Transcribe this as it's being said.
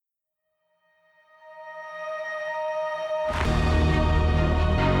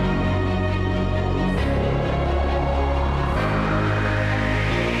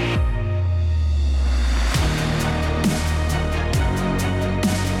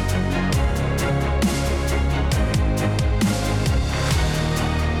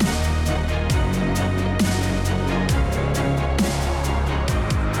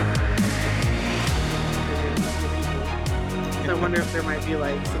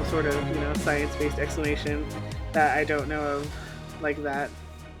some sort of, science-based explanation that I don't know of like that.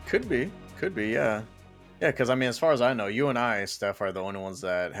 Could be, yeah. Yeah, because I mean, as far as I know, you and I, Steph, are the only ones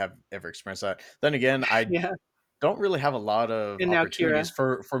that have ever experienced that. Then again, I Yeah. don't really have a lot of And now Kira. opportunities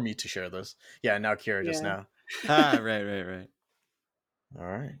for me to share this. Yeah, now Kira just Yeah. now. Right. All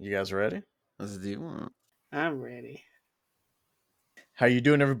right, you guys ready? Let's do it. I'm ready. How you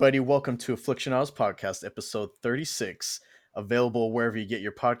doing, everybody? Welcome to Affliction Hours Podcast, episode 36. Available wherever you get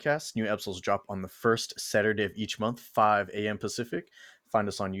your podcasts. New episodes drop on the first Saturday of each month, 5 a.m. Pacific. Find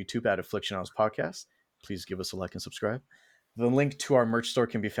us on YouTube at Affliction Hours Podcast. Please give us a like and subscribe. The link to our merch store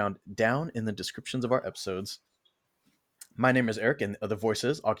can be found down in the descriptions of our episodes. My name is Eric, and the other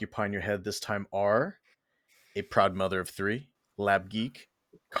voices occupying your head this time are a proud mother of three, lab geek,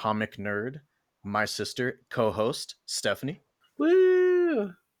 comic nerd, my sister, co-host, Stephanie.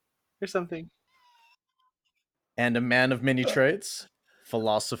 Woo! Or something. And a man of many trades,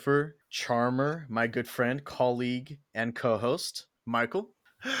 philosopher, charmer, my good friend, colleague, and co-host, Michael.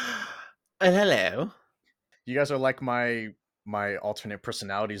 Hello. You guys are like my alternate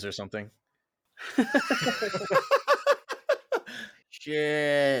personalities or something.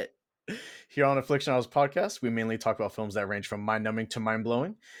 Shit. Here on Affliction Hours Podcast, we mainly talk about films that range from mind-numbing to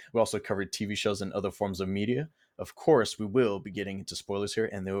mind-blowing. We also cover TV shows and other forms of media. Of course, we will be getting into spoilers here,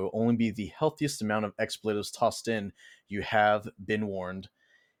 and there will only be the healthiest amount of expletives tossed in. You have been warned.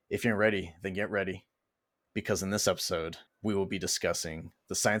 If you're ready, then get ready. Because in this episode, we will be discussing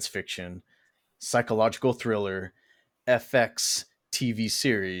the science fiction, psychological thriller, FX TV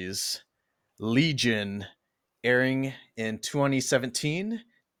series, Legion, airing in 2017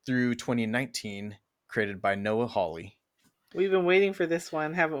 through 2019, created by Noah Hawley. We've been waiting for this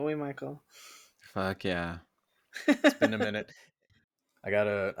one, haven't we, Michael? Fuck yeah. It's been a minute. I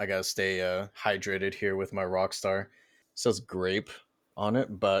gotta stay hydrated here with my Rockstar. It says grape on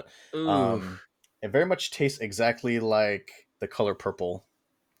it, but it very much tastes exactly like the color purple.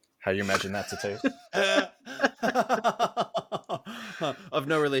 How you imagine that to taste? Of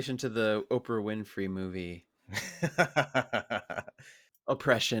no relation to the Oprah Winfrey movie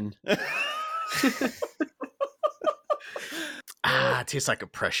Oppression. It tastes like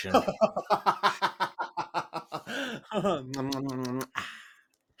oppression.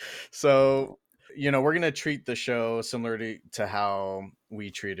 So, we're going to treat the show similarly to how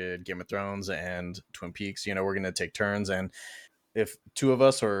we treated Game of Thrones and Twin Peaks. We're going to take turns, and if two of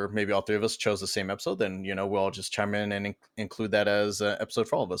us or maybe all three of us chose the same episode, then, we'll all just chime in and include that as an episode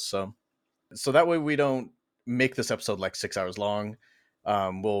for all of us. So that way we don't make this episode like 6 hours long.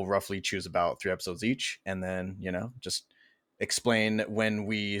 We'll roughly choose about 3 episodes each, and then, just explain when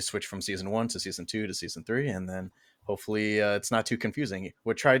we switch from season 1 to season 2 to season 3, and then hopefully it's not too confusing.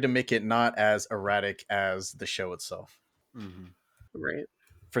 We're trying to make it not as erratic as the show itself. Mm-hmm. Right.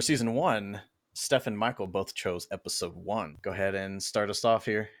 For season 1, Steph and Michael both chose episode 1. Go ahead and start us off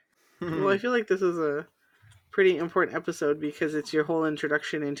here. Well, I feel like this is a pretty important episode because it's your whole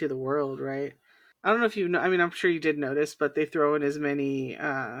introduction into the world, right? I don't know if you know. I mean, I'm sure you did notice, but they throw in as many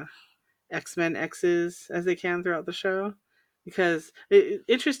X-Men X's as they can throughout the show. Because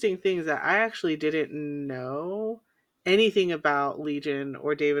interesting things that I actually didn't know anything about Legion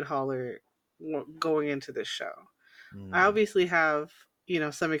or David Haller going into this show. I obviously have,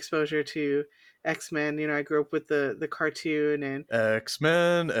 some exposure to X-Men. I grew up with the cartoon and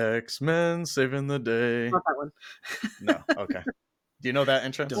X-Men saving the day. not that one. No, okay. Do you know that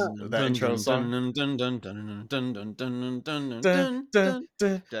intro? That intro song?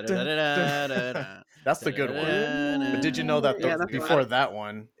 That's the good one. But did you know that before that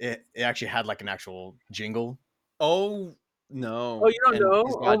one, it actually had like an actual jingle? Oh, no. Oh, you don't know?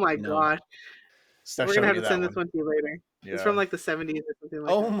 Oh my gosh. Steph We're going to have showed to me send that this one. one to you later. Yeah. It's from like the 70s or something like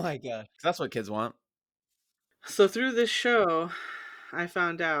that. Oh my gosh. That's what kids want. So through this show, I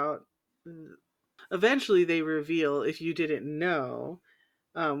found out, eventually they reveal, if you didn't know,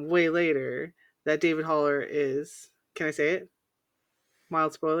 way later, that David Haller is, can I say it?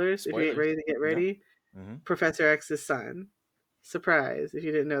 Mild spoilers. If you get ready to get ready. Yeah. Mm-hmm. Professor X's son. Surprise, if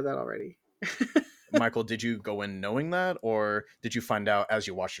you didn't know that already. Michael, did you go in knowing that, or did you find out as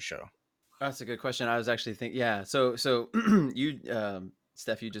you watched the show? That's a good question. I was actually thinking, yeah. So you,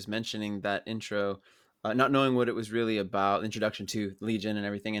 Steph, you just mentioning that intro, not knowing what it was really about, introduction to Legion and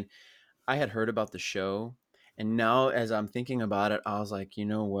everything. And I had heard about the show. And now as I'm thinking about it, I was like, you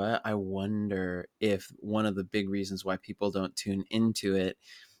know what? I wonder if one of the big reasons why people don't tune into it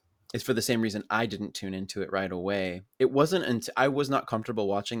is for the same reason I didn't tune into it right away. It wasn't until I was not comfortable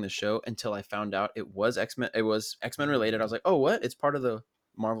watching the show until I found out it was X-Men. It was X-Men related. I was like, oh, what? It's part of the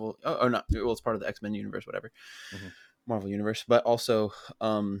Marvel. Oh, not. Well, it's part of the X-Men universe, whatever. Mm-hmm. Marvel Universe, but also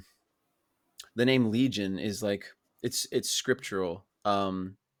the name Legion is like it's scriptural,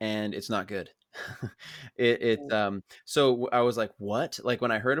 and it's not good. So I was like, what? Like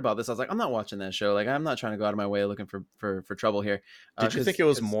when I heard about this, I was like, I'm not watching that show. Like I'm not trying to go out of my way looking for trouble here, Did you think it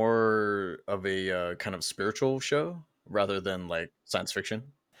was because more of a kind of spiritual show rather than like science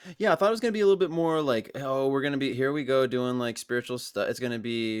fiction? yeah, I thought it was gonna be a little bit more like, oh, we're gonna be here we go doing like spiritual stuff. It's gonna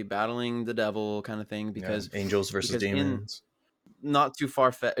be battling the devil kind of thing, Yeah, because angels versus in demons. not too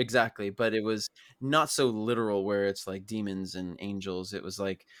far fetched exactly, but it was not so literal where it's like demons and angels. It was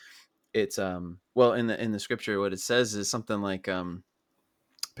like it's well, in the scripture what it says is something like,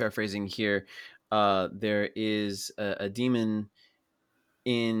 paraphrasing here, there is a demon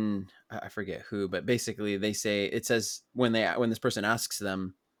in, I forget who, but basically they say, it says when this person asks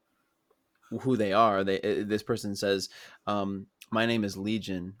them who they are, this person says, my name is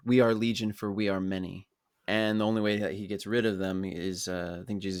Legion, we are Legion for we are many. And the only way that he gets rid of them is, I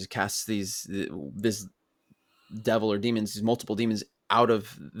think Jesus casts this devil or demons, these multiple demons, out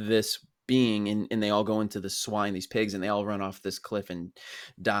of this being, and they all go into the swine, these pigs, and they all run off this cliff and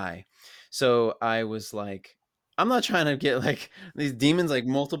die. So I was like, I'm not trying to get like these demons, like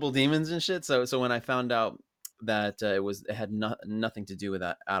multiple demons and shit. So when I found out that it had nothing to do with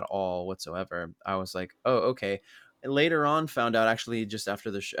that at all whatsoever, I was like, oh, okay. And later on, found out, actually just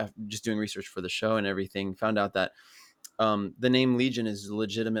after just doing research for the show and everything, found out that the name Legion is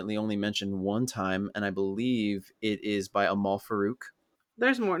legitimately only mentioned one time, and I believe it is by Amal Farouk.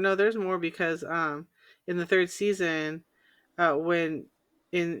 There's more. No, there's more because in the third season, when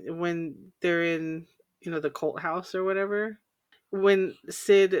when they're in, you know, the cult house or whatever, when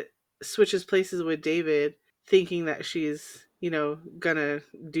Sid switches places with David, thinking that she's, you know, gonna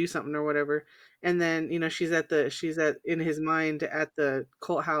do something or whatever, and then, you know, she's at in his mind at the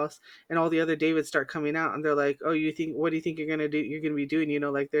cult house, and all the other Davids start coming out, and they're like, oh, you think, what do you think you're gonna do, you're gonna be doing, you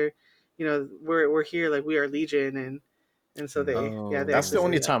know, like they're, you know, we're here, like we are Legion, and so Mm. they, yeah, they That's the Oh, actually say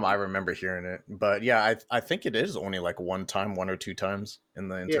only that. time I remember hearing it. But yeah, I think it is only like one time, one or two times in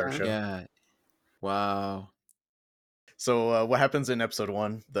the entire Yeah. show. yeah. Wow. So what happens in episode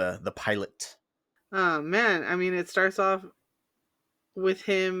one, the pilot? Man, I mean, it starts off with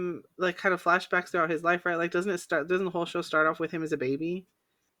him like kind of flashbacks throughout his life, right? Like, doesn't the whole show start off with him as a baby,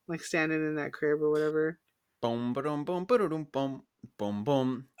 like standing in that crib or whatever? Boom, boom, boom, boom, boom, boom,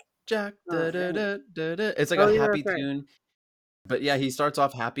 boom. Jack, da da Man. da da da. It's like Oh a yeah, happy that's right. tune, but yeah, he starts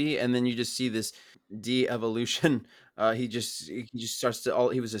off happy, and then you just see this de-evolution. He just starts to all.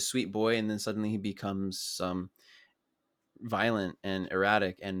 He was a sweet boy, and then suddenly he becomes violent and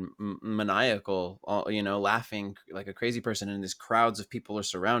erratic and maniacal, laughing like a crazy person, and these crowds of people are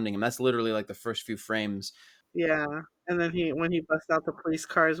surrounding him. That's literally like the first few frames. Yeah, and then when he busts out the police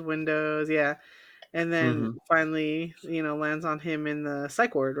car's windows, yeah, and then Hmm. finally, you know, lands on him in the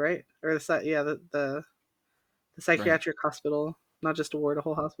psych ward, right? Or yeah, the Right. psychiatric hospital, not just a ward, a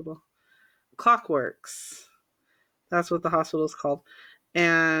whole hospital. Clockworks. That's what the hospital is called,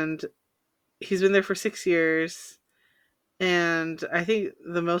 and he's been there for 6 years. And I think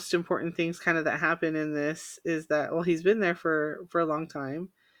the most important things kind of that happen in this is that, well, he's been there for a long time,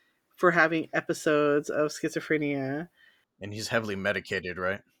 for having episodes of schizophrenia. And he's heavily medicated,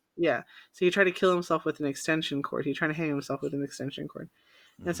 right? Yeah. So he tried to kill himself with an extension cord. He tried to hang himself with an extension cord.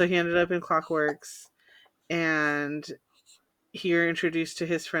 And Hmm. so he ended up in Clockworks, and here introduced to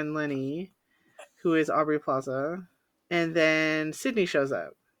his friend Lenny, who is Aubrey Plaza. And then Sydney shows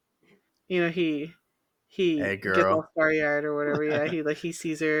up. You know, he Hey, gets all girl. starry eyed or whatever. Yeah, he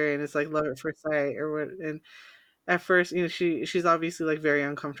sees her and it's like love at first sight or what. And at first, you know, she's obviously like very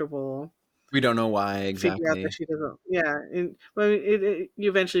uncomfortable. We don't know why Figure out that exactly. she doesn't. Yeah, and well, you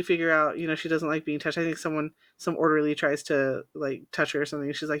eventually figure out, you know, she doesn't like being touched. I think some orderly tries to like touch her or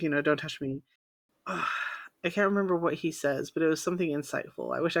something. She's like, you know, don't touch me. I can't remember what he says, but it was something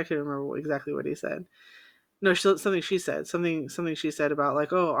insightful. I wish I could remember exactly what he said. No, something she said. Something she said about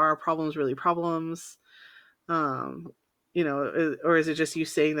like, oh, are our problems really problems? Um, you know, or is it just you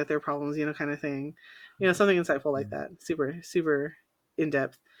saying that they're problems? You know, kind of thing. You know, something insightful like that. Super super in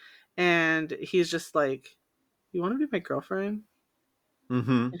depth. And he's just like, you want to be my girlfriend? Hmm.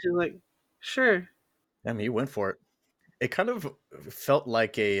 And she's like, sure. I mean, he went for it. It kind of felt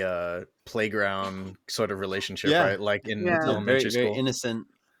like a playground sort of relationship, Yeah. right? Like in Yeah, Very, elementary very school. innocent.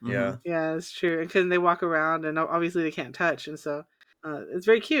 Hmm. Yeah. yeah, it's true. Because they walk around, and obviously they can't touch, and so it's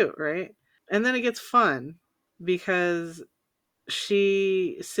very cute, right? And then it gets fun because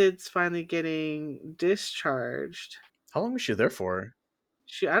Sid's finally getting discharged. How long was she there for?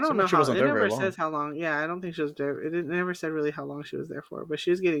 I don't Seemed know like she how. wasn't It there very never says long. how long. Yeah, I don't think she was there. It never said really how long she was there for, but she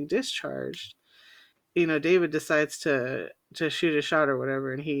was getting discharged, David decides to shoot a shot or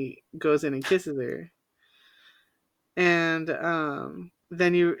whatever, and he goes in and kisses her, and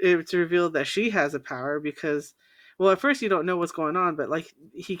then it's revealed that she has a power because, well, at first you don't know what's going on, but like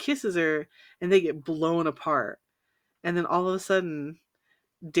he kisses her and they get blown apart, and then all of a sudden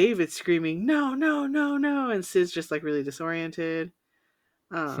David's screaming no no no no, and Sid's just like really disoriented.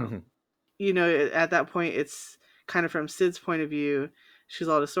 um at that point it's kind of from Sid's point of view, she's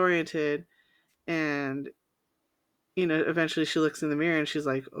all disoriented, and eventually she looks in the mirror and she's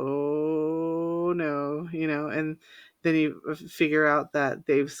like, oh no, and then you figure out that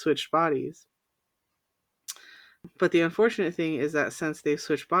they've switched bodies. But the unfortunate thing is that since they've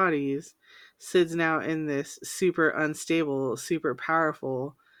switched bodies, Sid's now in this super unstable, super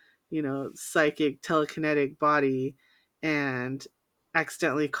powerful, psychic, telekinetic body, and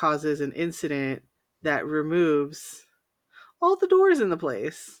accidentally causes an incident that removes all the doors in the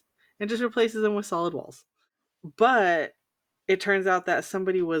place and just replaces them with solid walls. But it turns out that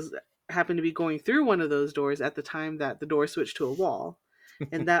somebody was happened to be going through one of those doors at the time that the door switched to a wall.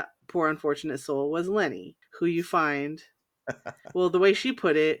 And that poor unfortunate soul was Lenny, who you find, well, the way she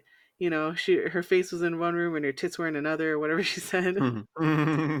put it, her face was in one room and her tits were in another, or whatever she said.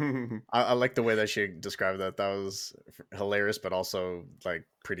 I like the way that she described that. That was hilarious, but also like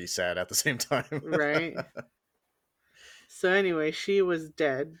pretty sad at the same time. Right. So anyway, she was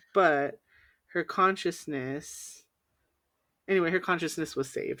dead, but her consciousness was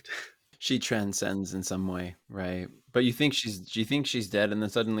saved. She transcends in some way, right? But you think she's dead, and then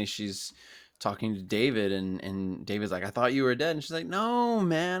suddenly she's talking to David, and David's like, "I thought you were dead," and she's like, "No,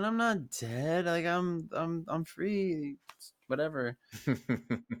 man, I'm not dead. Like I'm free. Whatever."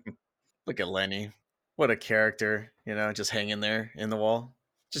 Look at Lenny. What a character, just hanging there in the wall.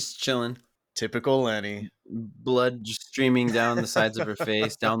 Just chilling. Typical Lenny. Blood just streaming down the sides of her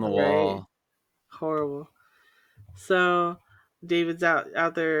face, down the Right. wall. Horrible. So David's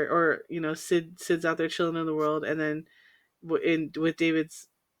out there, or Sid's out there chilling in the world, and then with David's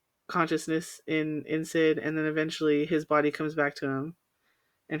consciousness in Sid, and then eventually his body comes back to him,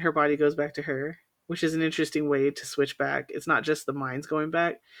 and her body goes back to her, which is an interesting way to switch back. It's not just the minds going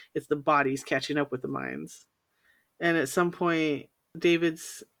back; it's the bodies catching up with the minds. And at some point,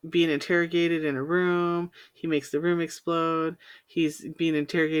 David's being interrogated in a room. He makes the room explode. He's being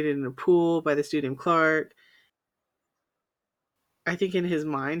interrogated in a pool by this dude named Clark. I think in his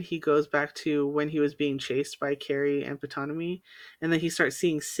mind, he goes back to when he was being chased by Carrie and Ptonomy, and then he starts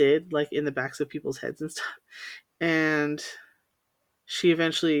seeing Sid like in the backs of people's heads and stuff. And she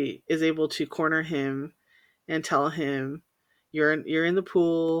eventually is able to corner him and tell him, "You're in the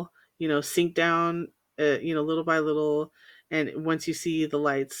pool. Sink down. Little by little, and once you see the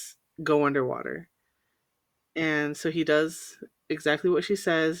lights, go underwater." And so he does exactly what she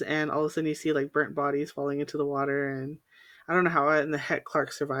says, and all of a sudden you see like burnt bodies falling into the water, and I don't know how in the heck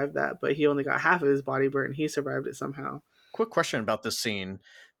Clark survived that, but he only got half of his body burnt and he survived it somehow. Quick question about this scene.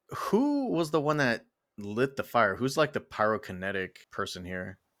 Who was the one that lit the fire? Who's like the pyrokinetic person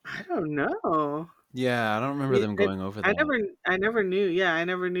here? I don't know. Yeah, I don't remember them going over that. I never knew. Yeah, I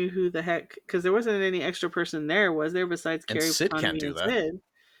never knew who the heck, because there wasn't any extra person there, was there, besides And Carrie, Sid can't Ptonomy, do and that. Sid?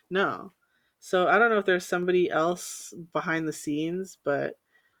 No. So I don't know if there's somebody else behind the scenes, but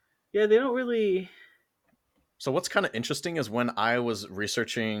yeah, they don't really. So what's kind of interesting is when I was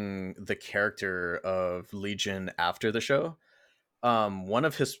researching the character of Legion after the show, one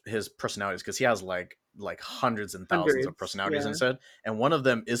of his personalities, because he has like hundreds and thousands of personalities instead, and one of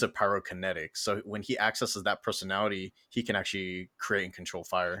them is a pyrokinetic. So when he accesses that personality, he can actually create and control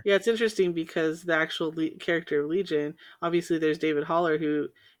fire. Yeah, it's interesting because the actual character of Legion, obviously there's David Haller, who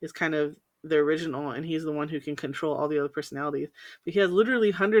is kind of the original, and he's the one who can control all the other personalities. But he has literally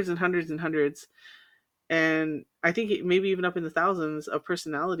hundreds and hundreds and hundreds, and I think maybe even up in the thousands of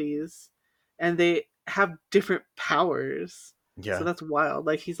personalities, and they have different powers. Yeah. So that's wild.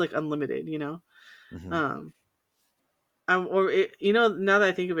 Like he's like unlimited, Mm-hmm. Now that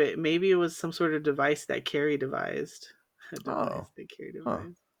I think of it, maybe it was some sort of device that Carrie devised. Oh. Huh.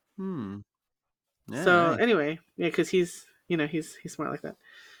 Yeah, So right. anyway, yeah, because he's smart like that.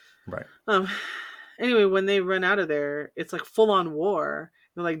 Right. Anyway, when they run out of there, it's like full on war.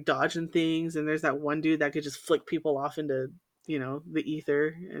 They're like dodging things, and there's that one dude that could just flick people off into the ether,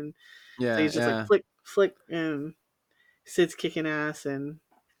 and Yeah, so he's just like flick, and Sid's kicking ass, and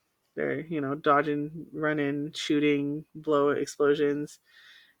they're dodging, running, shooting, blow explosions,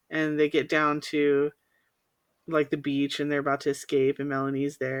 and they get down to like the beach, and they're about to escape, and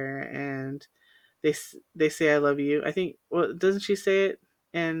Melanie's there, and they say "I love you." I think, well, doesn't she say it?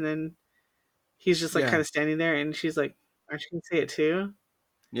 And then he's just like kind of standing there, and she's like, "Aren't you gonna say it too?"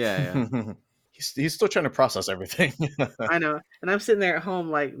 Yeah. He's still trying to process everything. I know. And I'm sitting there at home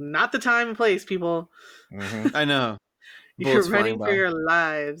like, not the time and place, people. Hmm. I know. You're Bullets flying running for by. your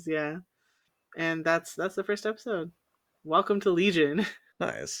lives, yeah. And that's the first episode. Welcome to Legion.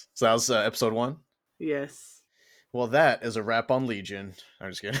 Nice. So that was episode 1. Yes. Well, that is a wrap on Legion.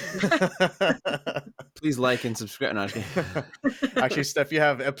 I'm just kidding. Please like and subscribe. No, I'm just kidding. Actually, Steph, you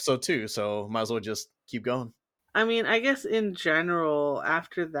have episode 2, so might as well just keep going. I mean, I guess in general,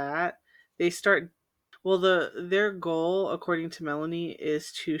 after that, they start. Well, their goal, according to Melanie,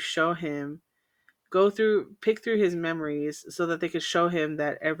 is to show him, pick through his memories, so that they could show him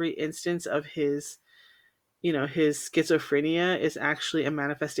that every instance of his, his schizophrenia is actually a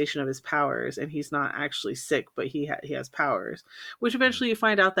manifestation of his powers, and he's not actually sick, but he has powers. Which eventually you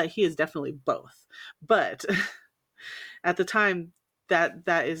find out that he is definitely both. But at the time, that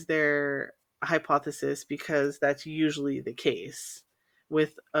is their hypothesis, because that's usually the case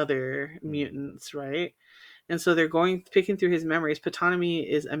with other mutants, right? And so they're picking through his memories. Ptonomy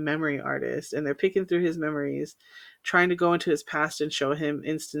is a memory artist, and they're picking through his memories, trying to go into his past and show him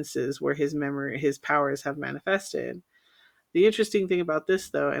instances where his powers have manifested. The interesting thing about this,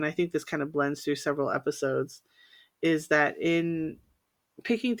 though, and I think this kind of blends through several episodes, is that in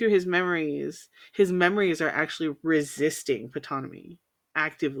picking through his memories are actually resisting Ptonomy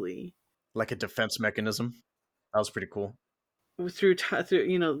actively. Like a defense mechanism. That was pretty cool. Through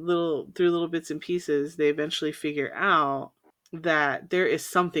little bits and pieces, they eventually figure out that there is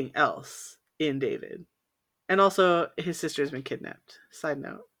something else in David. And also his sister has been kidnapped. Side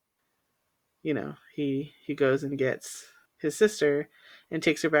note. He goes and gets his sister and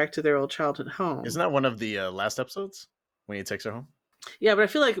takes her back to their old childhood home. Isn't that one of the last episodes when he takes her home? Yeah, but I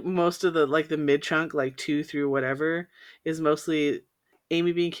feel like most of the mid chunk, like 2 through whatever, is mostly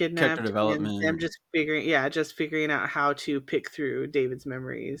Amy being kidnapped Character development. and them just figuring out how to pick through David's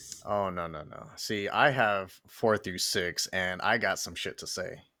memories. Oh, no. See, I have 4 through 6, and I got some shit to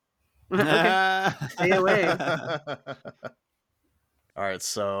say. Okay. Stay away. All right,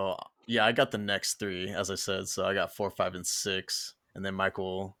 so yeah, I got the next 3, as I said. So I got 4, 5, and 6, and then Michael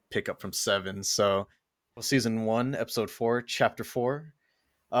will pick up from 7. So season 1, episode 4, chapter 4.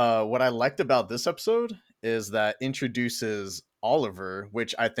 What I liked about this episode is that introduces Oliver,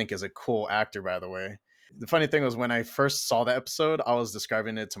 which I think is a cool actor, by the way. The funny thing was, when I first saw the episode, I was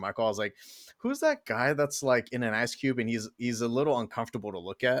describing it to Michael. I was like, who's that guy that's like in an ice cube and he's a little uncomfortable to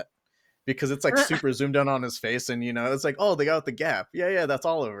look at, because it's like super zoomed in on his face, and it's like, oh, they got the gap. Yeah, that's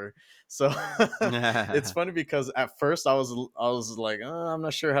Oliver. So it's funny because at first I was like, I'm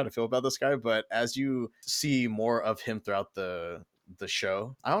not sure how to feel about this guy, but as you see more of him throughout the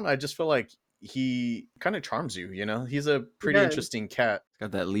show, I don't know, I just feel like he kind of charms you. He's a pretty interesting cat.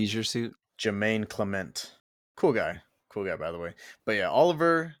 Got that leisure suit. Jermaine Clement, cool guy, by the way. But yeah,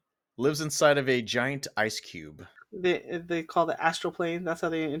 Oliver lives inside of a giant ice cube. They call the astral plane. That's how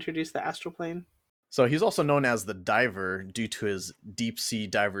they introduce the astral plane. So he's also known as the Diver due to his deep sea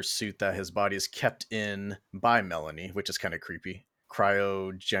diver suit that his body is kept in by Melanie, which is kind of creepy.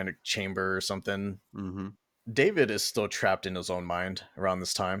 Cryogenic chamber or something. Mm-hmm. David is still trapped in his own mind around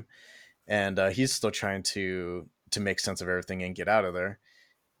this time, and he's still trying to make sense of everything and get out of there.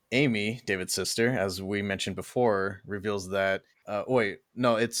 Amy, David's sister, as we mentioned before, reveals that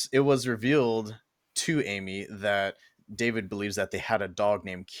it was revealed to Amy that David believes that they had a dog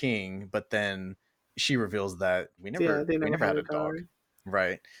named King, but then she reveals that we never had a dog.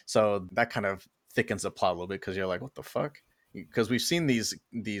 Right. So that kind of thickens the plot a little bit, because you're like, what the fuck? Because we've seen these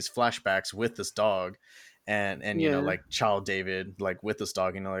flashbacks with this dog, and like child David, like with this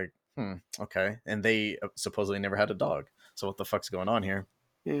dog, like, okay. And they supposedly never had a dog. So what the fuck's going on here?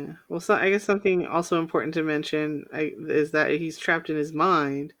 Yeah. Well, so I guess something also important to mention is that he's trapped in his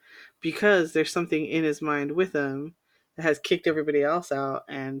mind, because there's something in his mind with him that has kicked everybody else out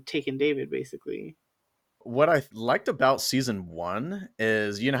and taken David, basically. What I liked about season 1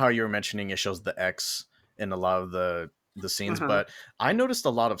 is, how you were mentioning it shows the X in a lot of the scenes, but I noticed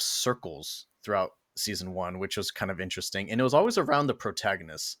a lot of circles throughout season 1, which was kind of interesting, and it was always around the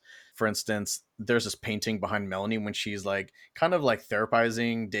protagonist. For instance, there's this painting behind Melanie when she's like kind of like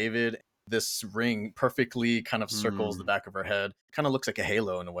therapizing David. This ring perfectly kind of circles the back of her head. Kind of looks like a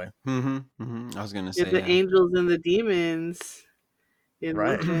halo in a way. I was gonna say the angels and the demons in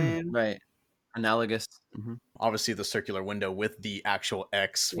right. Right. Analogous. Obviously the circular window with the actual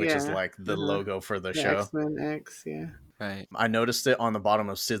X, which is like the logo for the show. X-Men X, yeah. Right. I noticed it on the bottom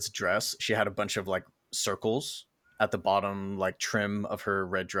of Sid's dress. She had a bunch of like circles at the bottom, like trim of her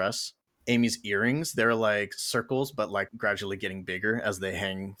red dress. Amy's earrings, they're like circles, but like gradually getting bigger as they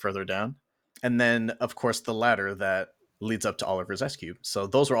hang further down. And then, of course, the ladder that leads up to Oliver's ice cube. So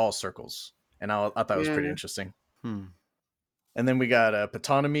those are all circles. and I thought it was pretty Yeah. interesting. Hmm. And then we got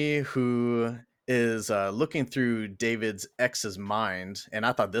Ptolemy, who is looking through David's ex's mind, and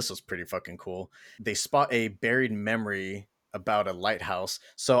I thought this was pretty fucking cool. They spot a buried memory about a lighthouse.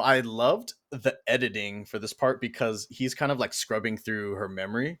 So I loved the editing for this part because he's kind of like scrubbing through her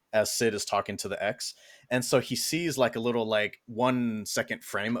memory as Sid is talking to the ex. And so he sees like a little like 1 second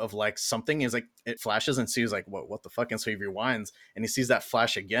frame of like something is like it flashes and sees like what the fuck, and so he rewinds and he sees that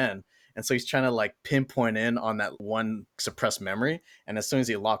flash again. And so he's trying to like pinpoint in on that one suppressed memory. And as soon as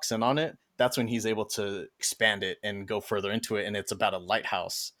he locks in on it, that's when he's able to expand it and go further into it. And it's about a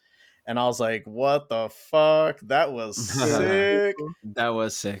lighthouse. And I was like, what the fuck? That was Yeah, that's pretty sick. cool. That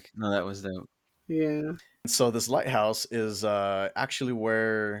was sick. No, that was dope. Yeah. So this lighthouse is actually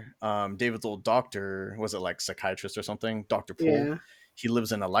where David's old doctor, was it like psychiatrist or something? Dr. Poole. Yeah. He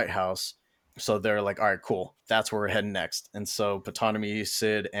lives in a lighthouse. So they're like, all right, cool. That's where we're heading next. And so Ptolemy,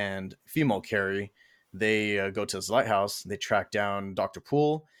 Sid, and female Carrie, they go to this lighthouse. They track down Dr.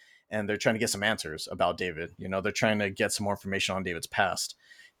 Poole, and they're trying to get some answers about David. You know, they're trying to get some more information on David's past.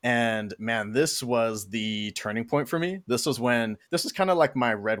 And man, this was the turning point for me. This was kind of like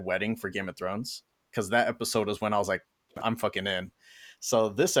my red wedding for Game of Thrones, because that episode was when I was like, I'm fucking in. So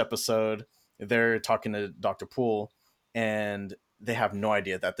this episode, they're talking to Dr. Poole, and they have no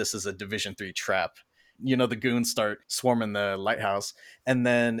idea that this is a Division 3 trap. You know, the goons start swarming the lighthouse, and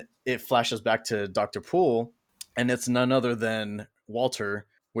then it flashes back to Dr. Poole, and it's none other than Walter,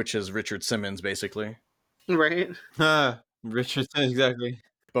 which is Richard Simmons, basically. Right. Richardson, exactly.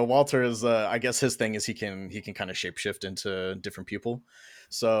 But Walter is, I guess his thing is he can kind of shapeshift into different people.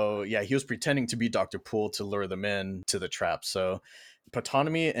 So yeah, he was pretending to be Dr. Poole to lure them in to the trap. So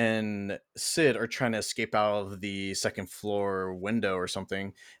Ptolemy and Sid are trying to escape out of the second floor window or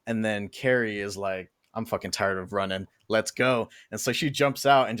something, and then Carrie is like, I'm fucking tired of running. Let's go. And so she jumps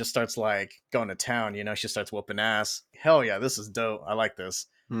out and just starts like going to town. You know, she starts whooping ass. Hell yeah, this is dope. I like this.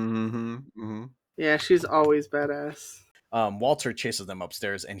 Mm-hmm. Mm-hmm. Yeah, she's always badass. Walter chases them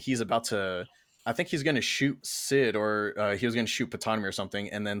upstairs, and he's about to, I think he's going to shoot Sid, or he was going to shoot Ptolemy or something.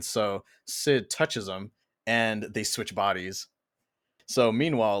 And then so Sid touches him, and they switch bodies. So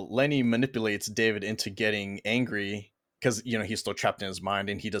meanwhile, Lenny manipulates David into getting angry because, you know, he's still trapped in his mind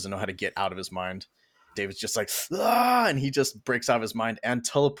and he doesn't know how to get out of his mind. David's just like, ah, and he just breaks out of his mind and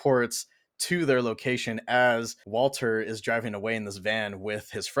teleports to their location as Walter is driving away in this van with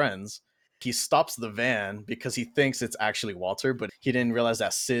his friends. He stops the van because he thinks it's actually Walter, but he didn't realize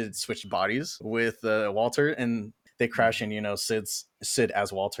that Sid switched bodies with Walter, and they crash. And you know, Sid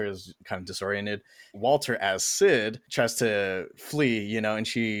as Walter is kind of disoriented. Walter as Sid tries to flee, you know, and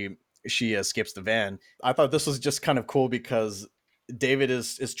she escapes the van. I thought this was just kind of cool because David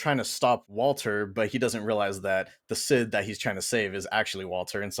is trying to stop Walter, but he doesn't realize that the Sid that he's trying to save is actually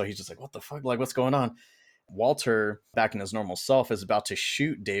Walter, and so he's just like, what the fuck, like what's going on? Walter, back in his normal self, is about to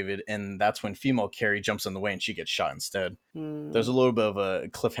shoot David, and that's when female Carrie jumps in the way and she gets shot instead. There's a little bit of a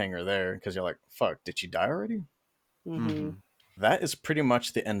cliffhanger there because you're like, fuck, did she die already? Mm-hmm. That is pretty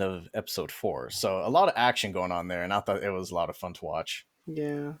much the end of episode 4. So a lot of action going on there, and I thought it was a lot of fun to watch.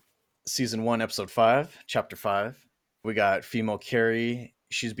 Yeah. Season 1, episode 5, chapter 5. We got female Carrie.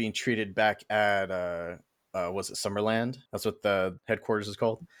 She's being treated back at was it Summerland? That's what the headquarters is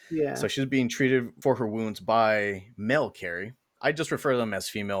called. Yeah. So she's being treated for her wounds by male Carrie. I just refer to them as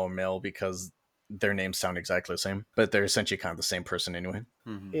female or male because their names sound exactly the same, but they're essentially kind of the same person anyway.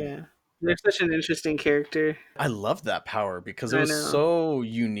 Mm-hmm. Yeah. They're such an interesting character. I loved that power because it I was know. so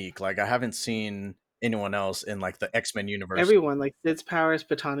unique. Like I haven't seen anyone else in like the X-Men universe. Everyone, like Sid's powers,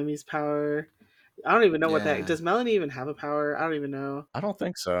 Ptolemy's power. I don't even know what Yeah. that does. Melanie even have a power? I don't even know. I don't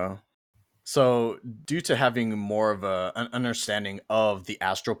think so. So, due to having more of an understanding of the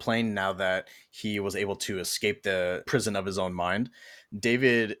astral plane now that he was able to escape the prison of his own mind,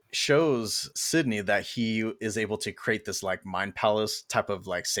 David shows Sydney that he is able to create this like mind palace type of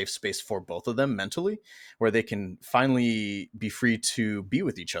like safe space for both of them mentally, where they can finally be free to be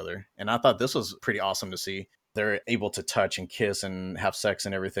with each other. And I thought this was pretty awesome to see. They're able to touch and kiss and have sex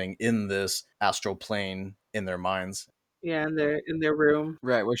and everything in this astral plane in their minds. Yeah, in their room.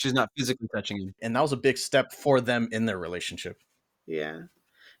 Right, where she's not physically touching him. And that was a big step for them in their relationship. Yeah.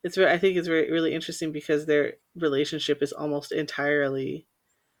 I think it's really interesting because their relationship is almost entirely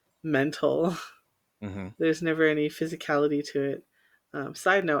mental. Mm-hmm. There's never any physicality to it.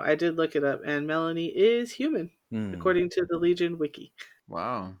 Side note, I did look it up, and Melanie is human, according to the Legion wiki.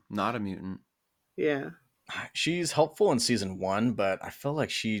 Wow, not a mutant. Yeah. She's helpful in season 1, but I feel like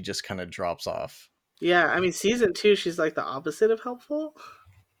she just kind of drops off. Yeah, I mean, season 2, she's like the opposite of helpful.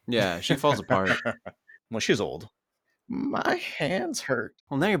 Yeah, she falls apart. Well, she's old. My hands hurt.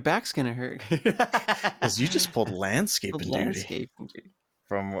 Well, now your back's gonna hurt. Because you just pulled The landscaping duty landscaping, dude.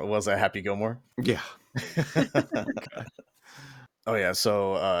 from, what was that, Happy Gilmore? Yeah. Oh yeah,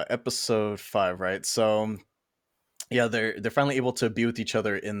 so episode 5, right? So yeah, they're finally able to be with each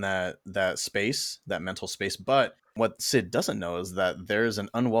other in that space, that mental space. But what Sid doesn't know is that there's an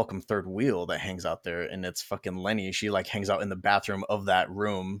unwelcome third wheel that hangs out there, and it's fucking Lenny. She like hangs out in the bathroom of that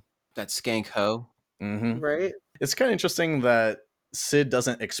room. That skank hoe. Hmm. Right? It's kind of interesting that Sid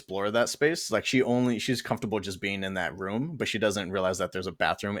doesn't explore that space. Like she's comfortable just being in that room, but she doesn't realize that there's a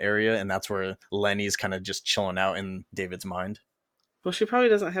bathroom area, and that's where Lenny's kind of just chilling out in David's mind. Well, she probably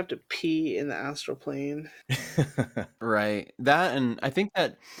doesn't have to pee in the astral plane. Right. That, and I think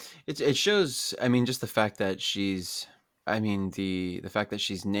that it shows, I mean, just the fact that she's, I mean, the fact that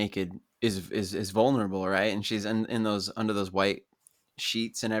she's naked is vulnerable, right? And she's in those, under those white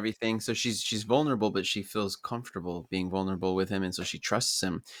sheets and everything. So she's vulnerable, but she feels comfortable being vulnerable with him, and so she trusts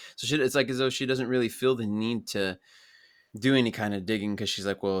him. So it's like as though she doesn't really feel the need to do any kind of digging, because she's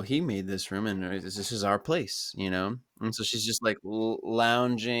like, well, he made this room, and this is our place, you know. And so she's just like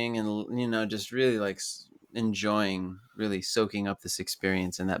lounging and, you know, just really like enjoying, really soaking up this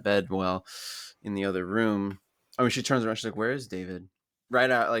experience in that bed, while in the other room, I mean, she turns around, she's like, where is David? Right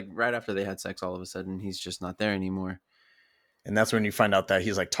out, like right after they had sex, all of a sudden he's just not there anymore. And that's when you find out that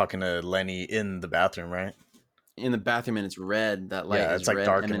he's like talking to Lenny in the bathroom, right? In the bathroom, and it's red, that light Yeah, is it's like red,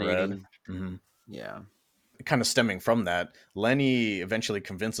 dark and emanating. red. Hmm. Yeah. Kind of stemming from that, Lenny eventually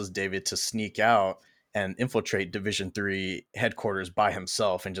convinces David to sneak out and infiltrate Division 3 headquarters by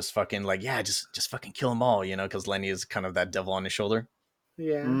himself and just fucking like, yeah, just fucking kill them all, you know, because Lenny is kind of that devil on his shoulder.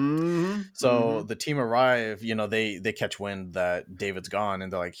 Yeah. Mm-hmm. So the team arrive, you know, they catch wind that David's gone,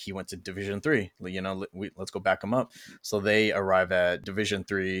 and they're like, he went to Division 3, you know, let's go back him up. So they arrive at Division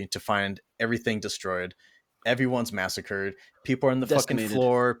 3 to find everything destroyed. Everyone's massacred. People are in the fucking Decimated.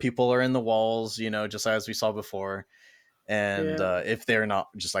 floor. People are in the walls, you know, just as we saw before. And Yeah. if they're not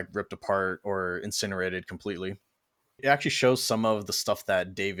just like ripped apart or incinerated completely, it actually shows some of the stuff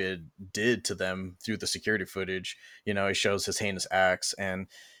that David did to them through the security footage. You know, it shows his heinous acts, and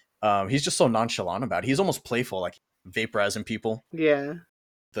he's just so nonchalant about it. He's almost playful, like vaporizing people. Yeah.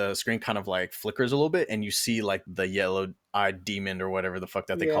 The screen kind of like flickers a little bit, and you see like the yellow-eyed demon or whatever the fuck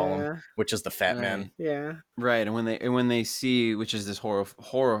that they call him, Yeah. which is the fat Right. man. Yeah. Right, and when they see, which is this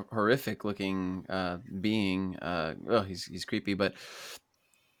horrific looking being, oh, he's creepy, but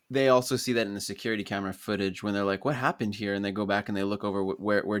they also see that in the security camera footage when they're like, what happened here? And they go back and they look over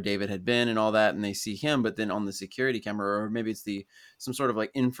where David had been and all that, and they see him, but then on the security camera, or maybe it's some sort of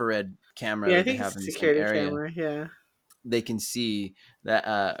like infrared camera Yeah, I that they think have it's in a the same security area, camera. Yeah. they can see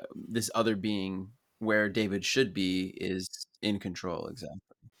that this other being, where David should be, is in control. Exactly.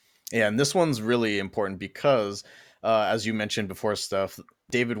 Yeah, and this one's really important because, as you mentioned before, stuff,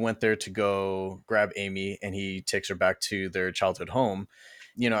 David went there to go grab Amy, and he takes her back to their childhood home.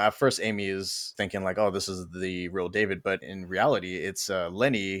 You know, at first Amy is thinking like, "Oh, this is the real David," but in reality, it's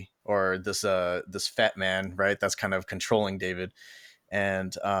Lenny, or this fat man, right? That's kind of controlling David,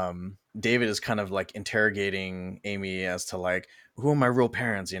 and David is kind of like interrogating Amy as to like, "Who are my real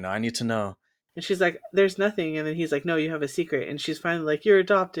parents? You know, I need to know." And she's like, there's nothing. And then he's like, no, you have a secret. And she's finally like, you're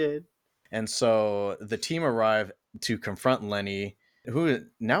adopted. And so the team arrive to confront Lenny, who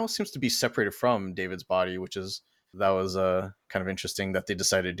now seems to be separated from David's body, that was kind of interesting that they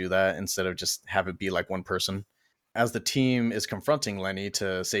decided to do that instead of just have it be like one person. As the team is confronting Lenny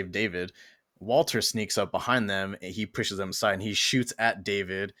to save David, Walter sneaks up behind them, and he pushes them aside, and he shoots at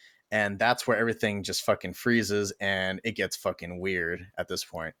David, and that's where everything just fucking freezes, and it gets fucking weird at this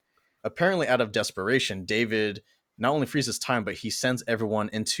point. Apparently, out of desperation, David not only freezes time, but he sends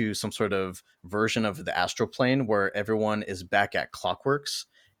everyone into some sort of version of the astral plane where everyone is back at Clockworks,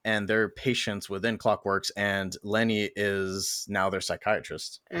 and they're patients within Clockworks, and Lenny is now their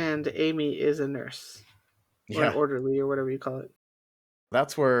psychiatrist. And Amy is a nurse or an Yeah, orderly or whatever you call it.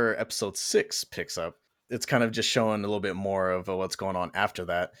 that's where episode 6 picks up. It's kind of just showing a little bit more of what's going on after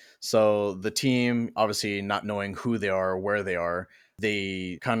that. So the team, obviously not knowing who they are or where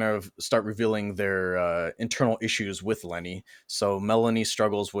they kind of start revealing their internal issues with Lenny. So Melanie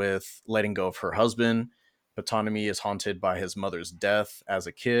struggles with letting go of her husband. Ptonomy is haunted by his mother's death as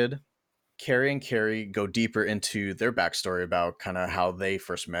a kid. Carrie and Carrie go deeper into their backstory about kind of how they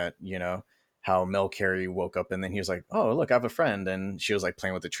first met, you know, how Mel Carey woke up and then he was like, oh, look, I have a friend. And she was like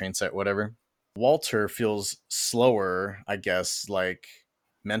playing with the train set, whatever. Walter feels slower, I guess, like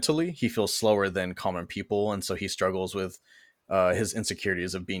mentally. He feels slower than common people. And so he struggles with his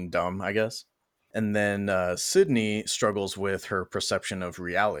insecurities of being dumb, I guess. And then Sydney struggles with her perception of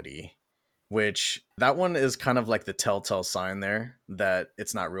reality. which that one is kind of like the telltale sign there that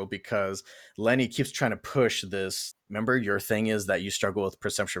it's not real, because Lenny keeps trying to push this. Remember, your thing is that you struggle with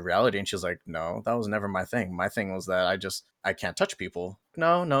perception of reality, and she's like, no, that was never my thing. My thing was that I can't touch people.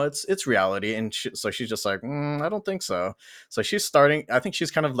 No, it's reality. And so she's just like, I don't think so. So she's starting. I think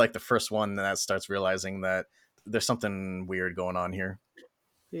she's kind of like the first one that starts realizing that there's something weird going on here.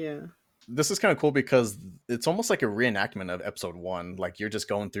 Yeah. This is kind of cool because it's almost like a reenactment of episode 1. Like, you're just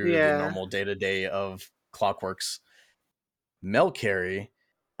going through the Yeah. normal day-to-day of Clockwork's. Mel Carey,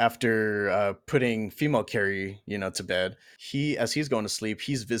 after putting female Carey, to bed, as he's going to sleep,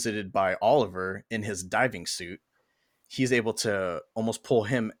 he's visited by Oliver in his diving suit. He's able to almost pull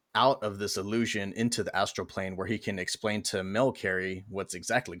him out of this illusion into the astral plane, where he can explain to Mel Carey what's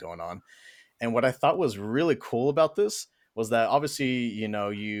exactly going on. And what I thought was really cool about this was that, obviously,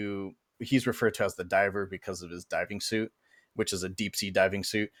 he's referred to as the diver because of his diving suit, which is a deep sea diving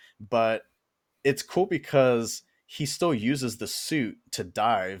suit. But it's cool because he still uses the suit to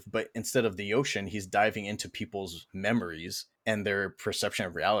dive, but instead of the ocean, he's diving into people's memories and their perception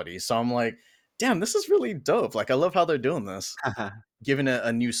of reality. So I'm like, damn, this is really dope. Like, I love how they're doing this, giving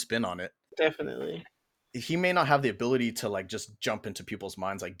a new spin on it. Definitely. He may not have the ability to like just jump into people's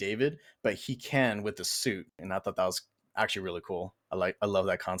minds like David, but he can with the suit. And I thought that was actually really cool. I love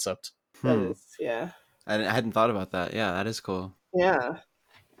that concept. That is, yeah. I hadn't thought about that. Yeah, that is cool. Yeah.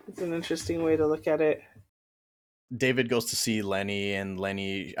 It's an interesting way to look at it. David goes to see Lenny, and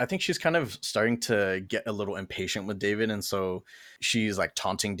Lenny, I think she's kind of starting to get a little impatient with David. And so she's like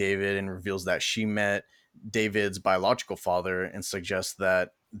taunting David and reveals that she met David's biological father and suggests that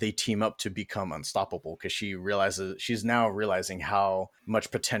they team up to become unstoppable, because she's now realizing how much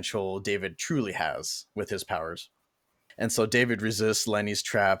potential David truly has with his powers. And so David resists Lenny's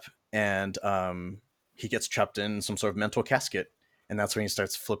trap, and he gets trapped in some sort of mental casket. And that's when he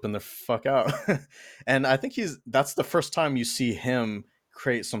starts flipping the fuck out. And I think that's the first time you see him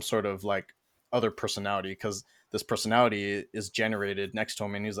create some sort of like other personality, because this personality is generated next to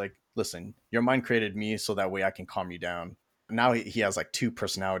him. And he's like, listen, your mind created me so that way I can calm you down. Now he has like two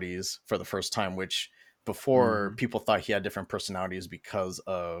personalities for the first time, which before people thought he had different personalities because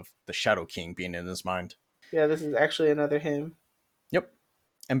of the Shadow King being in his mind. Yeah, this is actually another him. Yep.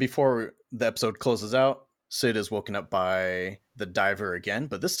 And before the episode closes out, Sid is woken up by the diver again,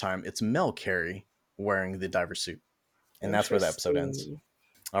 but this time it's Mel Carey wearing the diver suit. And that's where the episode ends.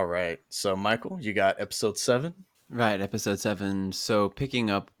 All right. So, Michael, you got episode 7? Right, episode 7. So, picking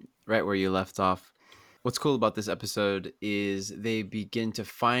up right where you left off, what's cool about this episode is they begin to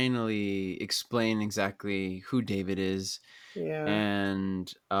finally explain exactly who David is. Yeah.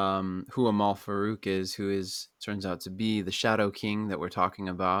 And who Amal Farouk is, who turns out to be the Shadow King that we're talking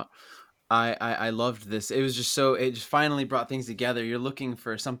about. I loved this. It was just it just finally brought things together. You're looking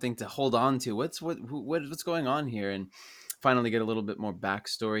for something to hold on to. What's going on here? And finally get a little bit more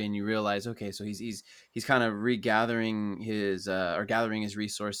backstory, and you realize, okay, so he's kind of regathering his or gathering his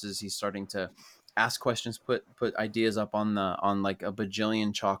resources. He's starting to ask questions, put ideas up on like a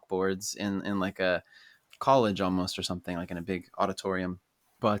bajillion chalkboards in like a college almost, or something, like in a big auditorium.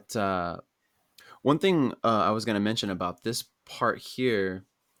 But one thing I was going to mention about this part here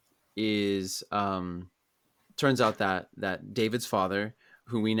is turns out that David's father,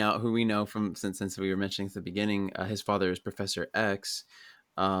 who we know from since we were mentioning at the beginning, his father is Professor X,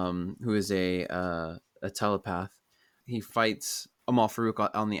 who is a telepath. He fights Amal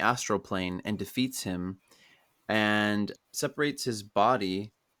Farouk on the astral plane and defeats him, and separates his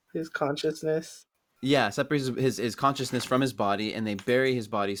body, his consciousness. Yeah, separates his consciousness from his body, and they bury his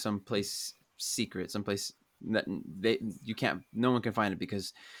body someplace secret, someplace that no one can find it,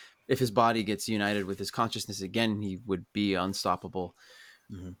 because if his body gets united with his consciousness again, he would be unstoppable.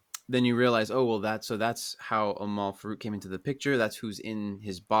 Mm-hmm. Then you realize, oh well, that's how Amal Farouk came into the picture. That's who's in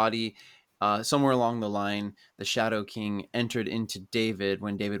his body. Somewhere along the line, the Shadow King entered into David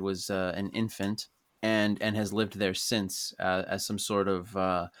when David was an infant, and has lived there since, as some sort of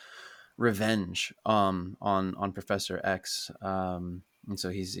revenge on Professor X, and so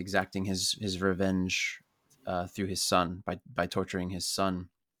he's exacting his revenge through his son by torturing his son.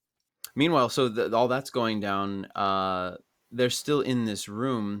 Meanwhile, so all that's going down. They're still in this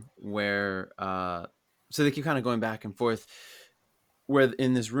room where, so they keep kind of going back and forth. Where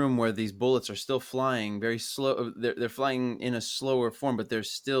in this room where these bullets are still flying very slow, they're flying in a slower form, but they're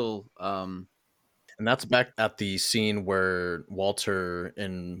still. And that's back at the scene where Walter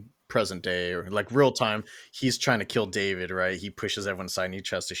in present day, or like real time, he's trying to kill David, right? He pushes everyone aside and he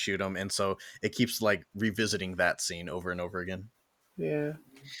tries to shoot him, and so it keeps like revisiting that scene over and over again. Yeah,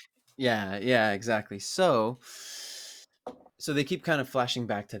 exactly. So so they keep kind of flashing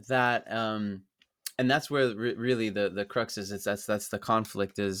back to that, and that's where really the crux is. It's that's the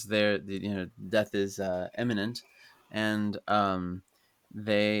conflict is there. Death is imminent, and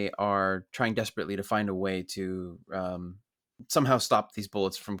they are trying desperately to find a way to somehow stop these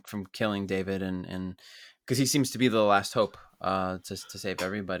bullets from killing David, and because he seems to be the last hope to save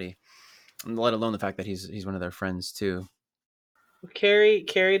everybody, let alone the fact that he's one of their friends too.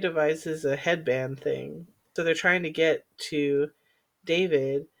 Carrie devises a headband thing, so they're trying to get to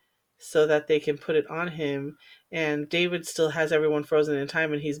David so that they can put it on him, and David still has everyone frozen in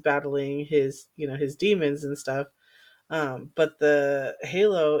time, and he's battling his demons and stuff. But the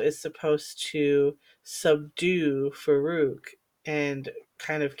halo is supposed to subdue Farouk and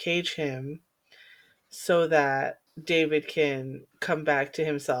kind of cage him so that David can come back to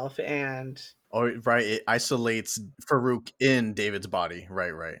himself, and Oh, right. It isolates Farouk in David's body.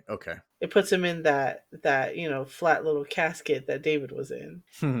 Right. Okay. it puts him in that flat little casket that David was in.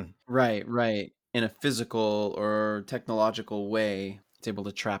 Right. In a physical or technological way, it's able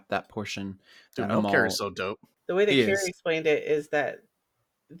to trap that portion Dude, that Melchior is Amal so dope. The way that Carrie is. explained it is that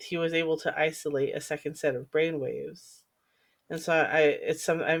he was able to isolate a second set of brainwaves, and so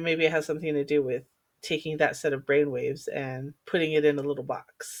maybe it has something to do with taking that set of brainwaves and putting it in a little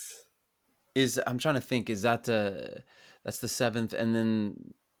box. I'm trying to think, is that that's the seventh, and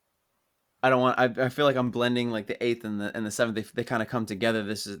then I don't want. I feel like I'm blending like the eighth and the seventh. They kind of come together.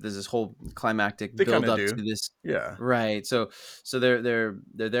 There's this whole climactic They kind build of up do. to this, Yeah. right? So they're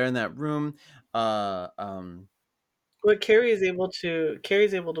there in that room. But Carrie's able to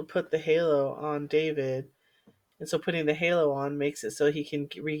put the halo on David, and so putting the halo on makes it so he can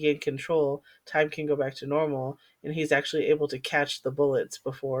regain control. Time can go back to normal, and he's actually able to catch the bullets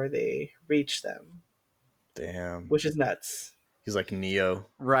before they reach them, Damn. which is nuts. He's like Neo.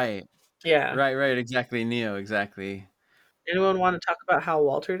 Right, Yeah. right. Exactly, Neo. Exactly. Anyone want to talk about how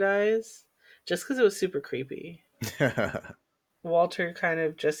Walter dies? Just because it was super creepy. Walter kind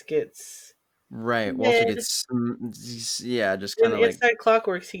of just gets Right. Walter mid. gets, yeah, just In kind of like, Inside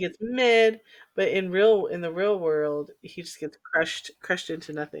Clockworks, he gets mid, but in the real world, he just gets crushed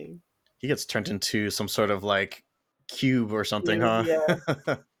into nothing. He gets turned into some sort of like cube or something, huh?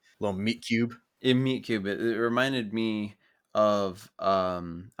 Yeah. Little meat cube. in Meat Cube. It reminded me of I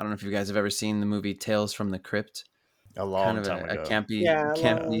don't know if you guys have ever seen the movie Tales from the Crypt. A Kind long of time a ago. Yeah, a long, campy,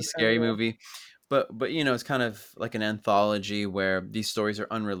 long time scary ago. movie. But it's kind of like an anthology where these stories are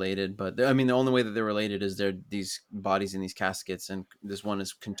unrelated. But I mean, the only way that they're related is they're these bodies in these caskets, and this one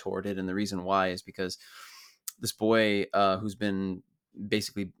is contorted. And the reason why is because this boy who's been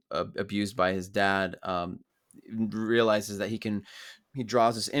basically abused by his dad realizes that he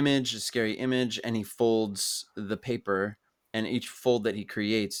draws this image, a scary image, and he folds the paper, and each fold that he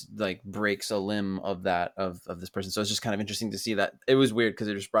creates like breaks a limb of this person. So it's just kind of interesting to see that. It was weird because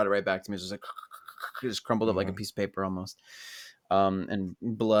it just brought it right back to me. It was just like it just crumbled up like a Mhm. piece of paper almost, and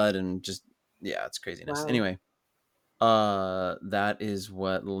blood and just, yeah, it's craziness. Wow. Anyway, that is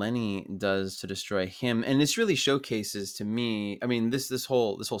what Lenny does to destroy him, and this really showcases to me. I mean, this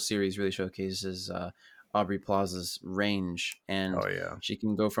whole series really showcases Aubrey Plaza's range, and Oh yeah. she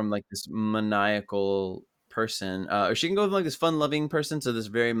can go from like this maniacal person, or she can go from like this fun-loving person to this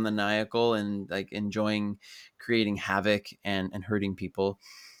very maniacal and like enjoying creating havoc and hurting people.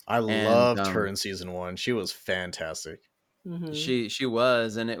 I And loved her in season 1. She was fantastic. Hmm. she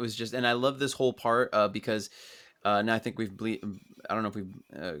was, and it was just, and I love this whole part because now I think I don't know if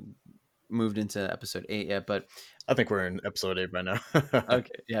we've moved into episode 8 yet, but I think we're in episode 8 right now. okay,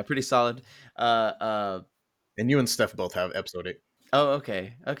 yeah, pretty solid. Uh, And you and Steph both have episode 8. oh,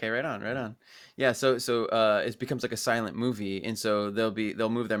 okay, right on. Yeah, so it becomes like a silent movie, and so they'll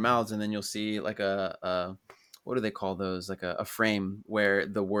move their mouths, and then you'll see like a what do they call those? Like a frame where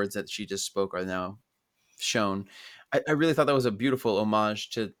the words that she just spoke are now shown. I really thought that was a beautiful homage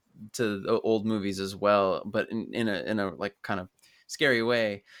to the old movies as well, but in a like kind of scary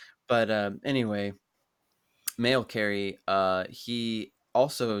way. But anyway, Male Carey, he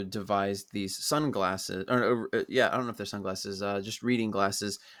also devised these sunglasses, or yeah, I don't know if they're sunglasses, just reading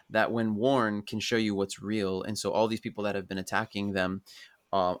glasses that, when worn, can show you what's real. And so all these people that have been attacking them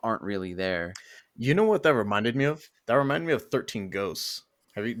aren't really there. You know what that reminded me of? That reminded me of 13 Ghosts.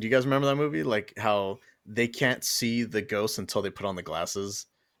 Do you guys remember that movie? Like how they can't see the ghosts until they put on the glasses.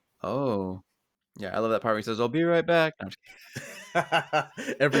 Oh, yeah, I love that part where he says, "I'll be right back." No, I'm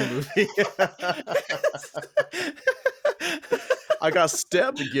Every movie. just I got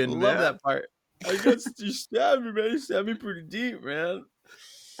stabbed again, love man. that part. I guess you stabbed me, man. You stabbed me pretty deep, man.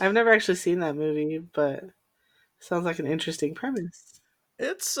 I've never actually seen that movie, but sounds like an interesting premise.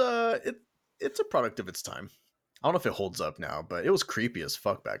 It's it's a product of its time. I don't know if it holds up now, but it was creepy as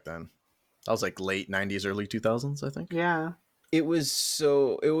fuck back then. That was like late 90s, early 2000s, I think. Yeah. It was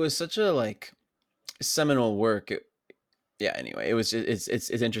such a like seminal work. Yeah, anyway, it was it's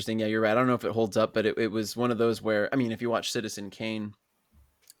interesting. Yeah, you're right. I don't know if it holds up, but it was one of those where, I mean, if you watch Citizen Kane,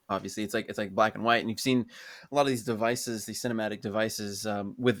 obviously it's like black and white, and you've seen a lot of these devices, these cinematic devices,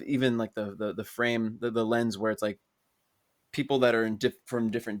 with even like the frame, the lens, where it's like people that are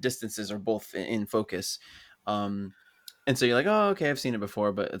from different distances are both in focus. And so you're like, oh, okay, I've seen it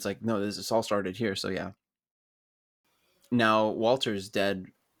before, but it's like, no, this all started here. So yeah. Now Walter's dead,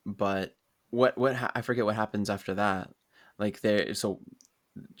 but I forget what happens after that. Like so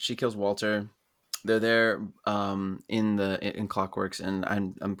she kills Walter. They're there in Clockworks, and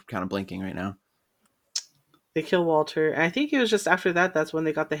I'm kind of blanking right now. They kill Walter. And I think it was just after that that's when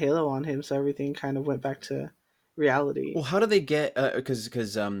they got the halo on him, so everything kind of went back to reality. Well, how do they get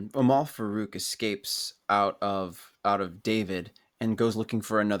because Amal Farouk escapes out of David and goes looking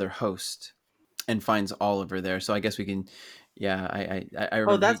for another host and finds Oliver there. So I guess we can, yeah, I Oh,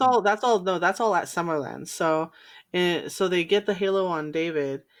 remember. that's all. No, that's all at Summerland. So, so they get the halo on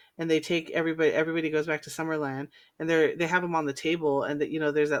David, and they take everybody. Everybody goes back to Summerland, and they have him on the table, and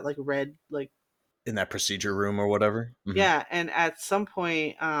that, there's that like red like, In that procedure room or whatever. Mhm. yeah. And at some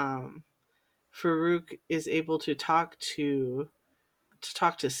point, Farouk is able to talk to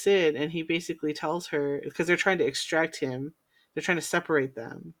Sid, and he basically tells her, because they're trying to extract him, they're trying to separate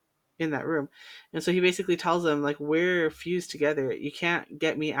them in that room, and so he basically tells them like, we're fused together. You can't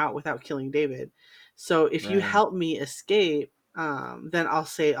get me out without killing David. So if you Right. help me escape, then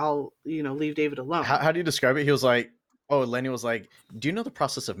I'll leave David alone. How do you describe it? He was like, oh, Lenny was like, do you know the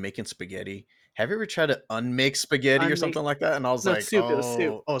process of making spaghetti? Have you ever tried to unmake spaghetti or Unmake something like that? And I was No, like, soup. It was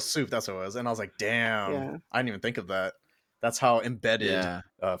soup. soup, that's what it was. And I was like, damn, Yeah, I didn't even think of that. That's how embedded Yeah,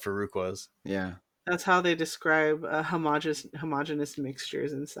 Farouk was. yeah, that's how they describe homogeneous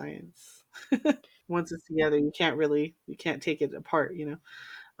mixtures in science. Once it's together, you can't take it apart.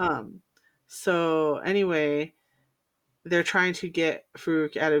 um so anyway, they're trying to get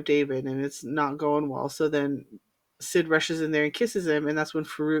Farouk out of David, and it's not going well. So then Sid rushes in there and kisses him, and that's when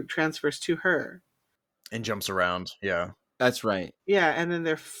Farouk transfers to her. And jumps around. Yeah. that's right. Yeah, and then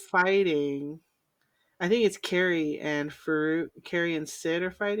they're fighting. I think it's Carrie and Farouk. Carrie and Sid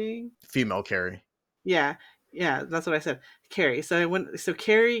are fighting. Female Carrie. Yeah, yeah, that's what I said. Carrie. So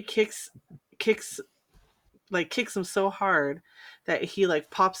Carrie kicks kicks him so hard that he like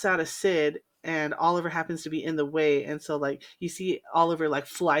pops out of Sid, and Oliver happens to be in the way, and so like you see Oliver like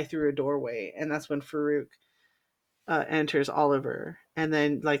fly through a doorway, and that's when Farouk enters Oliver, and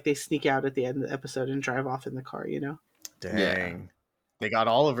then like they sneak out at the end of the episode and drive off in the car. Dang. Yeah. They got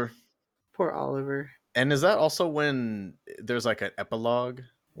Oliver. Poor Oliver. And is that also when there's like an epilogue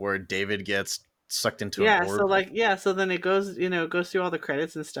where David gets sucked into an Yeah, orb? so so then it goes through all the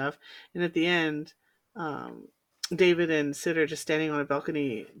credits and stuff, and at the end, um, David and Sid are just standing on a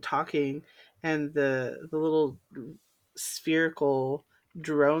balcony talking, and the little spherical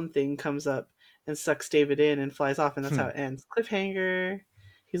drone thing comes up and sucks David in and flies off, and that's how it ends. Cliffhanger.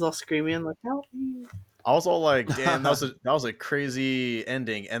 He's all screaming like, "Help me!" I was all like, damn, that was a crazy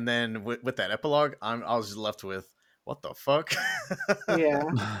ending. And then with that epilogue, I was just left with, what the fuck? Yeah,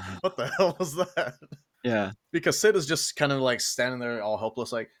 What the hell was that? Yeah. Because Sid is just kind of like standing there all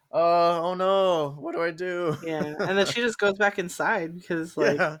helpless, like, oh no, what do I do? yeah, and then she just goes back inside because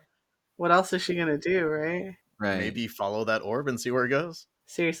like, Yeah. what else is she gonna do, right? Right. Maybe follow that orb and see where it goes.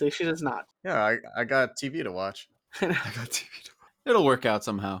 Seriously, she does not. Yeah, I got TV to watch. I got TV. It'll work out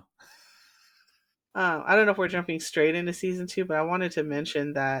somehow. I don't know if we're jumping straight into season 2, but I wanted to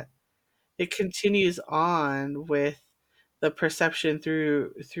mention that it continues on with the perception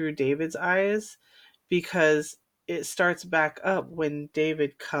through David's eyes, because it starts back up when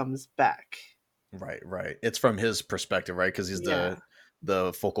David comes back. Right, right. It's from his perspective, right? Because he's Yeah,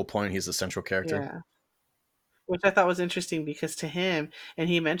 the focal point. He's the central character. yeah. Which I thought was interesting, because to him, and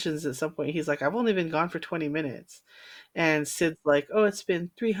he mentions at some point, he's like, I've only been gone for 20 minutes. And Sid's like, oh, it's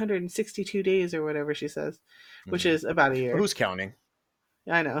been 362 days or whatever she says, which is about a year. Who's counting?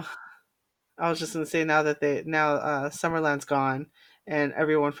 I know. I was just gonna say, now Summerland's gone, and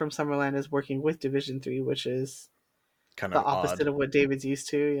everyone from Summerland is working with Division 3, which is Kind the of opposite odd. of what David's used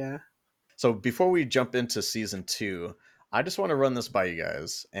to. Yeah. So before we jump into season 2, I just want to run this by you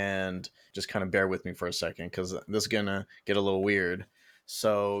guys and just kind of bear with me for a second, because this is gonna get a little weird.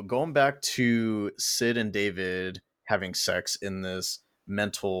 So going back to Sid and David having sex in this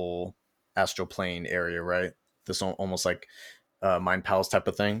mental astral plane area, right? This almost like mind palace type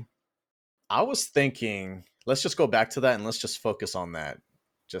of thing. I was thinking, let's just go back to that and let's just focus on that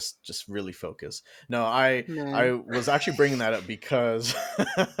Just really focus. No, I Man. was actually bringing that up because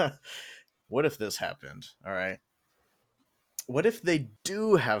what if this happened? All right. What if they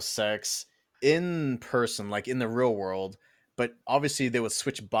do have sex in person, like in the real world, but obviously they would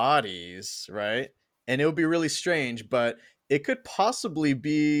switch bodies, right? And it would be really strange, but it could possibly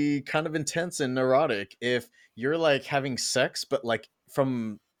be kind of intense and neurotic if you're like having sex, but like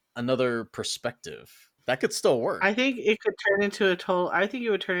from another perspective. That could still work. I think it could turn into a total. I think it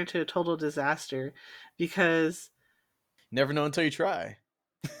would turn into a total disaster because, Never know until you try.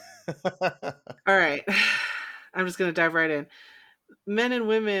 all right, I'm just gonna dive right in. Men and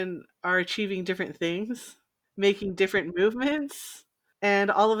women are achieving different things, making different movements,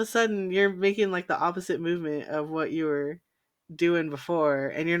 and all of a sudden you're making like the opposite movement of what you were doing before,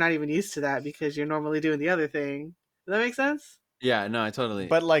 and you're not even used to that because you're normally doing the other thing. Does that make sense? Yeah, no, I totally.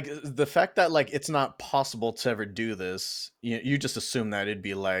 But like the fact that like it's not possible to ever do this, you just assume that it'd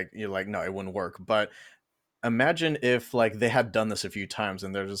be like you're like no, it wouldn't work. But imagine if like they had done this a few times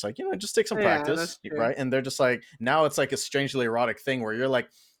and they're just like just take some Yeah, that's practice, true. right? And they're just like now it's like a strangely erotic thing where you're like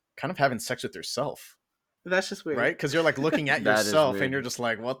kind of having sex with yourself, That's just weird. right? Because you're like looking at That is yourself and weird. you're just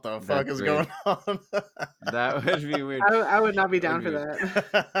like what the fuck That's is weird. going on? That would be weird. I would not be That down would be for weird.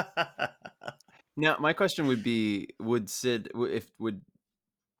 that. Now, my question would be: would Sid, if would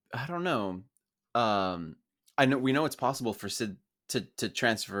I don't know? I know we know it's possible for Sid to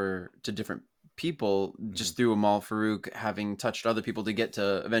transfer to different people just through Amal Farouk having touched other people to get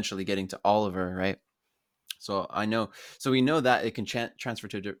to eventually getting to Oliver, right? So I know, so we know that it can transfer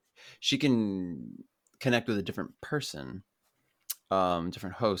to. She can connect with a different person,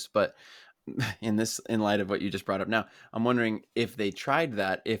 different host, but in light of what you just brought up now, I'm wondering if they tried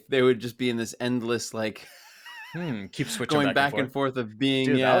that, if they would just be in this endless like Keep switching going back back and forth of being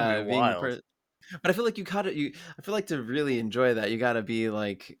Dude, that would be being the wild. but I feel like I feel like to really enjoy that you gotta be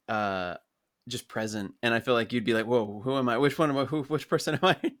like just present, and I feel like you'd be like, whoa, who am I, which one am I, which person am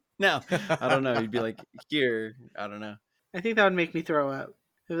I now? I don't know, you'd be like here, I don't know. I think that would make me throw up.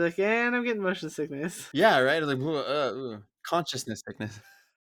 I'd be like, and I'm getting motion sickness. Yeah, right, like consciousness sickness.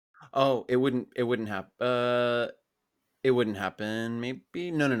 Oh, it wouldn't happen. It wouldn't happen.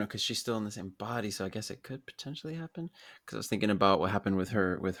 Maybe no, because she's still in the same body, so I guess it could potentially happen. Because I was thinking about what happened with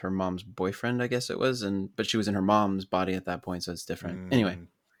her mom's boyfriend. I guess it was, but she was in her mom's body at that point, so it's different. Anyway,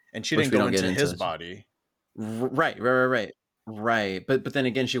 And she which didn't we go don't get into his into. body. Right. But then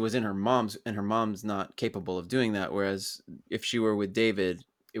again, she was in her mom's, and her mom's not capable of doing that. Whereas if she were with David,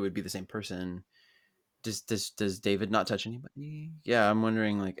 it would be the same person. Does David not touch anybody? Yeah, I'm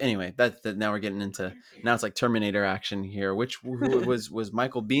wondering. Like, anyway, that now we're getting into, now it's like Terminator action here. Who was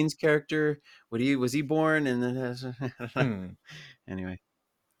Michael Bean's character? Was he born? And then anyway,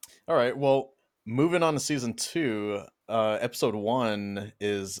 All right. Well, moving on to season 2, episode 1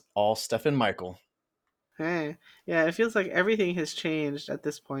 is all Steph and Michael. Hey, yeah, it feels like everything has changed at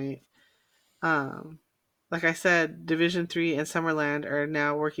this point. Like I said, Division 3 and Summerland are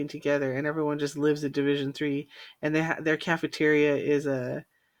now working together, and everyone just lives at Division 3, and their cafeteria is a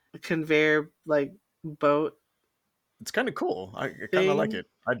conveyor like boat It's kind of cool. I kind of like thing. it.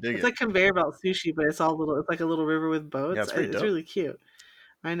 I dig It's it. like conveyor belt sushi, but it's all little. It's like a little river with Yeah, boats. it's pretty It's dope. really cute.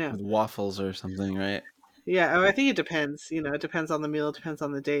 I know. with waffles or something, right? Yeah, I think it depends. It depends on the meal, it depends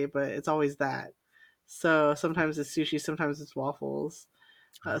on the day, but it's always that. So sometimes it's sushi, sometimes it's waffles.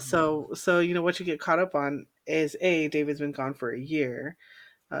 So what you get caught up on is A, David's been gone for a year.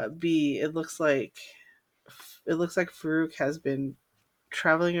 B, it looks like Farouk has been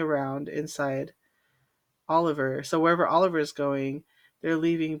traveling around inside Oliver. So wherever Oliver is going, they're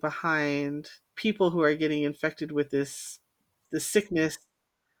leaving behind people who are getting infected with this sickness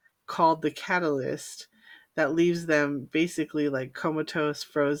called the catalyst that leaves them basically like comatose,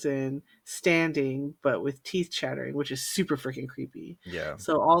 frozen, standing, but with teeth chattering, which is super freaking creepy. Yeah.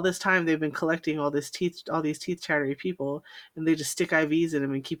 So all this time they've been collecting all these teeth chattery people, and they just stick IVs in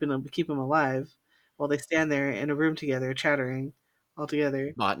them and keep them alive while they stand there in a room together chattering all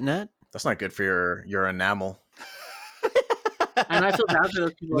together. Botnet. That's not good for your enamel. And I feel bad for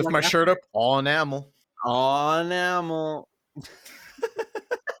those people. Lift Like my shirt up, all enamel. Oh, enamel.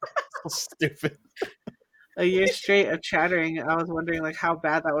 So stupid. a year straight of chattering, I was wondering like how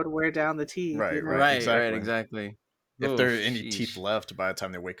bad that would wear down the teeth. Right. Right, Exactly. exactly. If Oh, there are any sheesh. teeth left by the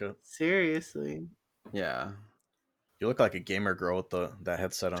time they wake up. Seriously. Yeah. You look like a gamer girl with that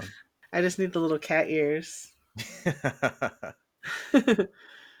headset on. I just need the little cat ears.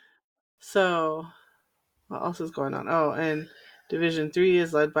 So, what else is going on? Oh, and Division 3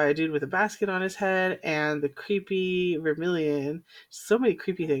 is led by a dude with a basket on his head and the creepy Vermilion. So many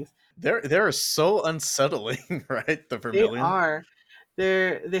creepy things. They're so unsettling, right? The They Vermilion. are.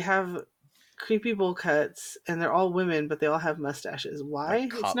 They have creepy bowl cuts, and they're all women, but they all have mustaches. Like Why?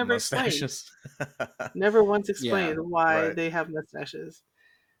 It's cop never explained. mustaches. Never once Yeah, explained why Right. they have mustaches,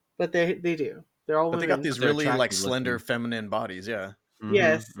 but they do. They're all But they got women. these but they're really like attractive slender looking. feminine bodies. Yeah. Mm-hmm,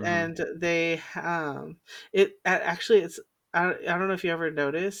 Yes, mm-hmm. and they actually it's I don't know if you ever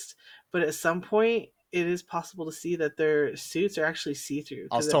noticed, but at some point it is possible to see that their suits are actually see through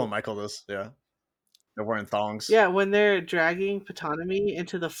I was because telling Michael this. Yeah. They're wearing thongs. yeah, when they're dragging Potatomy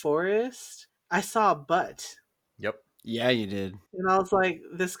into the forest, I saw a butt. Yep. Yeah, you did. And I was like,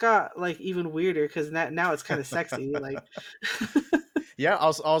 this got like even weirder because now it's kind of sexy. Like, Yeah, I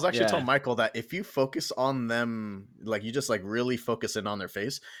was actually Yeah, telling Michael that if you focus on them, like you just like really focus in on their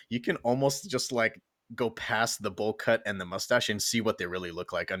face, you can almost just like go past the bowl cut and the mustache and see what they really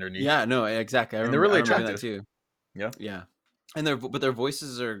look like underneath. yeah, no, exactly. And they're I really remember doing that attractive. too. Yeah. Yeah, and their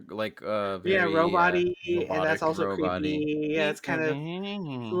voices are like yeah, very robot-y, and that's Robotic. also robot-y, creepy. Yeah, it's kind of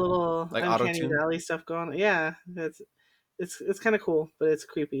a little like auto uncanny tune. valley stuff going on. Yeah, it's kind of cool, but it's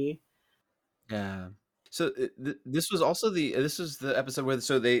creepy. Yeah. So this was also this was the episode where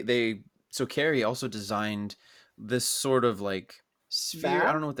so Carrie also designed this sort of like sphere. I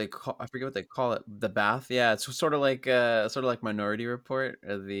Bath? don't know what they call. I forget what they call it. The bath. Yeah, it's sort of like Minority Report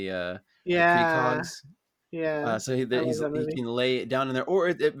or the Yeah, precogs. yeah. So I love that he movie. can lay it down in there, or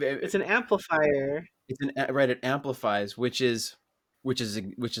It's an amplifier. right. It amplifies, which is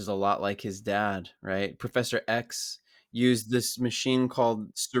a lot like his dad, right? Professor X used this machine called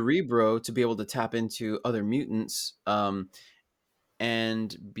Cerebro to be able to tap into other mutants,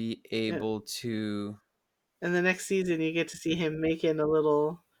 and be Yeah. able to. And the next season, you get to see him making a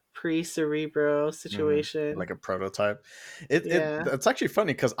little pre-Cerebro Like situation. a prototype. It Yeah. it's actually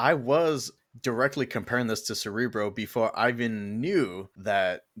funny because I was directly comparing this to Cerebro before I even knew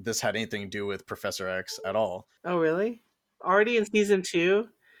that this had anything to do with Professor X at all. Oh, really? Already in season 2,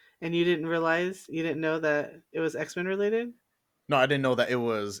 and you didn't realize, you didn't know that it was X-Men related? No, I didn't know that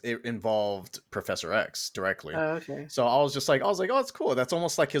it involved Professor X directly. Oh, okay. So I was like, oh, it's cool. That's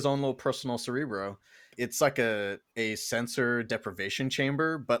almost like his own little personal Cerebro. It's like a sensor deprivation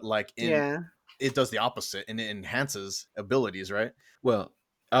chamber, but like in Yeah. it does the opposite and it enhances abilities, right? Well,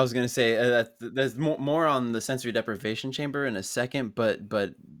 I was gonna say there's more on the sensory deprivation chamber in a second, but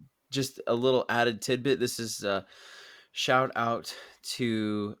just a little added tidbit. This is shout out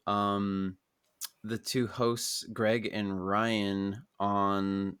to the two hosts, Greg and Ryan,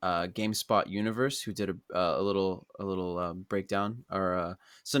 on GameSpot Universe, who did a little breakdown or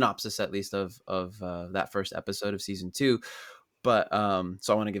synopsis at least of that first episode of season 2. But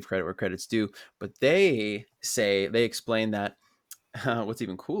so I want to give credit where credit's due. But they explain that what's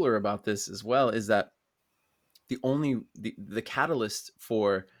even cooler about this as well is that the catalyst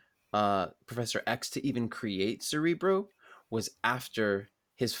for Professor X to even create Cerebro was after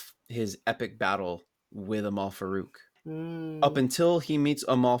his epic battle with Amal Farouk. Up Mm. until he meets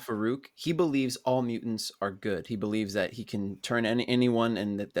Amal Farouk, he believes all mutants are good. He believes that he can turn anyone,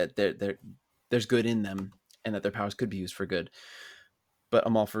 and that there's good in them, and that their powers could be used for good. But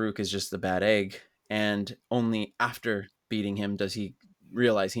Amal Farouk is just a bad egg, and only after beating him does he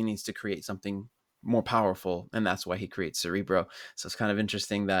realize he needs to create something more powerful, and that's why he creates Cerebro. So it's kind of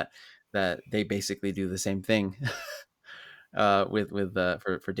interesting that they basically do the same thing with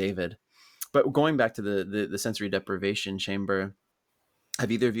for David. But going back to the sensory deprivation chamber,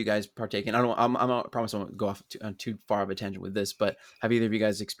 have either of you guys partaken? I promise I won't go off too far of a tangent with this, but have either of you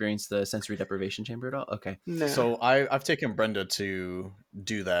guys experienced the sensory deprivation chamber at all? Okay. No. So I've taken Brenda to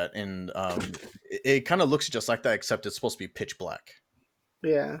do that, and it kind of looks just like that, except it's supposed to be pitch black.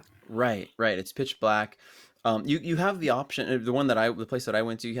 Yeah. Right. It's pitch black. You have the option. The place that I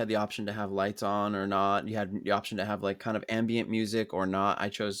went to, you had the option to have lights on or not. You had the option to have like kind of ambient music or not. I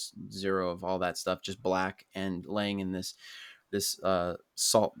chose zero of all that stuff, just black, and laying in this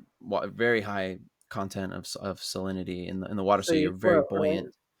very high content of salinity in the water, So so you you're very float, right?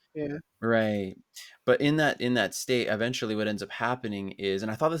 buoyant. Yeah. Right. But in that state, eventually what ends up happening is, and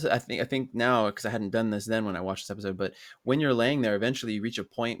I thought this, I think now, because I hadn't done this then when I watched this episode, but when you're laying there, eventually you reach a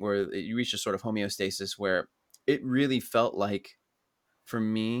point where you reach a sort of homeostasis where it really felt like, for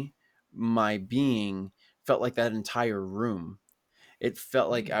me, my being felt like that entire room. It felt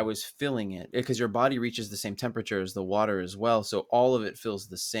like I was filling it, because your body reaches the same temperature as the water as well, so all of it feels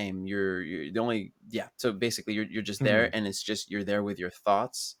the same. You're the only, yeah. So basically, you're just there, and it's just you're there with your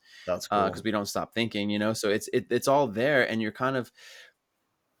thoughts, That's because cool. we don't stop thinking. So it's all there, and you're kind of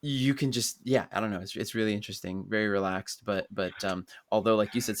you can just, yeah, I don't know, it's really interesting, very relaxed, but although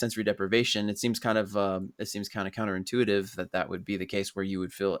like you said, sensory deprivation, it seems kind of counterintuitive that that would be the case where you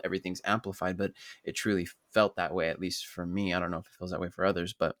would feel everything's amplified, but it truly felt that way, at least for me. I don't know if it feels that way for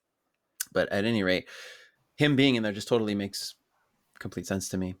others, but at any rate, him being in there just totally makes complete sense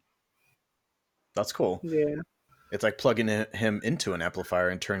to me. That's cool. Yeah. It's like plugging him into an amplifier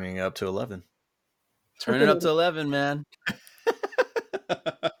and turning it up to 11. Turn it up to 11, man.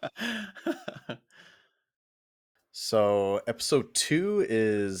 So episode 2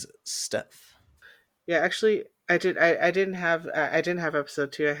 is Steph. Yeah, actually, I didn't have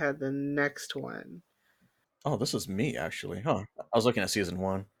episode 2. I had the next one. Oh, this is me actually. Huh. I was looking at season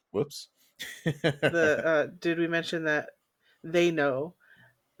 1. Whoops. Did we mention that they know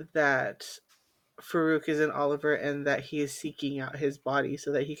that Farouk is in Oliver and that he is seeking out his body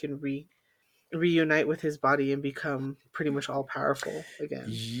so that he can reunite with his body and become pretty much all powerful again?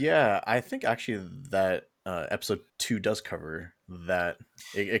 Yeah, I think actually that episode 2 does cover that.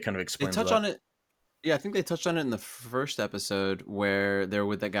 It kind of They explains touch that. on it. Yeah, I think they touched on it in the first episode where they're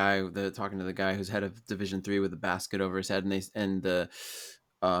with that guy, talking to the guy who's head of Division 3 with a basket over his head, and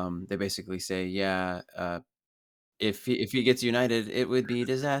they basically say, yeah, if he gets united, it would be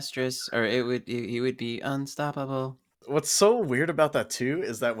disastrous, or he would be unstoppable. What's so weird about that too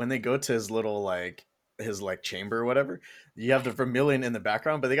is that when they go to his little his chamber or whatever, you have the Vermilion in the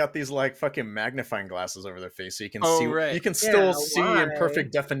background, but they got these like fucking magnifying glasses over their face, so you can Oh, see, right. you can still Yeah, see in why?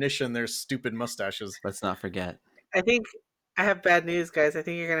 perfect definition their stupid mustaches. Let's not forget. I think I have bad news, guys. I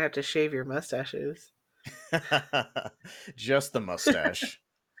think you're gonna have to shave your mustaches. Just the mustache.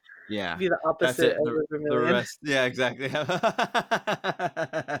 Yeah, Be the that's opposite it. of the The Vermilion. rest, yeah, exactly.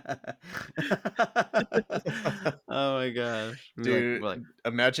 Oh my gosh, Dude, like,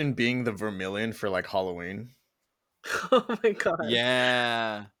 imagine being the Vermilion for like Halloween. Oh my god.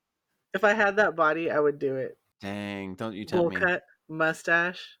 yeah. If I had that body, I would do it. Dang, don't you tempt Bowl me. cut,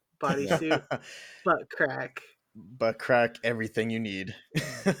 mustache, bodysuit, butt crack. But crack everything you need.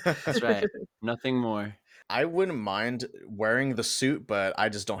 That's right. Nothing more. I wouldn't mind wearing the suit, but I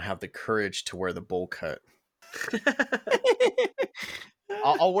just don't have the courage to wear the bowl cut.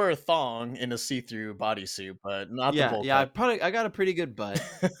 I'll wear a thong in a see-through bodysuit, but not the bowl I cut. got a pretty good butt.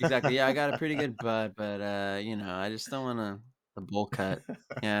 Exactly. Yeah, I got a pretty good butt, but I just don't want the bowl cut.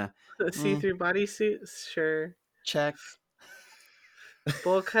 Yeah. See-through bodysuit, sure. Check.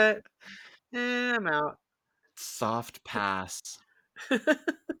 Bowl cut, I'm out. Soft pass.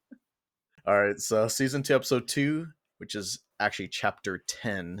 All right, so season 2, episode 2, which is actually chapter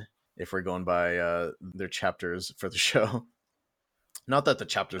 10, if we're going by their chapters for the show. Not that the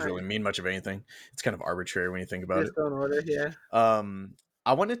chapters really mean much of anything. It's kind of arbitrary when you think about Just don't order, yeah.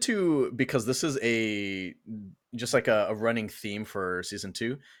 I wanted to, because this is just like a running theme for season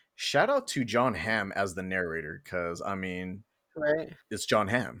 2. Shout out to John Hamm as the narrator, because I mean, Right? it's John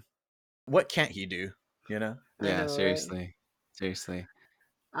Hamm. What can't he do? You know? I Yeah, know, seriously. right? Seriously.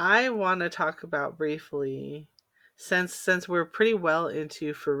 I want to talk about briefly, since we're pretty well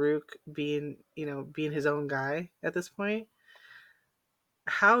into Farouk being his own guy at this point,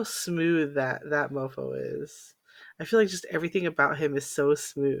 how smooth that mofo is. I feel like just everything about him is so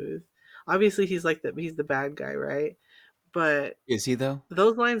smooth. Obviously, he's the bad guy, right? But Is he though?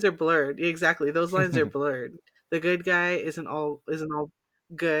 those lines are blurred. Exactly, those lines are blurred. The good guy isn't all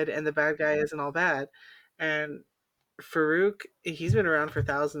good, and the bad guy isn't all bad. And Farouk, he's been around for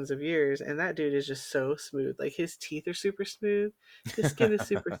thousands of years, and that dude is just so smooth. Like, his teeth are super smooth, his skin is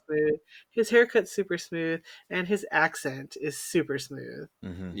super smooth, his haircut's super smooth, and his accent is super smooth.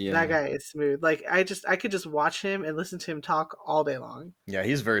 Mm-hmm. Yeah. That guy is smooth. Like, I could just watch him and listen to him talk all day long. Yeah,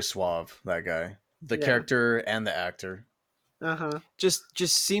 he's very suave, that guy. The Yeah. character and the actor. Uh-huh. Just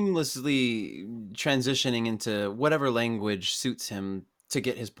seamlessly transitioning into whatever language suits him to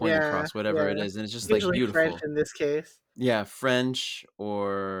get his point across, whatever it is, and it's just like Usually beautiful. French in this case. Yeah, French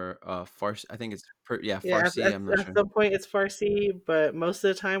or Farsi. I think it's Yeah, Farsi. I'm not at sure. some point it's Farsi, but most of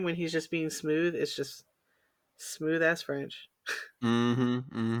the time when he's just being smooth, it's just smooth as French. Mm-hmm.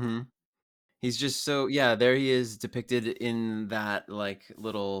 Mm-hmm. He's just so, yeah, there he is depicted in that like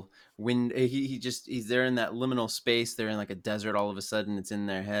little wind. He's there in that liminal space. They're in like a desert. All of a sudden, it's in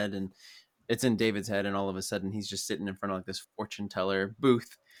their head, and it's in David's head, and all of a sudden, he's just sitting in front of like this fortune teller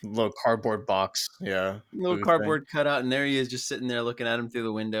booth, Little cardboard box. Yeah. little booth cardboard cutout, and there he is, just sitting there looking at him through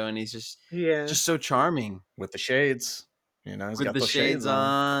the window, and he's just so charming thing. With the shades. You know, he's with got the those shades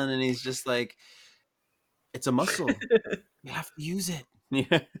on, and he's just like, it's a muscle. You have to use it.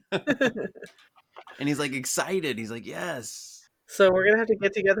 And he's like excited. He's like, yes. So we're gonna have to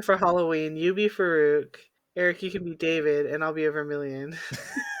get together for Halloween. You be Farouk, Eric, you can be David, and I'll be a Vermilion.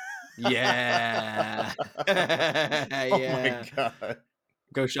 Yeah. Oh my Yeah. god.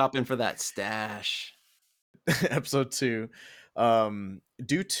 Go shopping for that stash. Episode 2.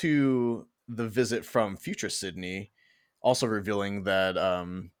 Due to the visit from future Sydney, also revealing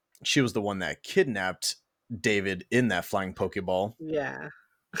that she was the one that kidnapped David in that flying Pokeball. Yeah.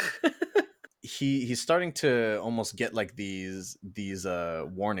 He's starting to almost get like these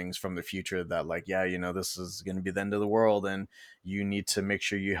warnings from the future that like, yeah, you know, this is going to be the end of the world and you need to make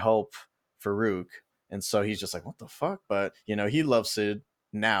sure you help Farouk. And so he's just like, what the fuck? But you know, he loves Sid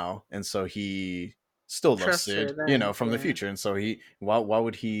now, and so he still loves Trust her Sid, you know, then. from the Yeah. future. And so why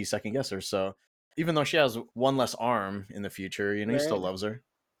would he second guess her? So even though she has one less arm in the future, you know, he still Right. loves her.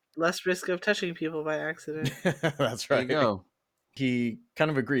 Less risk of touching people by accident. That's There you right. go. He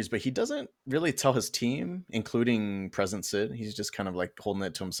kind of agrees, but he doesn't really tell his team, including Present Sid. He's just kind of like holding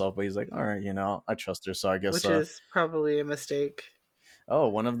it to himself, but he's like, all right, you know, I trust her. So I guess, Which is probably a mistake.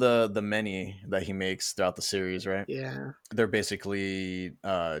 one of the many that he makes throughout the series, right? Yeah. They're basically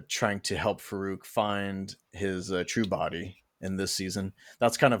trying to help Farouk find his true body in this season.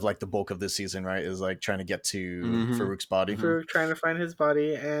 That's kind of like the bulk of this season, right? Is like trying to get to Mhm. Farouk's body. Mhm. Farouk trying to find his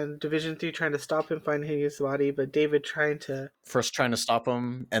body, and Division 3 trying to stop him finding his body, but David trying to. First trying to stop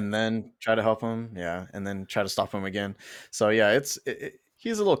him and then try to help him, yeah, and then try to stop him again. So yeah,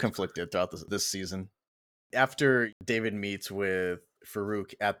 he's a little conflicted throughout this season. After David meets with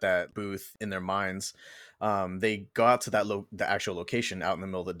Farouk at that booth in their mines, they go out to the actual location out in the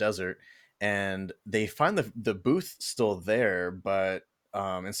middle of the desert, and they find the booth still there, but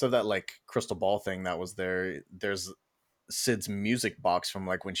instead of that like crystal ball thing that was there, there's Sid's music box from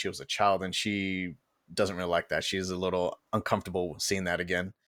like when she was a child, and she doesn't really like that. She's a little uncomfortable seeing that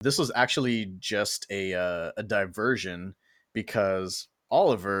again. This was actually just a diversion because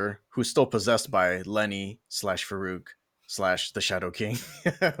Oliver, who's still possessed by Lenny slash Farouk slash the Shadow King,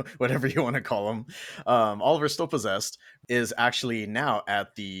 whatever you want to call him, Oliver's still possessed, is actually now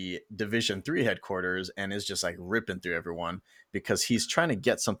at the Division 3 headquarters and is just like ripping through everyone because he's trying to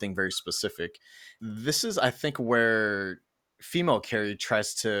get something very specific. This is, I think, where female Carrie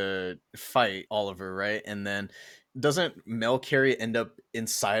tries to fight Oliver, right? And then doesn't male Carrie end up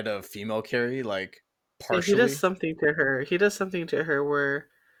inside of female Carrie, like Yeah, he does partially? something to her. He does something to her where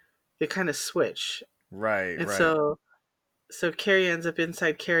they kind of switch. Right, And right. so Carrie ends up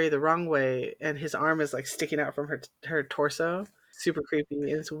inside Carrie the wrong way, and his arm is like sticking out from her torso. Super creepy. And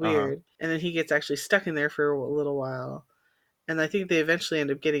it's Uh-huh. weird. And then he gets actually stuck in there for a little while. And I think they eventually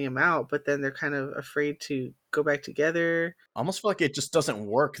end up getting him out, but then they're kind of afraid to go back together. Almost feel like it just doesn't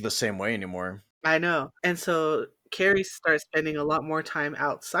work the same way anymore. I know. And so Carrie starts spending a lot more time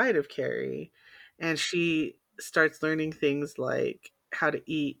outside of Carrie, and she starts learning things like how to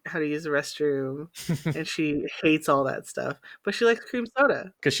eat, how to use the restroom, and she hates all that stuff. But she likes cream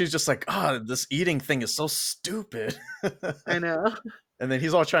soda. Because she's just like, this eating thing is so stupid. I know. And then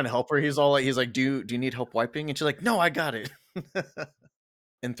he's all trying to help her. He's like, do you need help wiping? And she's like, no, I got it.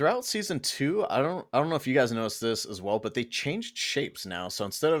 And throughout season 2, I don't know if you guys noticed this as well, but they changed shapes now. So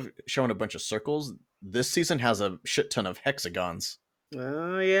instead of showing a bunch of circles, this season has a shit ton of hexagons.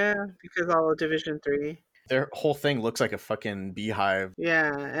 Oh yeah, because all of Division 3. Their whole thing looks like a fucking beehive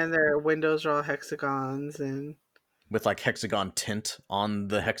Yeah, and their windows are all hexagons and with like hexagon tint on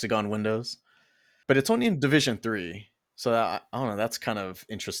the hexagon windows. But it's only in Division 3. So I don't know, that's kind of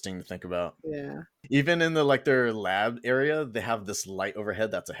interesting to think about. yeah. Even in the like their lab area, they have this light overhead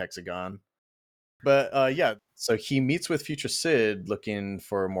that's a hexagon. But yeah, so he meets with future Sid looking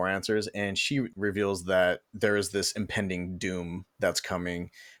for more answers, and she reveals that there is this impending doom that's coming,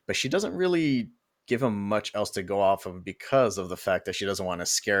 but she doesn't really give him much else to go off of because of the fact that she doesn't want to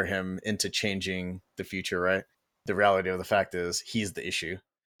scare him into changing the future, right? The reality of the fact is he's the issue.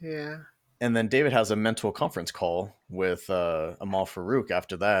 Yeah. And then David has a mental conference call with Amal Farouk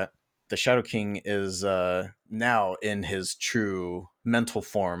after that. The Shadow King is now in his true mental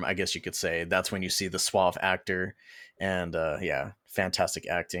form, I guess you could say. That's when you see the suave actor, and yeah, fantastic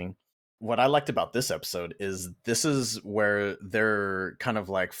acting. What I liked about this episode is this is where they're kind of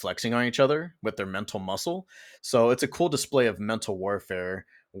like flexing on each other with their mental muscle. So it's a cool display of mental warfare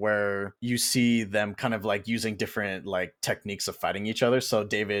where you see them kind of like using different like techniques of fighting each other. So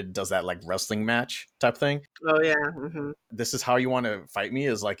David does that like wrestling match type thing. Oh yeah. Hmm. This is how you want to fight me,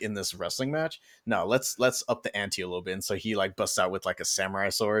 is like in this wrestling match. No, let's up the ante a little bit. And so he like busts out with like a samurai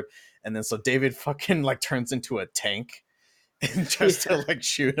sword, and then so David fucking like turns into a tank and tries Yeah. to like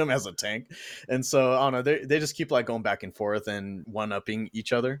shoot him as a tank. And so I don't know, they just keep like going back and forth and one upping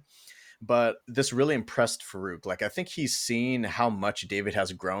each other. But this really impressed Farouk. Like I think he's seen how much David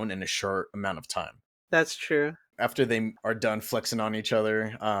has grown in a short amount of time. That's true. after they are done flexing on each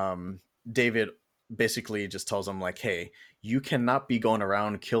other, David basically just tells him like, hey, you cannot be going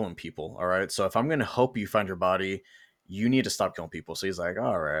around killing people. All right. So if I'm going to help you find your body, you need to stop killing people. So he's like,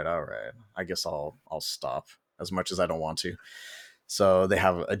 all right. I guess I'll stop, as much as I don't want to. So they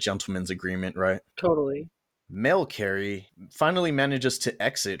have a gentleman's agreement, right? Totally. Male Carrie finally manages to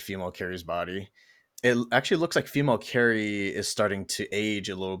exit female Carrie's body. It actually looks like female Carrie is starting to age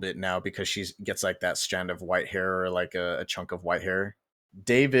a little bit now, because she gets like that strand of white hair, or like a chunk of white hair.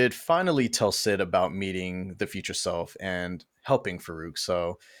 David finally tells Sid about meeting the future self and helping Farouk.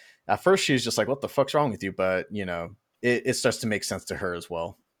 So at first she's just like, what the fuck's wrong with you? But, it starts to make sense to her as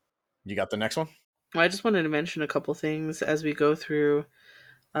well. You got the next one? Well, I just wanted to mention a couple things as we go through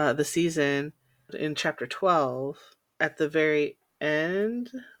the season. In chapter 12, at the very end,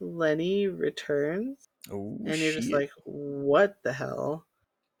 Lenny returns, Oh, and you're just shit. like, what the hell?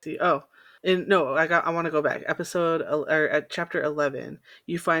 See, oh, and no, I want to go back. At chapter 11,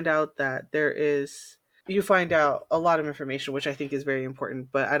 you find out that you find out a lot of information, which I think is very important,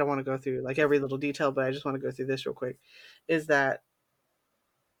 but I don't want to go through like every little detail, but I just want to go through this real quick. Is that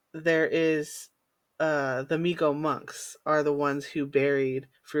there is the Migo monks are the ones who buried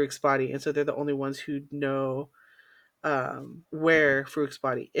Farouk's body, and so they're the only ones who know where Farouk's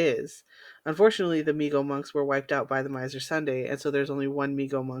body is. Unfortunately, the Migo monks were wiped out by the Miser Sunday, and so there's only one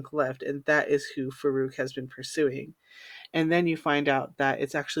Migo monk left, and that is who Farouk has been pursuing. And then you find out that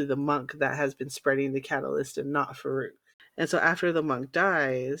it's actually the monk that has been spreading the catalyst and not Farouk. And so after the monk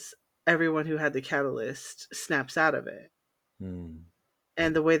dies, everyone who had the catalyst snaps out of it.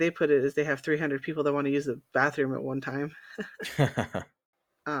 And the way they put it is they have 300 people that want to use the bathroom at one time.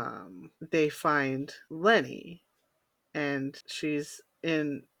 They find Lenny, and she's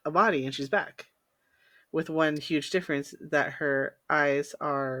in a body, and she's back, with one huge difference, that her eyes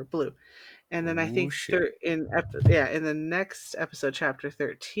are blue. And then I think in the next episode, chapter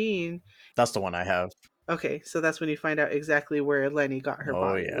 13, that's the one I have. Okay, so that's when you find out exactly where Lenny got her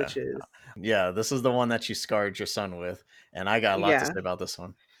body, which is... Yeah, this is the one that you scarred your son with, and I got a lot to say about this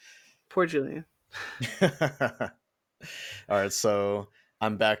one. Poor Julian. All right, so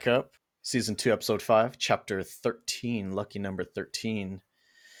I'm back up. Season 2, episode 5, chapter 13, lucky number 13.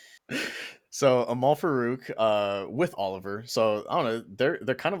 So Amal Farouk with Oliver. So I don't know,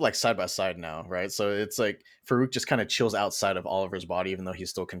 they're kind of like side by side now, right? So it's like Farouk just kind of chills outside of Oliver's body, even though he's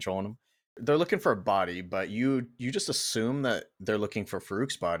still controlling him. They're looking for a body, but you just assume that they're looking for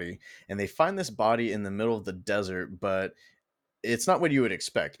Farouk's body, and they find this body in the middle of the desert, but it's not what you would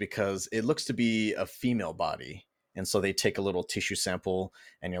expect, because it looks to be a female body. And so they take a little tissue sample,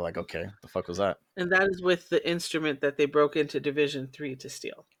 and you're like, okay, the fuck was that? And that is with the instrument that they broke into Division 3 to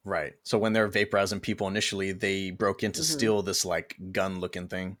steal. Right. So when they're vaporizing people initially, they broke in to steal this like gun looking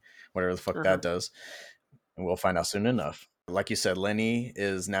thing, whatever the fuck that does. And we'll find out soon enough. Like you said, Lenny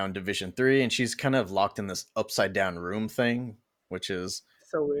is now in Division 3, and she's kind of locked in this upside down room thing, which is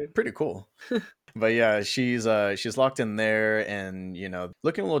so weird. Pretty cool. But yeah, she's locked in there, and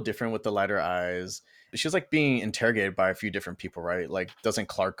looking a little different with the lighter eyes. She's like being interrogated by a few different people, right? Like, doesn't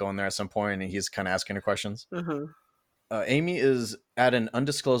Clark go in there at some point and he's kind of asking her questions? Amy is at an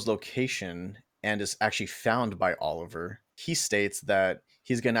undisclosed location and is actually found by Oliver. He states that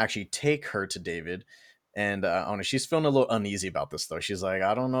he's going to actually take her to David. And I don't know, she's feeling a little uneasy about this, though. She's like,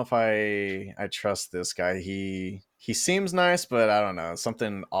 I don't know if I trust this guy. He seems nice, but I don't know,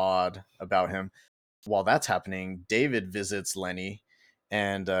 something odd about him. While that's happening, David visits Lenny,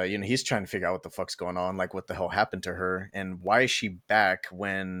 and he's trying to figure out what the fuck's going on, like what the hell happened to her, and why is she back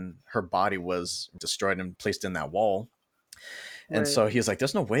when her body was destroyed and placed in that wall. And so he's like,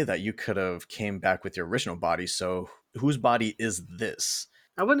 there's no way that you could have came back with your original body, so whose body is this?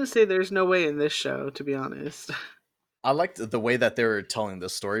 I wouldn't say there's no way in this show, to be honest. I liked the way that they were telling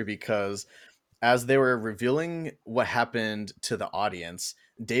this story, because as they were revealing what happened to the audience,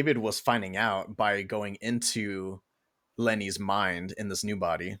 David was finding out by going into Lenny's mind in this new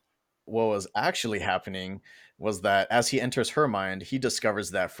body. What was actually happening was that as he enters her mind, he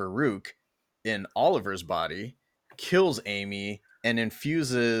discovers that Farouk in Oliver's body kills Amy and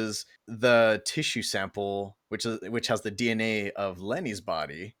infuses the tissue sample, which has the DNA of Lenny's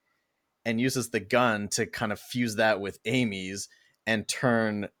body, and uses the gun to kind of fuse that with Amy's and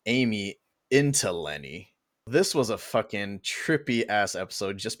turn Amy into Lenny. This was a fucking trippy ass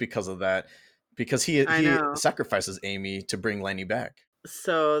episode just because of that, because he sacrifices Amy to bring Lenny back.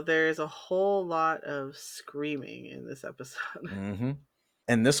 So there's a whole lot of screaming in this episode. Mm-hmm.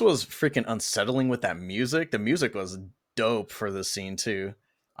 And this was freaking unsettling with that music. The music was dope for this scene too.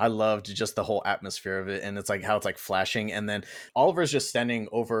 I loved just the whole atmosphere of it, and it's like how it's like flashing, and then Oliver's just standing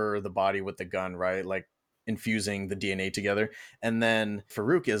over the body with the gun, right? Like infusing the DNA together. And then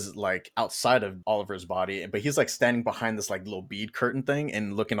Farouk is like outside of Oliver's body, but he's like standing behind this like little bead curtain thing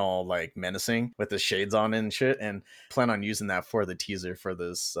and looking all like menacing with his shades on and shit. And plan on using that for the teaser for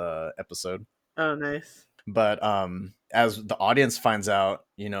this episode. Oh, nice. But as the audience finds out,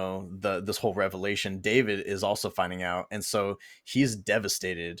 you know, this whole revelation, David is also finding out, and so he's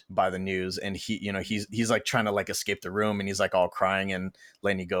devastated by the news, and he's like trying to like escape the room, and he's like all crying, and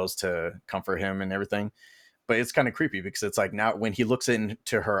Lenny goes to comfort him and everything. But it's kind of creepy because it's like now when he looks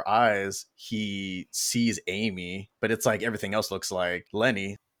into her eyes, he sees Amy, but it's like everything else looks like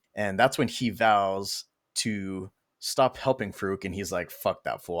Lenny. And that's when he vows to stop helping Farouk, and he's like, fuck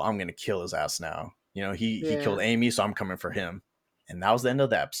that fool, I'm gonna kill his ass now. You know, he Yeah. killed Amy, so I'm coming for him. And that was the end of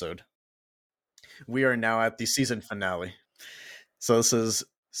the episode. We are now at the season finale. So this is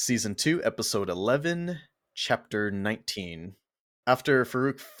season 2, episode 11, chapter 19. After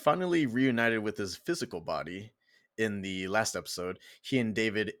Farouk finally reunited with his physical body in the last episode, he and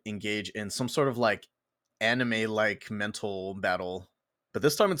David engage in some sort of like anime-like mental battle. But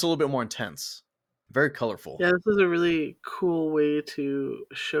this time it's a little bit more intense. Very colorful. Yeah, this is a really cool way to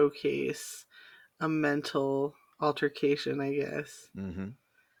showcase a mental altercation, I guess. Mm-hmm. And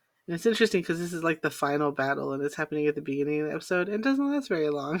it's interesting because this is like the final battle, and it's happening at the beginning of the episode, and it doesn't last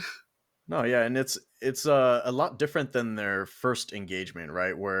very long. No, yeah, and it's a lot different than their first engagement,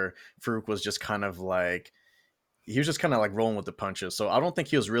 right? Where Farouk was just kind of like he was just kind of like rolling with the punches. So I don't think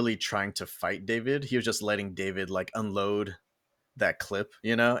he was really trying to fight David. He was just letting David like unload that clip,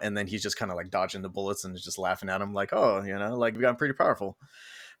 you know, and then he's just kind of like dodging the bullets and just laughing at him like, oh, you know, like we got pretty powerful.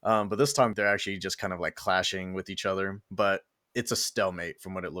 But this time they're actually just kind of like clashing with each other, but it's a stalemate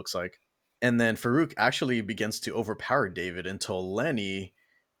from what it looks like. And then Farouk actually begins to overpower David until Lenny,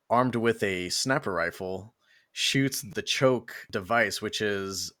 armed with a sniper rifle, shoots the choke device, which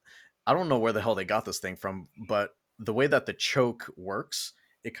is, I don't know where the hell they got this thing from, but the way that the choke works,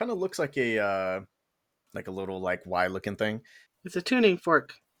 it kind of looks like a little like Y looking thing. It's a tuning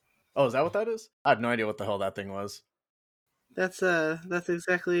fork. Oh, is that what that is? I had no idea what the hell that thing was. That's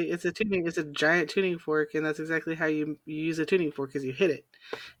exactly, it's a giant tuning fork, and that's exactly how you use a tuning fork, is you hit it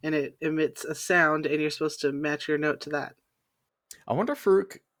and it emits a sound, and you're supposed to match your note to that. I wonder if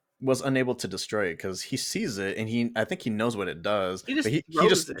Farouk was unable to destroy it because he sees it and I think he knows what it does. He just But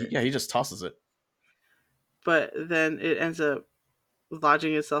throws it. he just tosses it. But then it ends up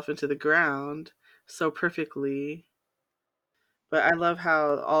lodging itself into the ground so perfectly. But I love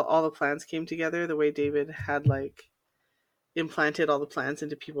how all the plans came together, the way David had like implanted all the plans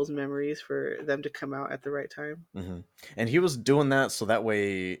into people's memories for them to come out at the right time. Mm-hmm. And he was doing that so that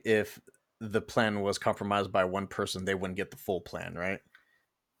way if the plan was compromised by one person, they wouldn't get the full plan, right?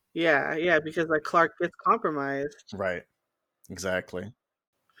 Yeah, because like Clark gets compromised. Right. Exactly.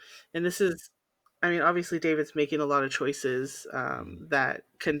 And this is, I mean, obviously David's making a lot of choices that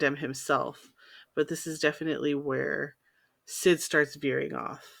condemn himself, but this is definitely where Sid starts veering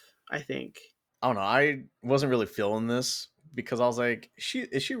off, I think. I don't know. I wasn't really feeling this because I was like,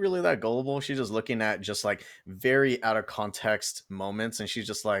 is she really that gullible? She's just looking at just like very out of context moments, and she's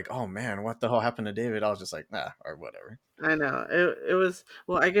just like, oh man, what the hell happened to David? I was just like, nah, or whatever. I know. It was,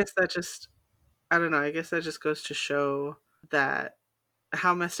 well, I guess that just, I don't know, I guess that just goes to show that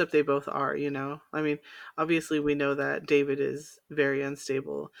how messed up they both are, you know? I mean, obviously we know that David is very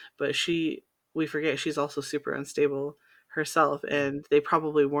unstable, but we forget she's also super unstable herself, and they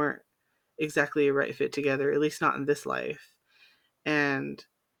probably weren't exactly a right fit together, at least not in this life. And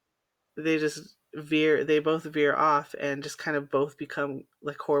they both veer off and just kind of both become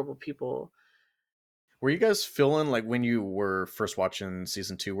like horrible people. Were you guys feeling like when you were first watching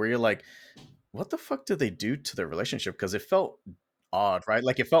season 2, were you like, what the fuck did they do to their relationship? Because it felt odd, right?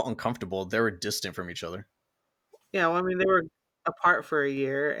 Like it felt uncomfortable. They were distant from each other. Yeah, well, I mean, they were apart for a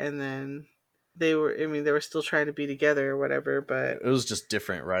year, and then they were still trying to be together or whatever, but It was just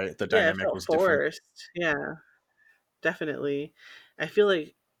different, right? The yeah, it dynamic felt was different. forced. Yeah, definitely. I feel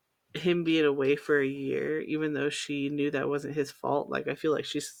like him being away for a year, even though she knew that wasn't his fault, like I feel like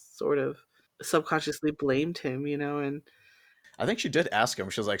she sort of subconsciously blamed him, you know, and I think she did ask him.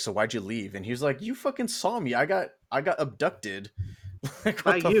 She was like, "So why'd you leave?" And he was like, "You fucking saw me. I got abducted. Like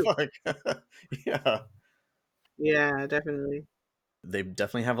by what the you. fuck?" Yeah, Yeah, definitely. they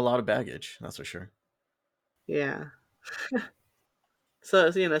definitely have a lot of baggage. That's for sure. Yeah.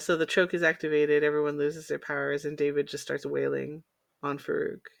 So, you know, so the choke is activated, everyone loses their powers, and David just starts wailing on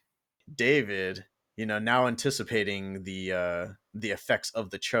Farouk. David, now anticipating the effects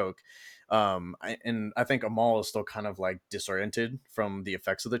of the choke. And I think Amal is still kind of like disoriented from the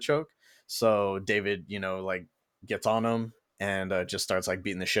effects of the choke. So David, like gets on him and just starts like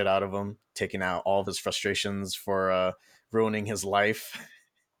beating the shit out of him, taking out all of his frustrations for ruining his life,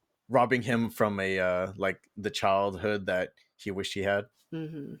 robbing him from a like the childhood that he wished he had.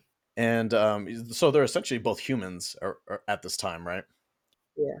 Hmm. And so they're essentially both humans at this time, right?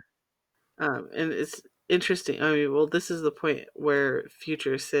 Yeah. And it's interesting. I mean, well, this is the point where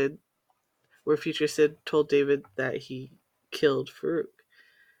Future Sid told David that he killed Farouk,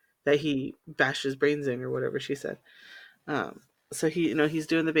 that he bashed his brains in, or whatever she said. Um, so he's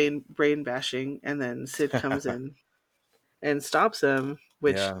doing the brain bashing, and then Sid comes in and stops him,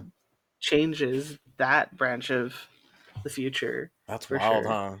 which Yeah, changes that branch of the future that's for wild,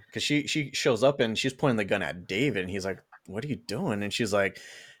 sure. huh? Because she shows up and she's pointing the gun at David, and he's like, "What are you doing?" And she's like,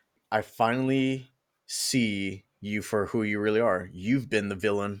 "I finally see you for who you really are. You've been the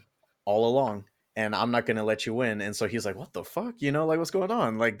villain all along, and I'm not gonna let you win." And so he's like, "What the fuck? You know, like what's going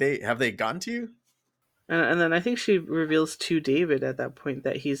on? Like they gotten to you?" And then I think she reveals to David at that point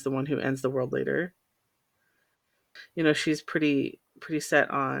that he's the one who ends the world later. She's pretty set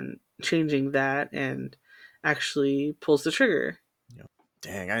on changing that, and actually pulls the trigger. You know,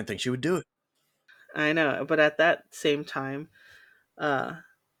 dang, I didn't think she would do it. I know, but at that same time, uh,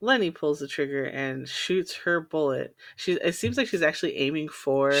 Lenny pulls the trigger and shoots her bullet. It seems like she's actually aiming She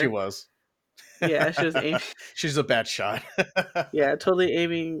for. was. Yeah, she was aiming. She's a bad shot. Yeah, totally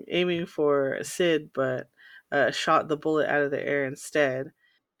aiming for Sid, but shot the bullet out of the air instead.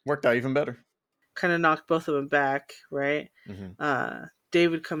 Worked out even better. Kind of knocked both of them back, right? Hmm.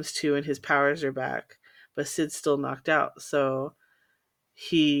 David comes to and his powers are back, but Sid's still knocked out. So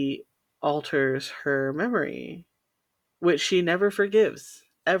he alters her memory, which she never forgives,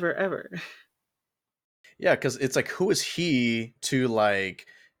 ever, ever. Yeah, because it's like, who is he to like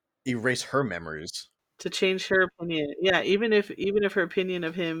erase her memories? To change her opinion. Yeah, even if her opinion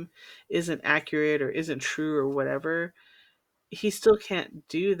of him isn't accurate or isn't true or whatever, he still can't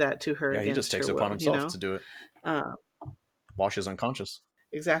do that to her Yeah, he just against takes her it upon will, himself to do it Uh, while she's unconscious.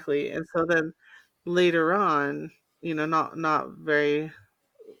 exactly. And so then later on, not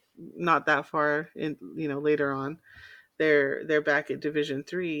that far in, later on, they're back at Division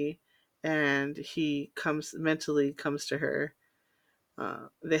 3, and he comes to her.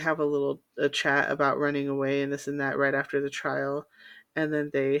 They have a chat about running away and this and that right after the trial, and then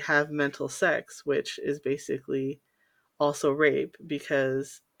they have mental sex, which is basically also rape,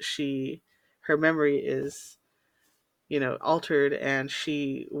 because her memory is altered, and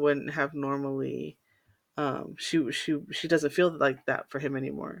she wouldn't have normally. She doesn't feel like that for him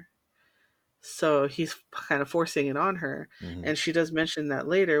anymore. So he's kind of forcing it on her. Hmm. And she does mention that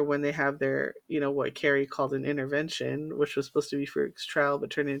later when they have their, what Carrie called an intervention, which was supposed to be Farouk's trial,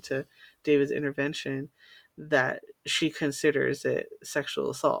 but turned into David's intervention, that she considers it sexual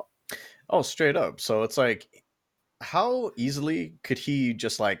assault. Oh, straight up. So it's like, how easily could he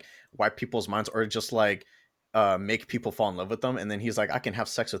just like wipe people's minds, or just like make people fall in love with them, and then he's like, I can have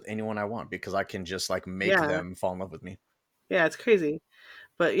sex with anyone I want because I can just like make Yeah. them fall in love with me. Yeah, it's crazy.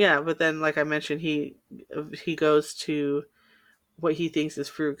 But yeah, but then like I mentioned, he goes to what he thinks is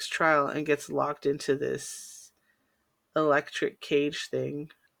Farouk's trial and gets locked into this electric cage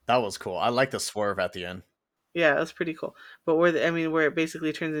thing. That was cool. I like the swerve at the end. Yeah, that's pretty cool. But where it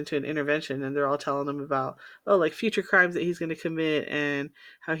basically turns into an intervention, and they're all telling him about, like future crimes that he's going to commit and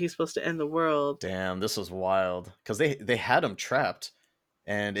how he's supposed to end the world. Damn, this was wild because they had him trapped,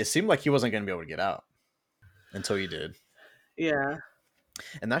 and it seemed like he wasn't going to be able to get out until he did. Yeah.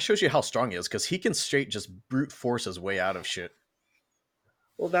 And that shows you how strong he is, because he can straight just brute force his way out of shit.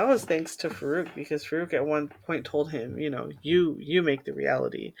 Well, that was thanks to Farouk, because Farouk at one point told him, you make the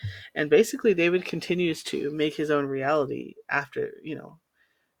reality, and basically David continues to make his own reality after,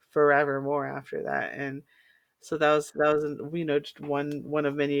 forevermore after that. And so that was just one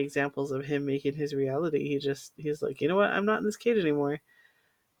of many examples of him making his reality. He's like, you know what, I'm not in this cage anymore,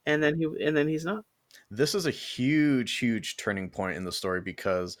 and then he's not. This is a huge turning point in the story,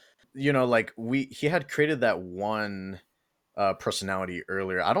 because like he had created that one personality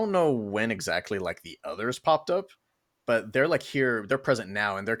earlier. I don't know when exactly like the others popped up, but they're like here, they're present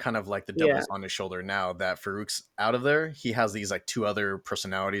now, and they're kind of like the Yeah, devil's on his shoulder now that Farouk's out of there. He has these like two other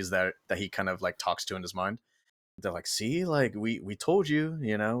personalities that he kind of like talks to in his mind. They're like, see, like we told you,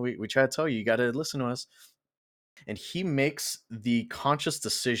 we try to tell you, you got to listen to us. And he makes the conscious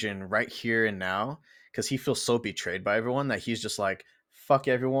decision right here and now, because he feels so betrayed by everyone, that he's just like, fuck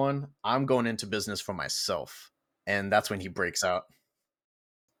everyone, I'm going into business for myself. And that's when he breaks out.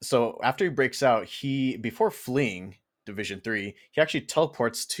 So after he breaks out, he, before fleeing Division 3, he actually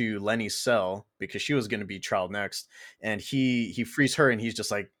teleports to Lenny's cell because she was going to be trialed next, and he frees her, and he's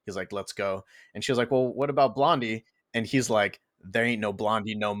like, let's go. And she was like, well, what about Blondie? and he's like, "There ain't no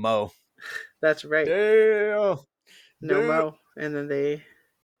Blondie, no Mo." That's right. Damn, No damn. Mo. And then they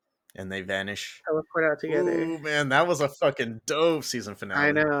And they vanish. teleport out together. Ooh, man, that was a fucking dope season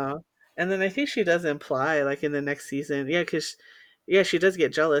I finale. know. And then I think she does imply, like in the next season, yeah, because yeah, she does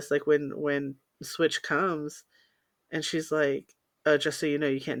get jealous, like when Switch comes, and she's like, "Just so you know,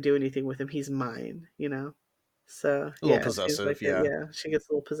 you can't do anything with him. He's mine." You know. So A little yeah, she's like, possessive, yeah. yeah, she gets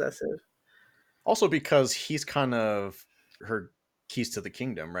a little possessive. Also because he's kind of her keys to the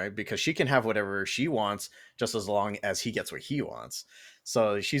kingdom, right? Because she can have whatever she wants just as long as he gets what he wants.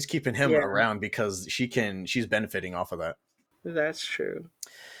 So she's keeping him Yeah, around because she's benefiting off of that. that's true.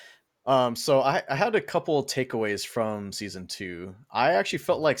 So I had a couple takeaways from season two. I actually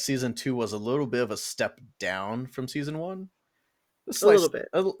felt like season two was a little bit of a step down from season one. A A slight, little bit.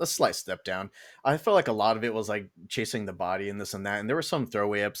 a slight step down. I felt like a lot of it was like chasing the body and this and that. And there were some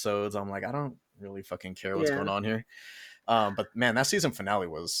throwaway episodes. I'm like, I don't really fucking care what's Yeah, going on here. But man, that season finale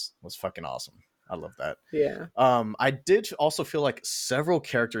was fucking awesome. I love that. yeah. I did also feel like several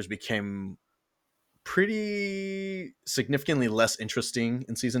characters became pretty significantly less interesting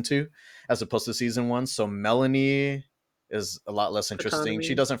in season two as opposed to season one. So Melanie is a lot less interesting.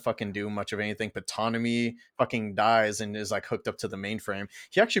 She Autonomy. doesn't fucking do much of anything. Ptonomy fucking dies and is like hooked up to the mainframe.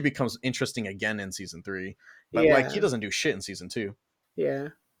 He actually becomes interesting again in season three, but like he Yeah, doesn't do shit in season two. yeah,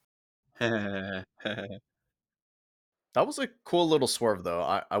 That was a cool little swerve, though.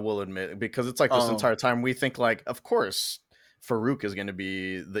 I will admit, because it's like this Oh, entire time we think like, of course, Farouk is going to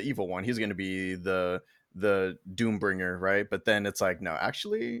be the evil one. He's going to be the Doombringer, right? But then it's like, no,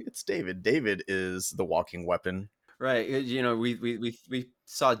 actually, it's David. David is the walking weapon. right. You know, we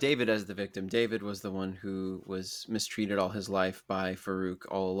saw David as the victim. David was the one who was mistreated all his life by Farouk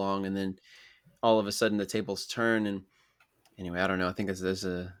all along, and then all of a sudden the tables turn. And anyway, I don't know. I think that's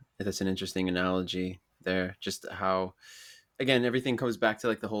an interesting analogy there. Just how, again, everything comes back to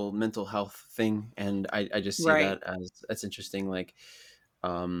like the whole mental health thing, and I just see right. that as that's interesting. Like,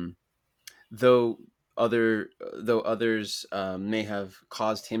 um, though though others may have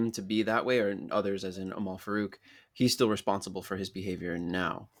caused him to be that way, or others, as in Amal Farouk, he's still responsible for his behavior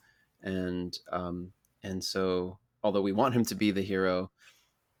now, and so although we want him to be the hero,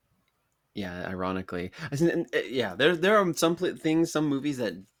 yeah, ironically, yeah, there are things, some movies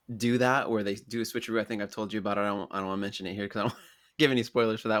that do that where they do a switcheroo. I think I've told you about it. I don't want to mention it here because I don't give any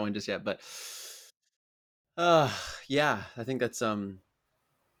spoilers for that one just yet. But uh yeah, I think that's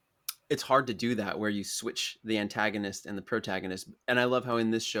it's hard to do that where you switch the antagonist and the protagonist. And I love how in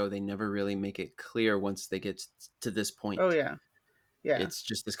this show they never really make it clear once they get to this Oh point. yeah, yeah, It's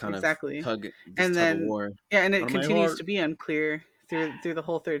just this kind of exactly. this And tug of then war yeah, and out it of my continues heart. to be unclear through the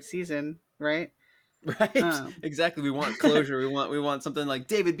whole third season, right? Right? Um, Exactly. We want closure. We want something like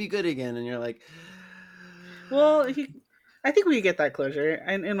David, be good again. And you're like, well, I think we get that closure,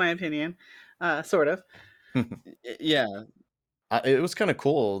 in my opinion, sort of. yeah. It was kind of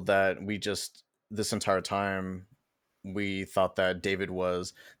cool that we just this entire time we thought that David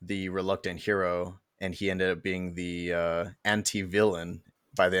was the reluctant hero, and he ended up being the anti-villain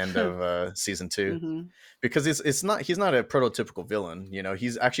by the end of season two. Hmm. Because he's not a prototypical villain. You know,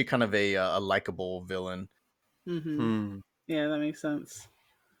 he's actually kind of a likable villain. Hmm. Hmm. Yeah, that makes sense.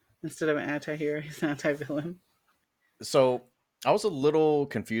 Instead of an anti-hero, he's an anti-villain. So I was a little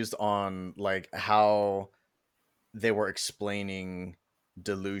confused on like how they were explaining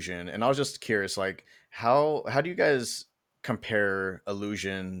delusion, and I was just curious, like how do you guys compare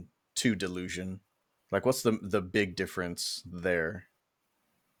illusion to delusion? Like, what's the big difference there?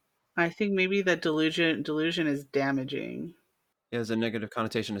 I think maybe that delusion is damaging. There's a negative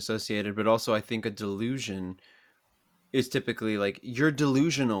connotation associated, but also I think a delusion is typically like you're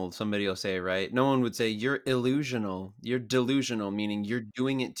delusional, somebody will say, right? No one would say you're illusional. You're delusional, meaning you're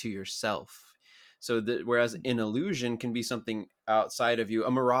doing it to yourself. So that, whereas an illusion can be something outside of you,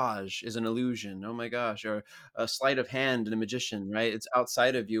 a mirage is an illusion. Oh my gosh, or a sleight of hand in a magician, right? It's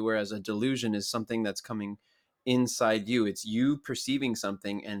outside of you, whereas a delusion is something that's coming inside you. It's you perceiving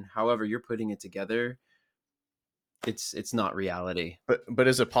something, and however you're putting it together, it's not reality. But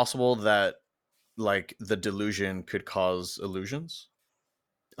is it possible that like the delusion could cause illusions?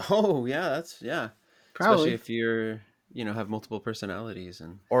 Oh yeah, that's yeah. Especially Probably. if you're, have multiple personalities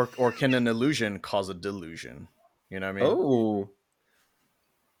and Or can an illusion cause a delusion? You know what I mean? oh,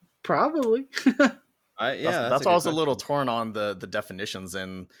 Probably. I yeah, that's That's a why I good was a little question. torn on the definitions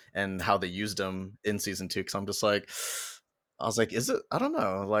and how they used them in season two, because I'm just like, I was like, is it? I don't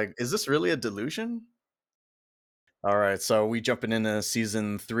know. Like, is this really a delusion? All right, so we jumping into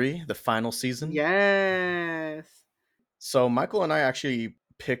season three, the final season. Yes. So Michael and I actually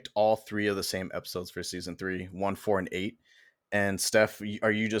picked all 3 of the same episodes for season 3, 1, 4, and 8. And Steph,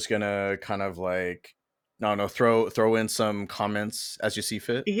 are you just gonna kind of like, no, no, throw in some comments as you see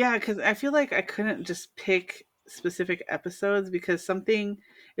fit? Yeah, because I feel like I couldn't just pick specific episodes because something,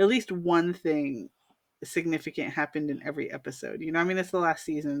 at least one thing significant happened in every episode. You know, I mean, it's the last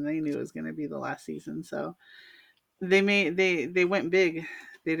season. They knew it was going to be the last season, so they went big.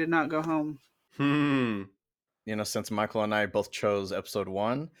 They did not go home. Hmm. You know, since Michael and I both chose episode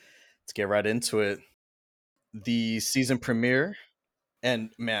 1, let's get right into it. The season premiere.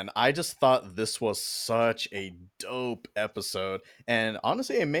 And man, I just thought this was such a dope episode. And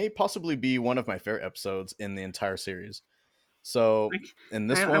honestly, it may possibly be one of my favorite episodes in the entire series. So Like, in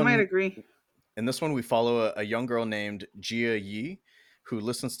this I might one, agree. we follow a young girl named Jia Yi who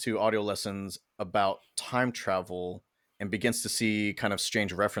listens to audio lessons about time travel and begins to see kind of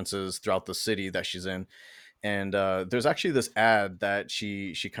strange references throughout the city that she's in. And there's actually this ad that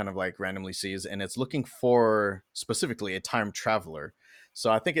she kind of like randomly sees, and it's looking for specifically a time traveler. So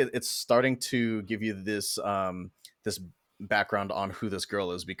I think it's starting to give you this background on who this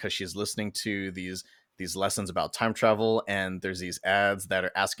girl is, because she's listening to these lessons about time travel, and there's these ads that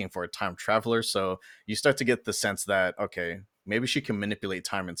are asking for a time traveler. So you start to get the sense that, okay, maybe she can manipulate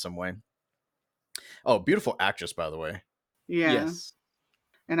time in some way. Oh, beautiful actress, by the way. Yeah, Yes.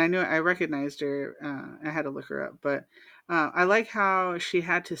 and I recognized her. I had to look her up, but I like how she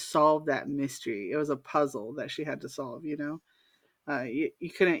had to solve that mystery. It was a puzzle that she had to solve. You know, you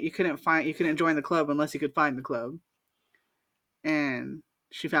couldn't join the club unless you could find the club, and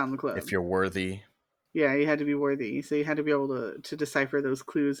she found the club. If you're worthy. Yeah, you had to be worthy, so you had to be able to decipher those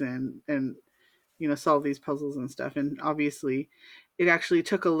clues and you know, solve these puzzles and stuff. And obviously, it actually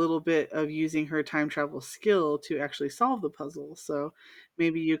took a little bit of using her time travel skill to actually solve the puzzle. So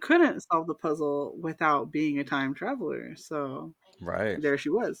maybe you couldn't solve the puzzle without being a time traveler. So Right. there she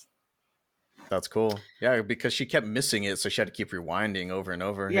was. That's cool. Yeah, because she kept missing it, so she had to keep rewinding over and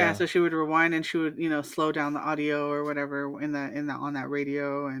over. Yeah, Yeah. so she would rewind and she would, you know, slow down the audio or whatever in the on that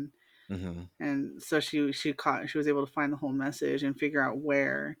radio, Mm-hmm. and so she was able to find the whole message and figure out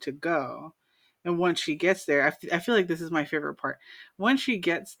where to go. And once she gets there, I feel like this is my favorite part. Once she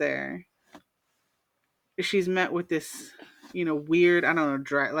gets there, she's met with this, you know, weird, I don't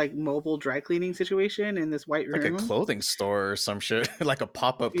know, mobile dry cleaning situation in this white Like a room. clothing store or some shit, like a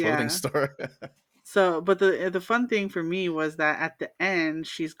pop-up clothing Yeah. store. So, but the fun thing for me was that at the end,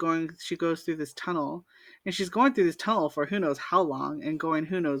 she goes through this tunnel, and she's going through this tunnel for who knows how long, and going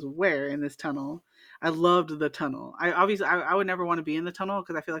who knows where in this tunnel. I loved the tunnel. I would never want to be in the tunnel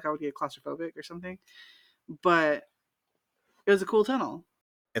because I feel like I would get claustrophobic or something. But it was a cool tunnel.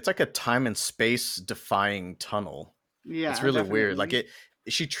 It's like a time and space defying tunnel. It's Yeah, really weird. Like definitely.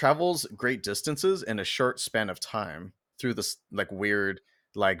 she travels great distances in a short span of time through this like weird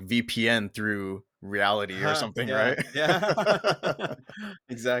like VPN through reality or something, Yeah. right? Yeah.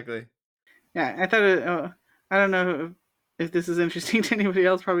 Exactly. Yeah, I thought it. I don't know if this is interesting to anybody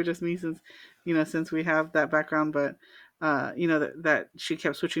else. Probably just me, since you know, since we have that background. But you know that she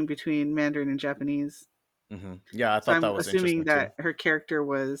kept switching between Mandarin and Japanese. Mm-hmm. Yeah, I So thought that I'm was assuming interesting too. that her character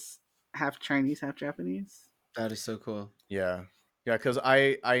was half Chinese, half Japanese. That is so cool. Yeah. Yeah, because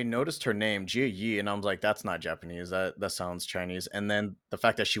I noticed her name, Jia Yi, and I was like, that's not Japanese. That sounds Chinese. And then the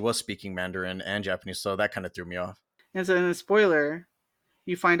fact that she was speaking Mandarin and Japanese, so that kind of threw me off. And so, in a spoiler,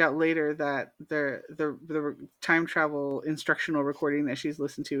 you find out later that the time travel instructional recording that she's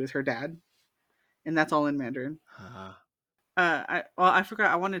listened to is her dad, and that's all in Mandarin. Ah. I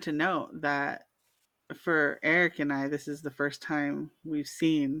forgot. I wanted to note that for Eric and I, this is the first time we've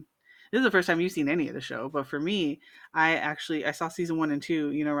seen. This is the first time you've seen any of the show, but for me, I saw season 1 and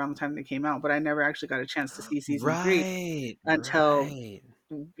 2, you know, around the time they came out, but I never actually got a chance to see season 3 Right. until Right.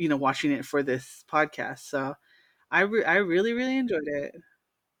 you know, watching it for this podcast. So I really enjoyed it.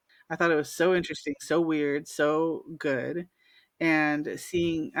 I thought it was so interesting, so weird, so good, and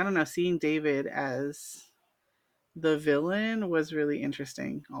seeing I don't know, seeing David as the villain was really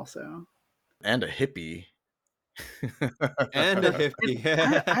interesting also. And a hippie. And a The and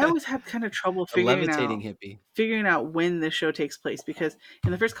hippie. I always have kind of trouble A levitating hippie. figuring out when this show takes place, because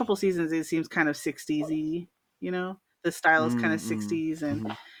in the first couple seasons it seems kind of 60s-y, you know? The style is kind of Mm-mm. 60s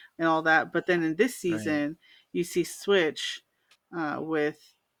Mhm. and all that. But then in this Right. season, you see Switch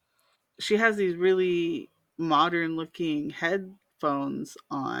with she has these really modern looking headphones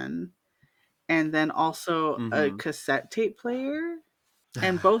on, and then also a Mhm. cassette tape player,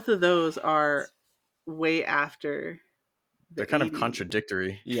 and both of those are way after They're the kind of 80s.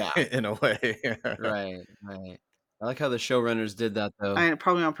 contradictory Yeah. in a way. Right. Right. I like how the showrunners did that though. I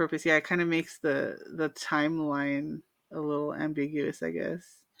probably on purpose. Yeah, it kind of makes the timeline a little ambiguous, I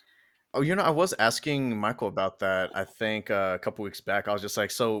guess. Oh, I was asking Michael about that. I think a couple weeks back. I was just like,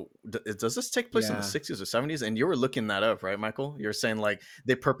 "So, does this take place in the Yeah, '60s or '70s?" And you were looking that up, right, Michael? You're saying like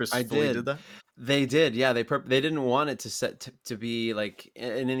they I purposefully did did. that. They did. Yeah, they didn't want it to to be like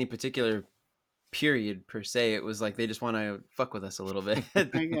in any particular period per se. It was like they just want to fuck with us a little bit.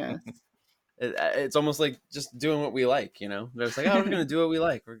 I guess. It's almost like just doing what we like, you know? They're just like, oh, we're gonna do what we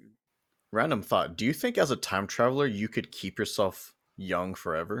like. Random thought: do you think as a time traveler you could keep yourself young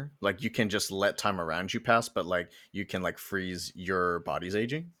forever? Like you can just let time around you pass, but like you can like freeze your body's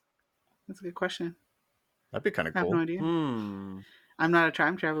aging? That's a good question. That'd be kind of I have no cool. idea. Hmm. I'm not a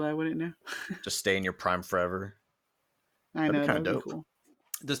time traveler. I wouldn't know. Just stay in your prime forever. I That'd be know that kind of would be dope. cool.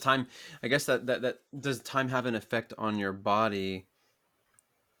 Does time? I guess that does time have an effect on your body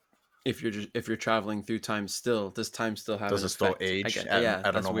if you're traveling through time still? Does time still have Does an it still effect? I age guess. Yeah, at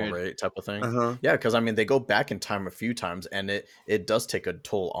a that's normal weird. rate type of thing? Uh-huh. Yeah, because I mean they go back in time a few times, and it does take a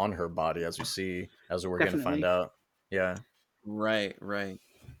toll on her body, as we see, as we're gonna find Definitely. out. Yeah. Right, right.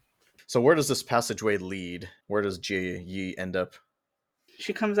 So where does this passageway lead? Where does Jie Yi end up?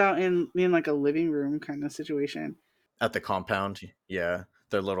 She comes out in like a living room kind of situation. At the compound? Yeah,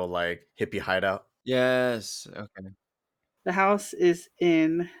 their little like hippie hideout. Yes. Okay. The house is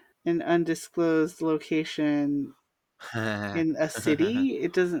in an undisclosed location in a city.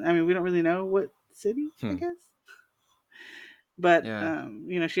 It doesn't. I mean, we don't really know what city. I Hmm. guess. But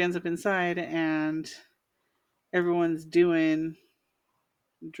Yeah. she ends up inside, and everyone's doing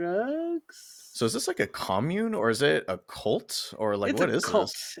drugs. So is this like a commune, or is it a cult, or like It's a what is cult.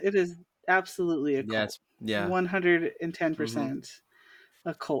 this? It is absolutely a Yeah. cult. It's yeah. 110%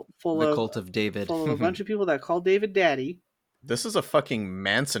 a cult The cult of David. full of a bunch of people that call David daddy. This is a fucking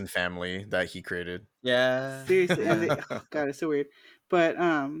Manson family that he created. Yeah. Seriously, and Yeah. oh god, it's so weird. But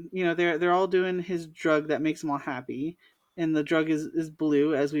they're all doing his drug that makes them all happy, and the drug is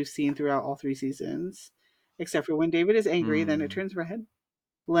blue, as we've seen throughout all 3 seasons, except for when David is angry, then it Hmm. turns red.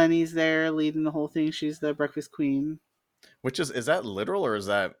 Lenny's there leading the whole thing. She's the breakfast queen. Which is that literal or is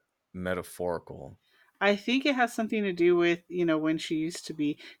that metaphorical? I think it has something to do with when she used to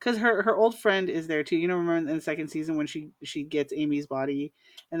be, because her old friend is there too. Remember in the second season when she gets Amy's body,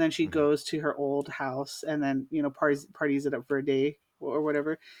 and then she Mhm. goes to her old house, and then parties it up for a day or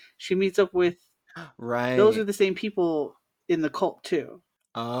whatever. She meets up with those are Right. the same people in the cult too.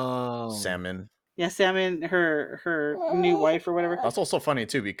 Oh. Salmon. Yeah, Salmon, her new wife or whatever. That's also funny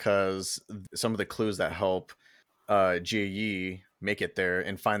too because some of the clues that help Jie Yi make it there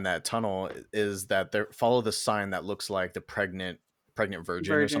and find that tunnel is that they follow the sign that looks like the pregnant virgin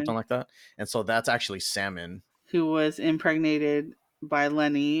or something Virgin, like that. And so that's actually Salmon. who was impregnated by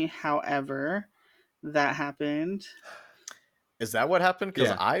Lenny. However, that happened. Is that what happened? Because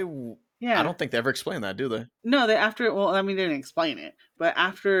Yeah. I Yeah. don't think they ever explained that, do they? No, they after well, I mean, they didn't explain it, but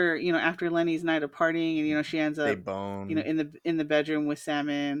after Lenny's night of partying, and she ends They up, bone. in the bedroom with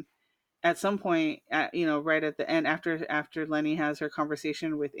Salmon. At some point, right at the end, after Lenny has her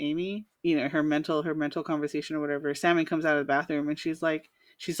conversation with Amy, her mental conversation or whatever, Salmon comes out of the bathroom, and she's like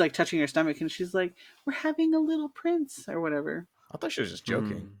touching her stomach, and she's like, "We're having a little prince," or whatever. I thought she was just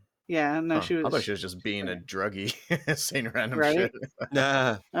joking. Hmm. Yeah, no, Huh. she I thought was she was just being a right. druggie, saying random Right? shit.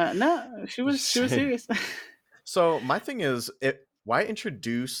 Nah. No, she was serious. So my thing is, why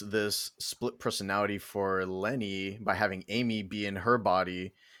introduce this split personality for Lenny by having Amy be in her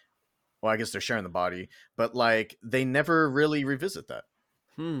body? Well, I guess they're sharing the body, but like they never really revisit that.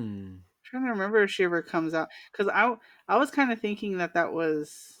 Hmm. Trying to remember if she ever comes out, because I was kind of thinking that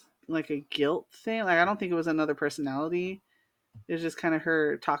was like a guilt thing. Like I don't think it was another personality. It was just kind of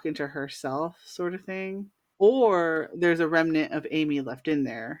her talking to herself, sort of thing. Or there's a remnant of Amy left in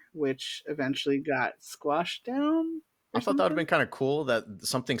there, which eventually got squashed down I or thought that would have something. been kind of cool that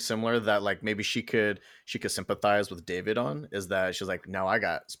something similar that like maybe she could sympathize with David on is that she's like, now I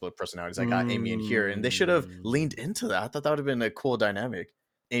got split personalities. I got Amy in here, and they should have leaned Hmm. into that. I thought that would have been a cool dynamic.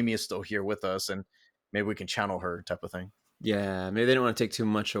 Amy is still here with us, and maybe we can channel her type of thing. Yeah, maybe they didn't want to take too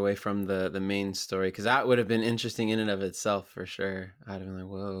much away from the main story because that would have been interesting in and of itself for sure. I'd have been like,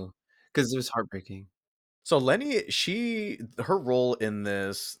 whoa, because it was heartbreaking. So Lenny, her role in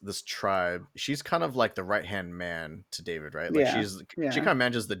this tribe, she's kind of like the right hand man to David, right? Like Yeah, she yeah. kind of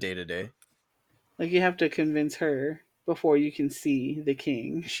manages the day to day. Like you have to convince her before you can see the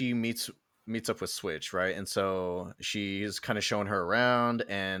king. She meets up with Switch, right? And so she's kind of showing her around,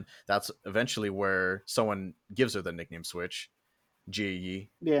 and that's eventually where someone gives her the nickname Switch, Jie.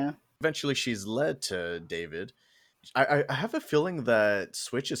 Yeah, Eventually, she's led to David. I have a feeling that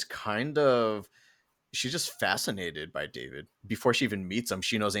Switch is kind of she's just fascinated by David. Before she even meets him,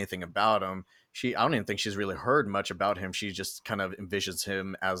 she knows anything about him. I don't even think she's really heard much about him. She just kind of envisions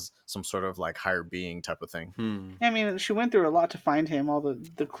him as some sort of like higher being type of thing. I mean, she went through a lot to find him, all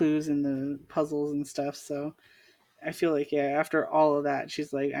the clues and the puzzles and stuff. So I feel like, yeah, after all of that,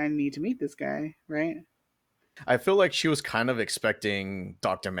 she's like, I need to meet this guy, right? I feel like she was kind of expecting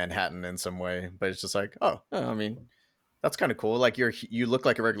Dr. Manhattan in some way, but it's just like, oh, I mean, that's kind of cool. Like you look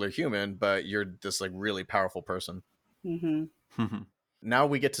like a regular human, but you're this like really powerful person. Mm-hmm. Now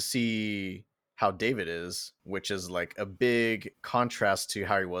we get to see how David is, which is like a big contrast to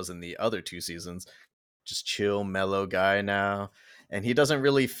how he was in the other 2 seasons. Just chill, mellow guy now, and he doesn't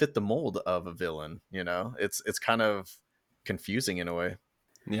really fit the mold of a villain. You know, it's kind of confusing in a way.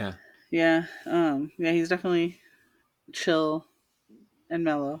 Yeah. Yeah. Yeah, he's definitely chill and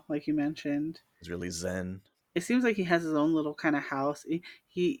mellow, like you mentioned. He's really zen. It seems like he has his own little kind of house.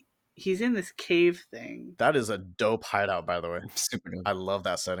 He's in this cave thing. That is a dope hideout, by the way. Super dope. I love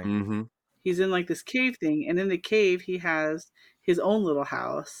that setting. He's in like this cave thing, and in the cave he has his own little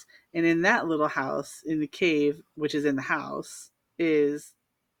house, and in that little house in the cave, which is in the house,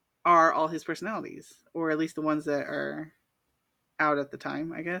 are all his personalities, or at least the ones that are out at the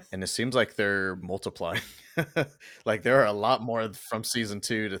time, I guess. And it seems like they're multiplying. Like there are a lot more from season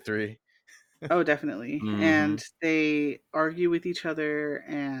 2 to 3. Oh, definitely. And they argue with each other,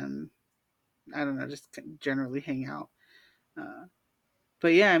 and I don't know, just generally hang out.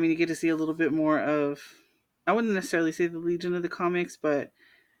 But yeah, I mean, you get to see a little bit more of, I wouldn't necessarily say the Legion of the comics, but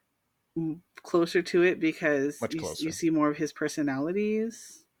closer to it, because you see more of his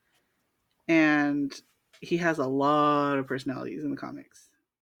personalities, and he has a lot of personalities in the comics.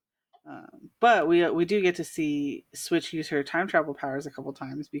 But we do get to see Switch use her time travel powers a couple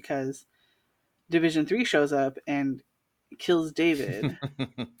times, because Division 3 shows up and kills David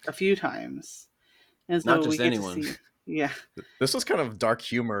a few times. And so Not just we get anyone. to see, yeah. This was kind of dark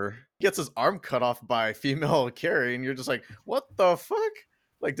humor. He gets his arm cut off by female Carrie, and you're just like, what the fuck?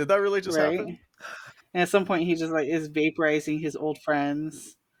 Like, did that really just happen? And at some point, he just like is vaporizing his old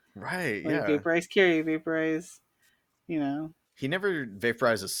friends. Right, like, yeah. Vaporize Carrie, vaporize, you know. He never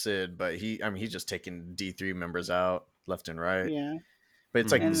vaporizes Sid, but he's just taking D3 members out left and right. Yeah. But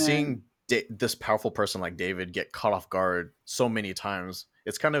it's like And seeing this powerful person like David get caught off guard so many times.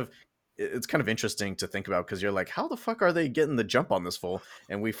 It's kind of interesting to think about, because you're like, how the fuck are they getting the jump on this fool?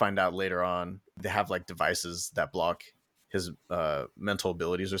 And we find out later on they have like devices that block his mental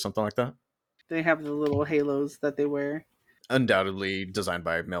abilities or something like that. They have the little halos that they wear. Undoubtedly designed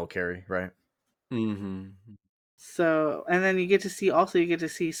by Mel Carey, right? So, and then you get to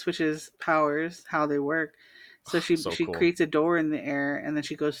see Switch's powers, how they work. So she cool. creates a door in the air, and then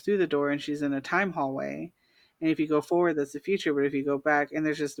she goes through the door, and she's in a time hallway. And if you go forward, that's the future. But if you go back, and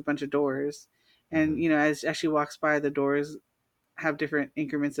there's just a bunch of doors, and you know, as she walks by, the doors have different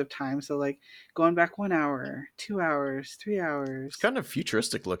increments of time. So like going back 1 hour, 2 hours, 3 hours. It's kind of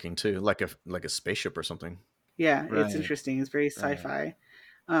futuristic looking too, like a spaceship or something. Yeah, it's interesting. It's very sci-fi.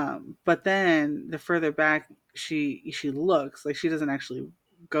 But then the further back she looks, like she doesn't actually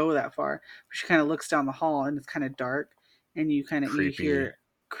go that far, but she kind of looks down the hall, and it's kind of dark, and you hear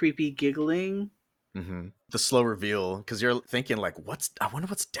creepy giggling. The slow reveal, because you're thinking like, I wonder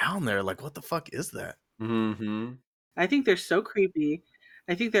what's down there. Like, what the fuck is that? I think they're so creepy.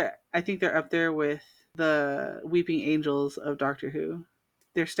 I think they're up there with the Weeping Angels of Doctor Who.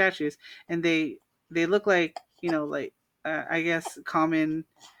 They're statues, and they look like, you know, like I guess common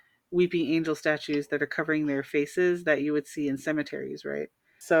weeping angel statues that are covering their faces that you would see in cemeteries, right?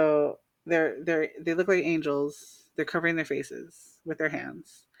 So they look like angels. They're covering their faces with their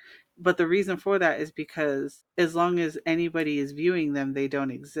hands. But the reason for that is because as long as anybody is viewing them, they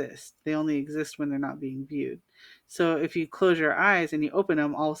don't exist. They only exist when they're not being viewed. So if you close your eyes and you open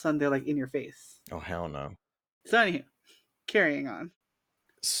them, all of a sudden they're like in your face. Oh, hell no. So anywho, carrying on.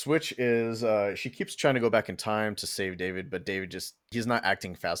 Switch is she keeps trying to go back in time to save David, but David he's not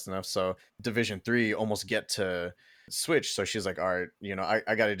acting fast enough. So Division 3 almost get to Switch, so she's like, all right, you know,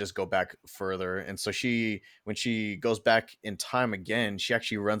 I gotta just go back further. And so when she goes back in time again, she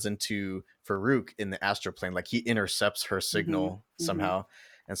actually runs into Farouk in the astral plane. Like he intercepts her signal somehow.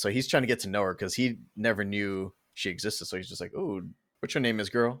 And so he's trying to get to know her, because he never knew she existed. So he's just like, oh, what's your name is,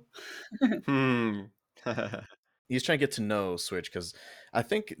 girl? He's trying to get to know Switch, because I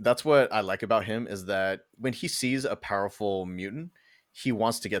think that's what I like about him, is that when he sees a powerful mutant, he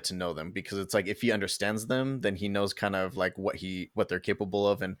wants to get to know them, because it's like if he understands them, then he knows kind of like what they're capable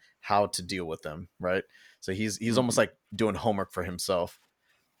of and how to deal with them, right? So he's almost like doing homework for himself.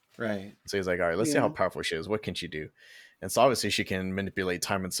 Right. So he's like, all right, let's see how powerful she is. What can she do? And so obviously she can manipulate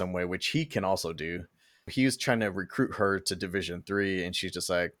time in some way, which he can also do. He was trying to recruit her to Division 3, and she's just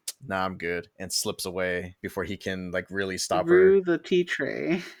like, nah, I'm good, and slips away before he can like really stop her. Through the tea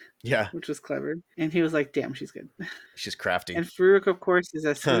tray, Yeah, which was clever. And he was like, damn, she's good. she's crafty. And Farouk, of course, is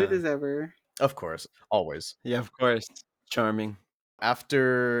as smooth as ever. Of course, always. Yeah, of course. Charming.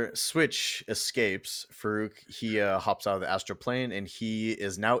 After Switch escapes, Farouk, he hops out of the astral plane, and he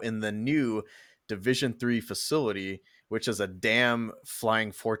is now in the new Division 3 facility, which is a damn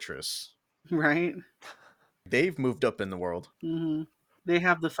flying fortress. Right? They've moved up in the world. Mm-hmm. They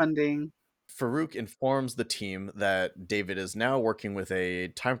have the funding. Farouk informs the team that David is now working with a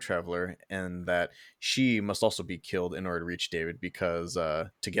time traveler and that she must also be killed in order to reach David because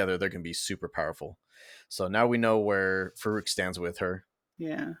together they're going to be super powerful. So now we know where Farouk stands with her.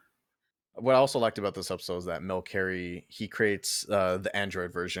 Yeah. What I also liked about this episode is that Mel Carey, he creates the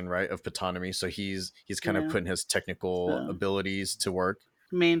android version, right, of Patanomy. So he's kind of Yeah. putting his technical So- abilities to work.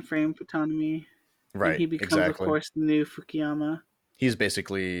 Mainframe autonomy. Right, And he becomes, exactly. of course, the new Fukuyama. He's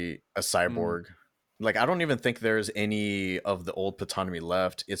basically a cyborg. Like, I don't even think there's any of the old Patanomy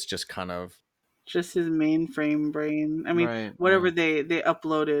left. It's just kind of Just his mainframe brain. I mean, Right, whatever yeah. they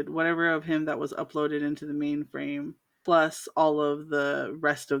uploaded, whatever of him that was uploaded into the mainframe, plus all of the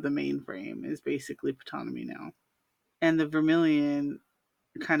rest of the mainframe is basically Patanomy now. And the Vermilion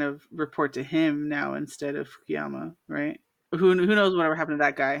kind of report to him now instead of Fukuyama, right? Who knows whatever happened to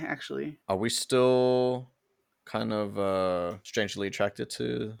that guy, actually. Are we still kind of strangely attracted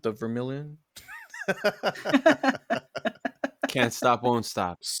to the Vermilion? Can't stop, won't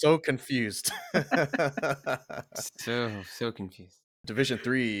stop. So confused. So confused. Division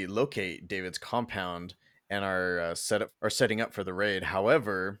 3 locate David's compound and are setting up for the raid.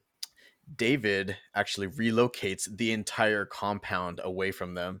 However, David actually relocates the entire compound away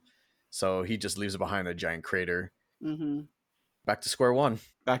from them. So he just leaves behind a giant crater. Mm-hmm. Back to square one.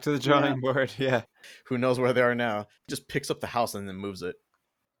 Back to the drawing board. Yeah. Who knows where they are now? Just picks up the house and then moves it.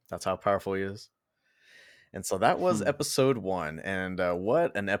 That's how powerful he is. And so that was episode 1. And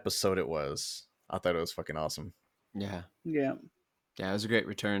what an episode it was. I thought it was fucking awesome. Yeah. Yeah. Yeah, it was a great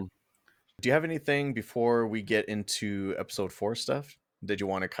return. Do you have anything before we get into episode 4 stuff? Did you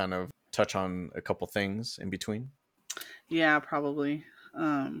want to kind of touch on a couple things in between? Yeah, probably.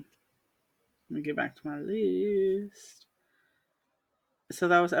 Let me get back to my list. So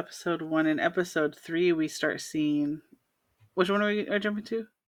that was episode 1. In episode 3, we start seeing. Which one are we jumping to?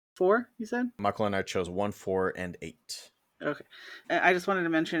 4, you said? Michael and I chose 1, 4, and 8. Okay. I just wanted to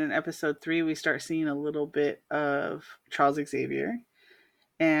mention in episode 3, we start seeing a little bit of Charles Xavier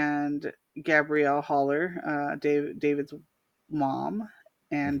and Gabrielle Haller, David's mom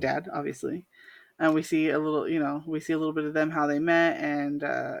and dad, obviously. And we see a little bit of them, how they met, and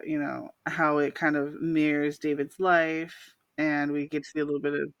how it kind of mirrors David's life, and we get to see a little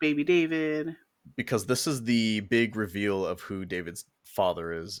bit of baby David. Because this is the big reveal of who David's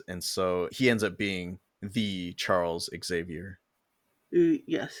father is, and so he ends up being the Charles Xavier.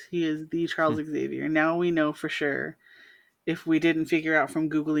 Yes, he is the Charles Xavier. Now we know for sure, if we didn't figure out from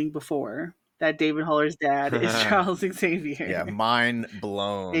Googling before, that David Haller's dad is Charles Xavier. Yeah, mind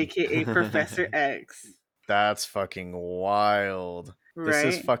blown. AKA Professor X. That's fucking wild. Right?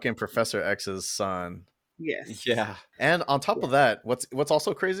 This is fucking Professor X's son. Yes. Yeah. And on top of that, what's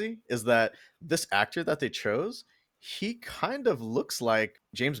also crazy is that this actor that they chose, he kind of looks like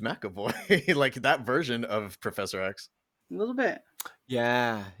James McAvoy, like that version of Professor X. A little bit.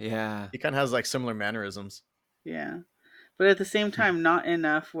 Yeah. Yeah. He kind of has like similar mannerisms. Yeah. But at the same time, not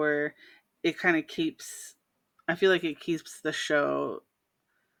enough where it kind of keeps, I feel like it keeps the show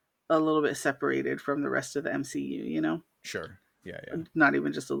a little bit separated from the rest of the MCU, you know? Sure. Yeah. Not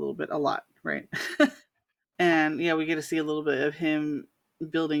even just a little bit, a lot, right? And yeah, we get to see a little bit of him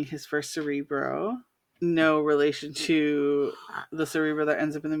building his first Cerebro. No relation to the Cerebro that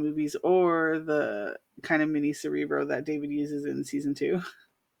ends up in the movies or the kind of mini Cerebro that David uses in season 2.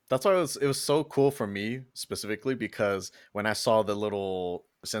 That's why it was so cool for me specifically, because when I saw the little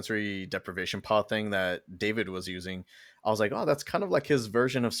sensory deprivation pod thing that David was using, I was like, oh, that's kind of like his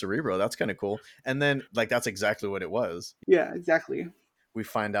version of Cerebro. That's kind of cool. And then like that's exactly what it was. Yeah, exactly. We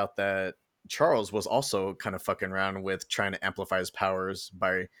find out that Charles was also kind of fucking around with trying to amplify his powers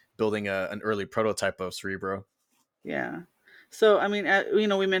by building an early prototype of Cerebro. Yeah. So, I mean,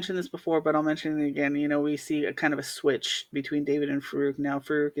 we mentioned this before, but I'll mention it again. We see a kind of a switch between David and Farouk. Now,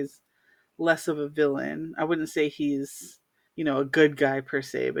 Farouk is less of a villain. I wouldn't say he's, a good guy per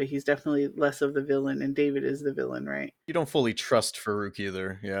se, but he's definitely less of the villain, and David is the villain, right? You don't fully trust Farouk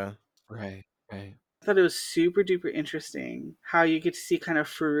either. Yeah. Right. I thought it was super duper interesting how you get to see kind of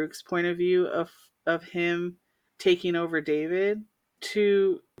Farouk's point of view of him taking over David.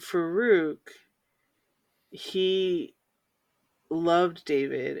 To Farouk, he loved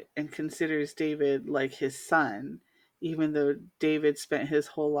David and considers David like his son, even though David spent his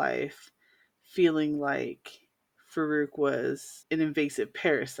whole life feeling like Farouk was an invasive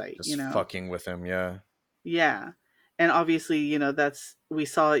parasite, Just fucking with him, yeah. Yeah. And obviously, that's we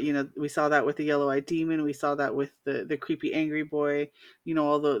saw that with the yellow-eyed demon, we saw that with the creepy angry boy,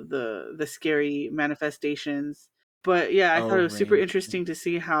 all the scary manifestations. But yeah, I thought Oh, it was super Rain. interesting to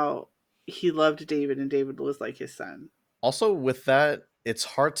see how he loved David and David was like his son. Also, with that, it's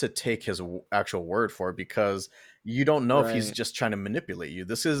hard to take his actual word for it because you don't know if he's Right. just trying to manipulate you.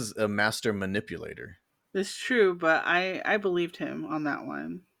 This is a master manipulator. It's true, but I believed him on that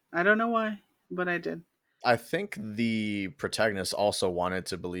one. I don't know why, but I did. I think the protagonist also wanted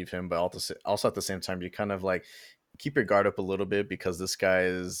to believe him, but also at the same time, you kind of like keep your guard up a little bit because this guy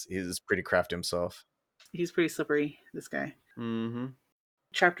is pretty crafty himself. He's pretty slippery, this guy. Mm-hmm.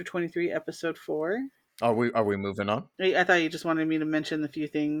 Chapter 23, episode 4. Are we moving on? I thought you just wanted me to mention the few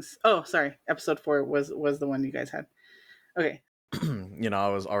things. Oh, sorry. Episode 4 was the one you guys had. Okay. I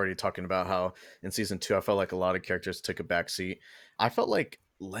was already talking about how in season 2 I felt like a lot of characters took a back seat. I felt like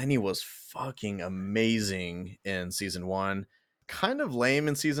Lenny was fucking amazing in season 1, kind of lame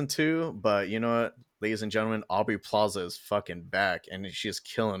in season 2, but you know what, ladies and gentlemen, Aubrey Plaza is fucking back and she is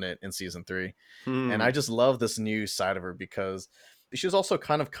killing it in season 3. And I just love this new side of her because she's also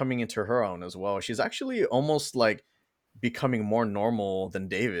kind of coming into her own as well. She's actually almost like becoming more normal than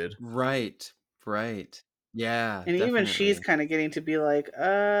David. Right. Right. Yeah, And even she's definitely. kind of getting to be like,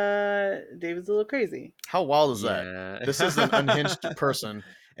 David's a little crazy. How wild is that? Yeah. This is an unhinged person,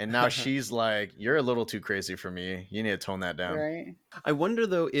 and now she's like, "You're a little too crazy for me. You need to tone that down." Right? I wonder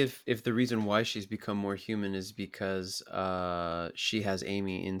though if the reason why she's become more human is because she has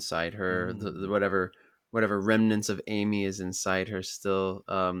Amy inside her, the whatever remnants of Amy is inside her still,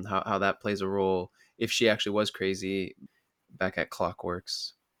 how that plays a role if she actually was crazy back at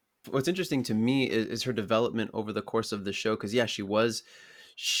Clockworks. What's interesting to me is her development over the course of the show, because yeah,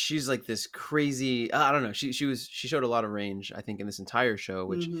 she's like this crazy, I don't know, she showed a lot of range, I think, in this entire show,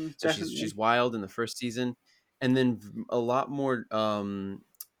 which, so she's Definitely. wild in the first season, and then a lot more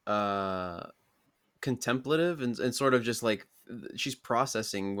uh contemplative, and sort of just like she's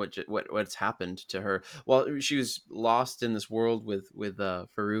processing what's happened to her while she was lost in this world with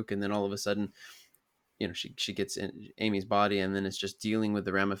Farouk, and then all of a sudden, she gets in Amy's body, and then it's just dealing with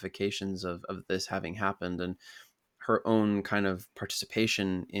the ramifications of this having happened, and her own kind of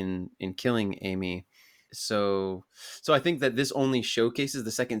participation in killing Amy. So I think that this only showcases, the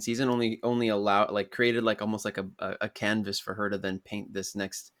second season only allow, like, created like almost like a canvas for her to then paint this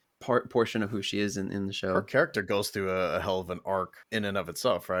next portion of who she is in the Her show. character goes through a hell of an arc in and of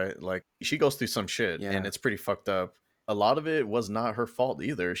itself, right? Like she goes through some shit, and Yeah, it's pretty fucked up. A lot of it was not her fault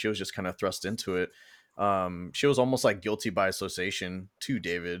either. She was just kind of thrust into it. She was almost like guilty by association to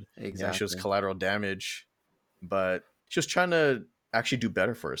David. She was exactly. collateral damage, but she was trying to actually do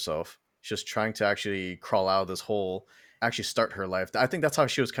better for herself. She was trying to actually crawl out of this hole, actually start her life. I think that's how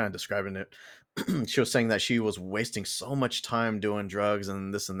she was kind of describing it. She was saying that she was wasting so much time doing drugs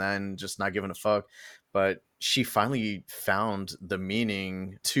and this and that and just not giving a fuck. But she finally found the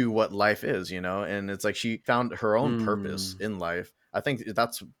meaning to what life is, and it's like she found her own purpose Mm, in life. I think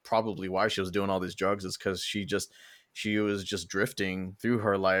that's probably why she was doing all these drugs, is because she was just drifting through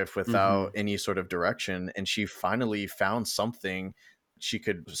her life mm-hmm. without any sort of direction, and she finally found something she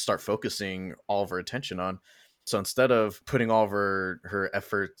could start focusing all of her attention on. So instead of putting all of her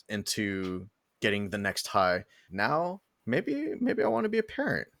effort into getting the next high, now maybe I want to be a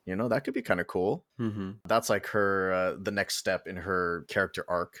parent. That could be kind of cool. Mm-hmm. That's like her the next step in her character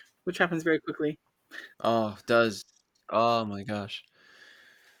arc. Which happens very quickly. Oh, does. Oh my gosh.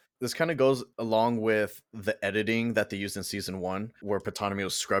 This kind of goes along with the editing that they used in season 1, where Ptolemy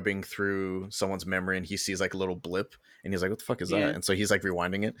was scrubbing through someone's memory and he sees like a little blip and he's like, what the fuck is that? Yeah. And so he's like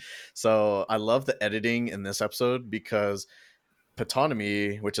rewinding it. So I love the editing in this episode because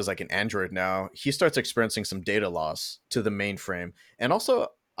Ptolemy, which is like an android now, he starts experiencing some data loss to the mainframe. And also,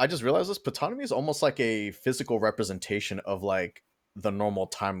 I just realized this, Ptolemy is almost like a physical representation of like the normal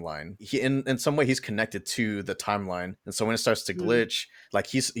timeline. He in some way he's connected to the timeline. And so when it starts to Mhm. glitch, like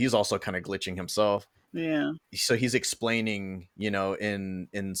he's also kind of glitching himself. Yeah. So he's explaining,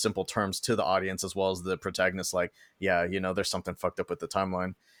 in simple terms to the audience as well as the protagonist, like, yeah, there's something fucked up with the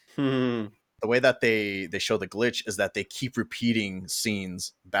timeline. Hmm. The way that they show the glitch is that they keep repeating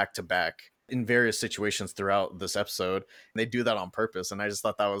scenes back to back in various situations throughout this episode. And they do that on purpose, and I just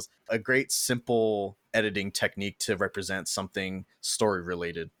thought that was a great simple editing technique to represent something story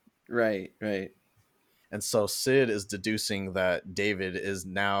related. Right, right. And so Sid is deducing that David is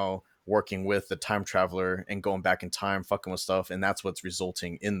now working with the time traveler and going back in time, fucking with stuff, and that's what's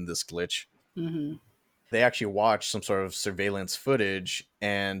resulting in this glitch. Hmm. They actually watch some sort of surveillance footage,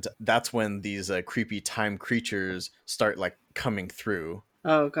 and that's when these creepy time creatures start like coming through.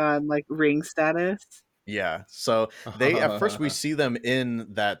 Oh God, like ring status. Yeah, so they at first we see them in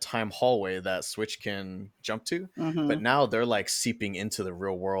that time hallway that Switch can jump to, Hmm. but now they're like seeping into the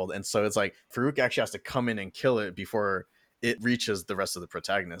real world, and so it's like Farouk actually has to come in and kill it before it reaches the rest of the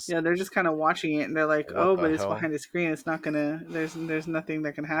protagonists. Yeah, they're just kind of watching it, and they're like, What "Oh, the but it's hell? behind a screen. It's not gonna. There's nothing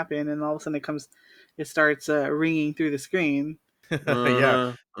that can happen." And all of a sudden, it starts ringing through the screen. Yeah,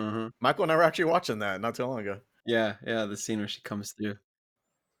 Uh-huh, uh-huh. Michael and I were actually watching that not too long ago. Yeah, yeah, the scene where she comes through.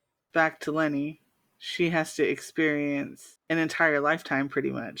 Back to Lenny, she has to experience an entire lifetime,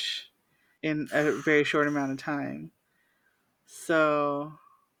 pretty much, in a very short amount of time. So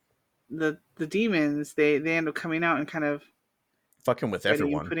the demons they end up coming out and kind of Fucking with fighting and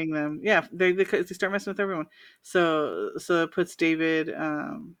everyone. putting them, yeah, they start messing with everyone. So it puts David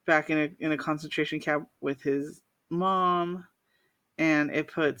back in a concentration camp with his mom, and it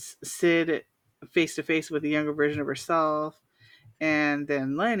puts Sid face to face with a younger version of herself, and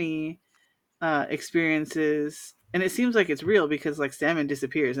then Lenny experiences, and it seems like it's real because like Salmon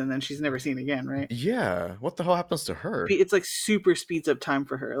disappears and then she's never seen again, right? Yeah, what the hell happens to her? It's like super speeds up time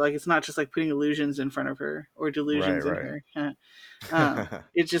for her. Like it's not just like putting illusions in front of her or Right, delusions in right. her.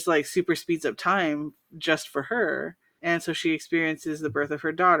 It just like super speeds up time just for her. And so she experiences the birth of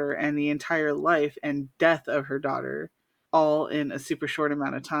her daughter and the entire life and death of her daughter all in a super short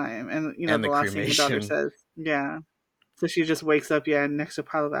amount of time. And And the the last thing her daughter cremation. says, yeah. So she just wakes up, yeah, next to a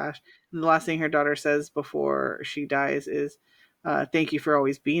pile of ash. And the last thing her daughter says before she dies is, "Thank you for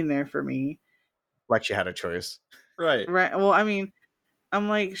always being there for me." Like she had a choice. Right. Right. Well, I mean, I'm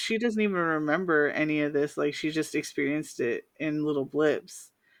like, she doesn't even remember any of this. Like, she just experienced it in little blips.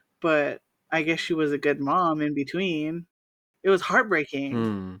 But I guess she was a good mom in between. It was heartbreaking.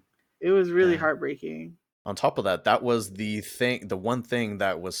 Hmm. It was really Yeah. heartbreaking. On top of that, that was the one thing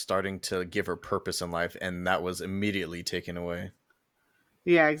that was starting to give her purpose in life, and that was immediately taken away.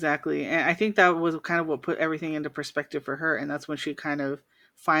 Yeah, exactly. And I think that was kind of what put everything into perspective for her. And that's when she kind of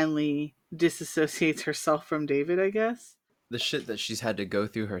finally disassociates herself from David, I guess. The shit that she's had to go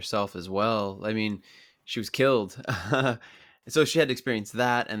through herself as well. I mean, she was killed. So she had to experience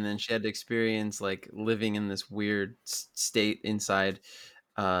that, and then she had to experience like living in this weird state inside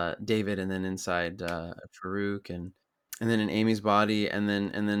David, and then inside Farouk, and then in Amy's body, and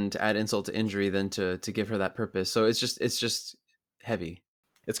then to add insult to injury, then to give her that purpose. So it's just heavy.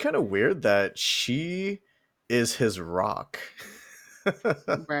 It's kind of weird that she is his rock.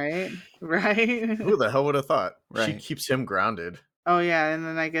 Right? Right? Who the hell would have thought? She Right. keeps him grounded. Oh, yeah. And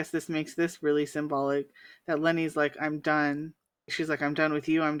then I guess this makes this really symbolic that Lenny's like, "I'm done." She's like, "I'm done with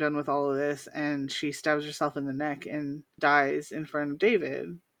you. I'm done with all of this." And she stabs herself in the neck and dies in front of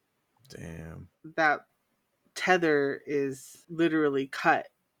David. Damn. That tether is literally cut,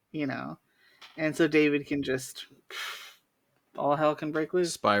 you know? And so David can just, all hell can break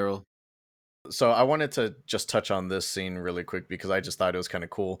loose. Spiral. So I wanted to just touch on this scene really quick because I just thought it was kind of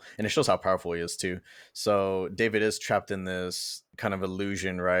cool, and it shows how powerful he is too. So David is trapped in this kind of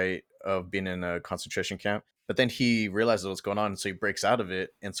illusion, right, of being in a concentration camp, but then he realizes what's going on, so he breaks out of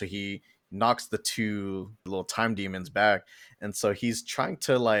it, and so he knocks the two little time demons back, and so he's trying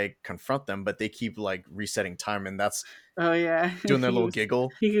to like confront them, but they keep like resetting time, and that's Oh, yeah. doing their little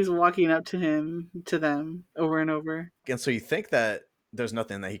giggle. He was walking up to them over and over. And so you think that there's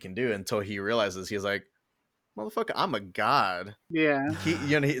nothing that he can do until he realizes he's like, motherfucker, I'm a god. Yeah.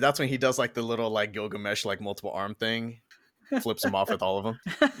 That's when he does like the little like Gilgamesh like multiple arm thing, flips him off with all of them.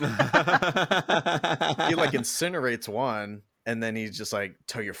 He like incinerates one, and then he's just like,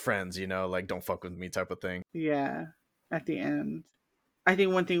 tell your friends, like don't fuck with me type of thing. Yeah. At the end. I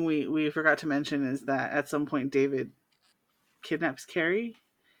think one thing we forgot to mention is that at some point David kidnaps Carrie,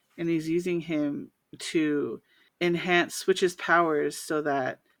 and he's using him to enhance Switch's powers so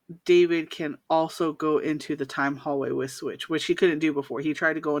that David can also go into the time hallway with Switch, which he couldn't do before. He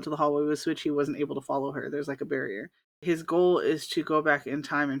tried to go into the hallway with Switch, he wasn't able to follow her. There's like a barrier. His goal is to go back in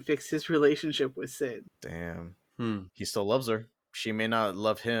time and fix his relationship with Sid. Damn. Hmm. He still loves her. She may not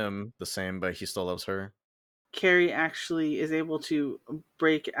love him the same, but he still loves her. Carrie actually is able to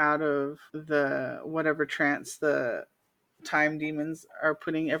break out of the whatever trance the time demons are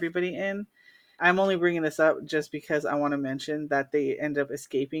putting everybody in. I'm only bringing this up just because I want to mention that they end up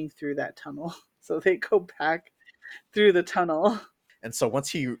escaping through that tunnel. So they go back through the tunnel. And so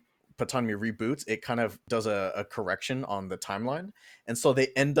once Patami reboots, it kind of does a correction on the timeline. And so they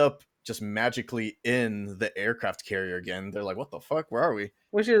end up just magically in the aircraft carrier again. They're like, what the fuck? Where are we?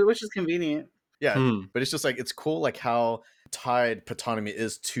 Which is convenient. Yeah, Hmm. but it's just like it's cool, like how tied Ptolemy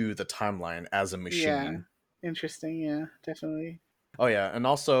is to the timeline as a Yeah. machine. Interesting. Yeah, definitely. Oh yeah, and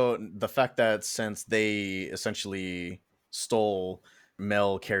also the fact that since they essentially stole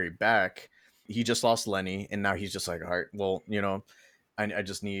Mel Carey back, he just lost Lenny, and now he's just like, all right, well, I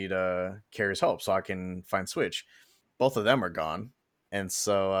just need Carey's help so I can find Switch. Both of them are gone, and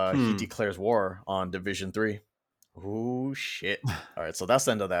so he Hmm. declares war on Division 3. Oh shit! All right, so that's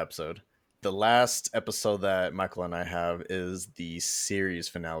the end of the episode. The last episode that Michael and I have is the series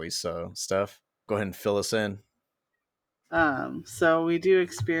finale. So, Steph, go ahead and fill us in. So we do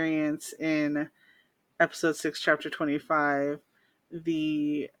experience in episode 6, chapter 25,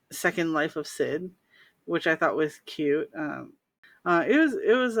 the second life of Sid, which I thought was cute.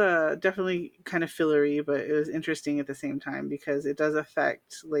 It was definitely kind of fillery, but it was interesting at the same time because it does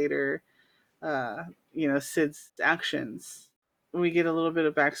affect later, Sid's actions. We get a little bit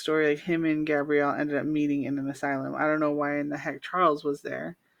of backstory, like him and Gabrielle ended up meeting in an asylum. I don't know why in the heck Charles was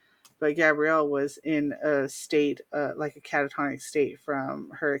there, but Gabrielle was in a state, like a catatonic state from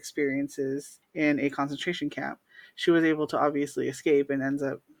her experiences in a concentration camp. She was able to obviously escape and ends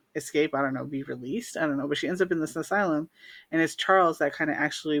up I don't know, be released. I don't know, but she ends up in this asylum, and it's Charles that kind of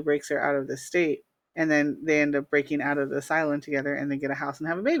actually breaks her out of this state, and then they end up breaking out of the asylum together, and they get a house and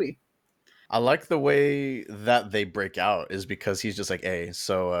have a baby. I like the way that they break out is because he's just like, hey,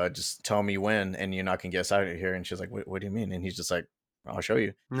 so just tell me when, and you're not gonna get us out of here. And she's like, what do you mean? And he's just like, I'll show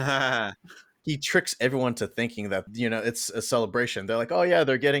you. He tricks everyone to thinking that it's a celebration. They're like, oh yeah,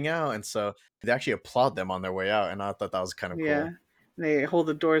 they're getting out, and so they actually applaud them on their way out. And I thought that was kind of Yeah, cool. they hold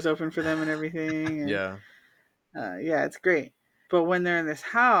the doors open for them and everything, and Yeah. yeah, it's great. But when they're in this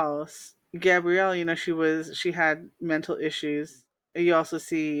house, Gabrielle, she had mental issues. You also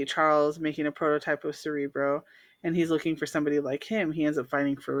see Charles making a prototype of Cerebro, and he's looking for somebody like him. He ends up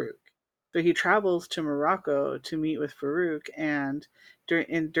finding Farouk. So he travels to Morocco to meet with Farouk, and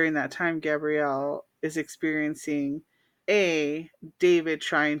during that time, Gabrielle is experiencing David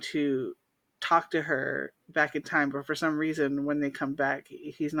trying to talk to her back in time, but for some reason, when they come back,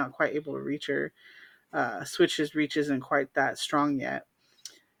 he's not quite able to reach her. Switch's reach isn't quite that strong yet,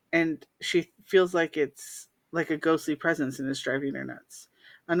 and she feels like it's like a ghostly presence and it's driving her nuts.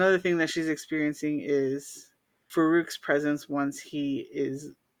 Another thing that she's experiencing is Farouk's presence once he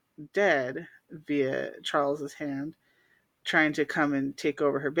is dead via Charles's hand, trying to come and take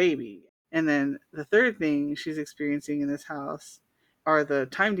over her baby. And then the third thing she's experiencing in this house are the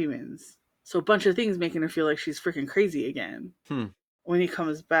time demons. So a bunch of things making her feel like she's freaking crazy again. When he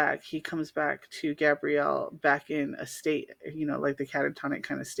comes back to Gabrielle back in a state, like the catatonic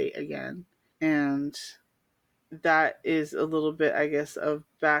kind of state again. And that is a little bit, I guess, of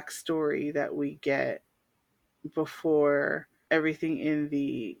backstory that we get before everything in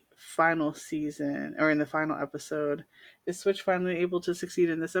the final season or in the final episode. Is Switch finally able to succeed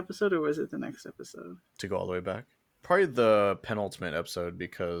in this episode, or was it the next episode? To go all the way back. Probably the penultimate episode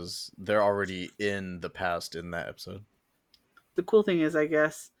because they're already in the past in that episode. The cool thing is, I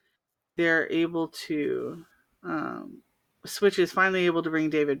guess, they're able to. Switch is finally able to bring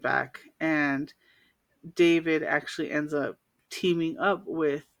David back, and David actually ends up teaming up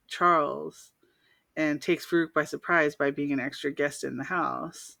with Charles and takes Farouk by surprise by being an extra guest in the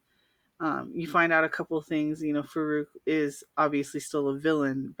house. You find out a couple of things. Farouk is obviously still a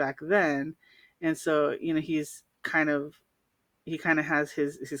villain back then, and so he kind of has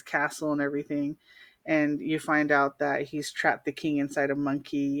his castle and everything, and you find out that he's trapped the king inside a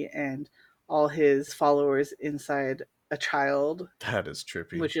monkey and all his followers inside a child. That is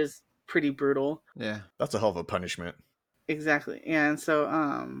trippy. Which is pretty brutal. Yeah, that's a hell of a punishment. Exactly. And so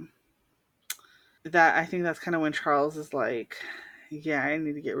that I think that's kind of when Charles is like, yeah, I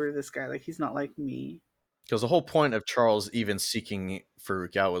need to get rid of this guy. Like, he's not like me. Because the whole point of Charles even seeking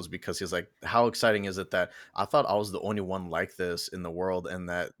Farouk out was because he's like, how exciting is it that I thought I was the only one like this in the world and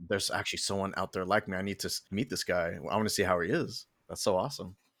that there's actually someone out there like me. I need to meet this guy. I want to see how he is. That's so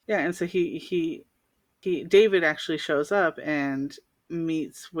awesome. Yeah, and so David actually shows up and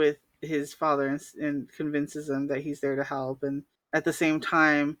meets with his father and convinces him that he's there to help. And at the same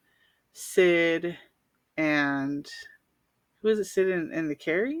time, Sid and who is it? Sid and the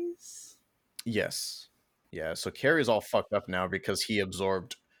Careys? Yes. Yeah, so Carrie's all fucked up now because he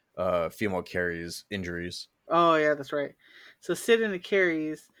absorbed female Carrie's injuries. Oh yeah, that's right. So Sid and the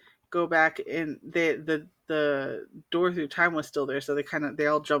Careys go back, and the door through time was still there, so they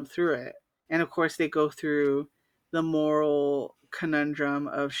all jump through it. And of course they go through the moral conundrum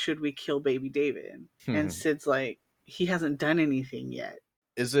of should we kill baby David? And Sid's like, he hasn't done anything yet.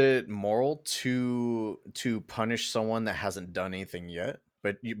 Is it moral to punish someone that hasn't done anything yet?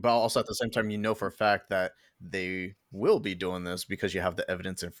 But also at the same time, you know for a fact that they will be doing this because you have the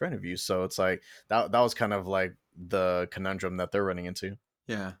evidence in front of you. So it's like that was kind of like the conundrum that they're running into.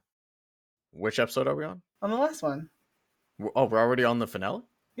 Yeah. Which episode are we on? On the last one. Oh, we're already on the finale?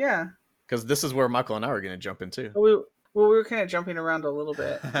 Yeah. Because this is where Michael and I are going to jump into. We were kind of jumping around a little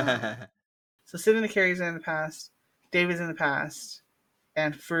bit. So Sid and the Carries are in the past, David's in the past,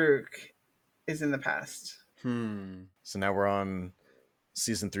 and Farouk is in the past. So now we're on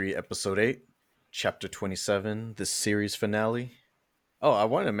season 3, episode 8, chapter 27, the series finale. Oh, I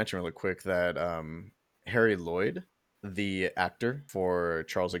wanted to mention really quick that Harry Lloyd, the actor for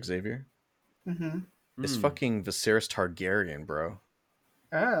Charles Xavier, is fucking Viserys Targaryen, bro.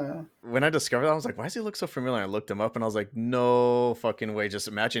 Oh. When I discovered that, I was like, why does he look so familiar? I looked him up and I was like, no fucking way. Just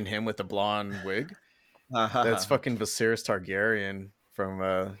imagine him with a blonde wig. That's fucking Viserys Targaryen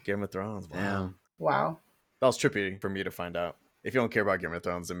from Game of Thrones. Wow. Damn. Wow. That was trippy for me to find out. If you don't care about Game of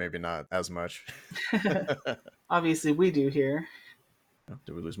Thrones, then maybe not as much. Obviously, we do here.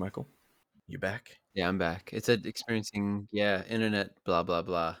 Did we lose Michael? You back? Yeah, I'm back. It said experiencing, internet, blah, blah,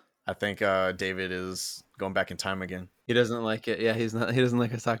 blah. I think David is going back in time again. He doesn't like it. Yeah, he doesn't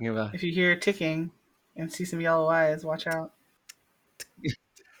like us talking about it. If you hear ticking and see some yellow eyes, watch out.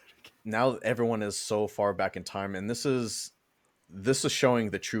 Now everyone is so far back in time, and this is showing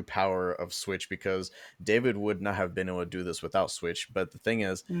the true power of Switch, because David would not have been able to do this without Switch. But the thing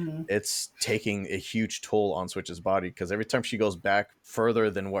is, it's taking a huge toll on Switch's body, because every time she goes back further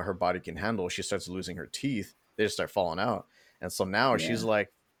than what her body can handle, she starts losing her teeth. They just start falling out. And so now she's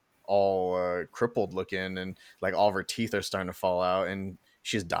like all crippled looking, and like all of her teeth are starting to fall out, and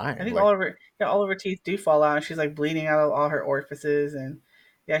she's dying. I think like, all of her teeth do fall out. She's like bleeding out of all her orifices, and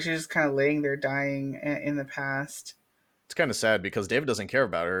she's just kind of laying there dying in the past. It's kind of sad because David doesn't care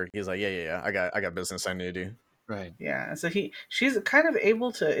about her. He's like, yeah, I got business I need to do. Right. Yeah. So she's kind of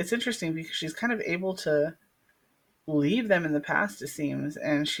able to. It's interesting because she's kind of able to leave them in the past, it seems,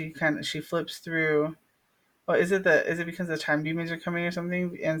 and she flips through. Oh, is it because the time demons are coming or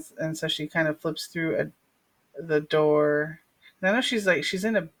something? And so she kind of flips through the door. And I know she's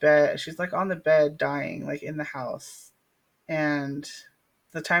in a bed. She's like on the bed dying, like in the house, and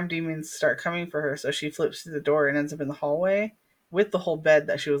the time demons start coming for her, so she flips through the door and ends up in the hallway with the whole bed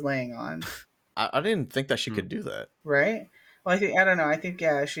that she was laying on. I didn't think that she could do that. Right? Well, I don't know. I think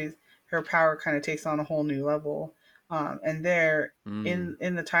her power kind of takes on a whole new level. And there in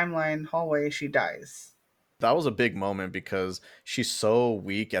the timeline hallway, she dies. That was a big moment because she's so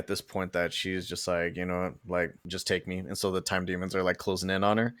weak at this point that she's just like, like, just take me. And so the time demons are like closing in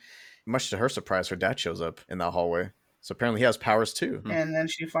on her. Much to her surprise, her dad shows up in that hallway. So apparently he has powers too. And then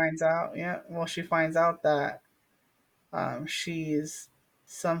she finds out, she finds out that she's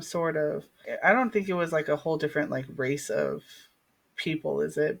some sort of, I don't think it was like a whole different like race of people,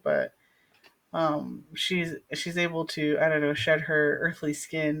 is it? But she's able to, I don't know, shed her earthly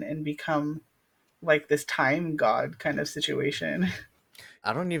skin and become like this time god kind of situation.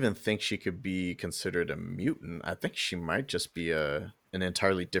 I don't even think she could be considered a mutant. I think she might just be an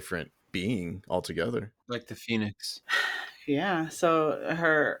entirely different being altogether. Like the Phoenix. Yeah, so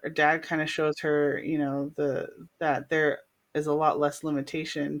her dad kind of shows her, that there is a lot less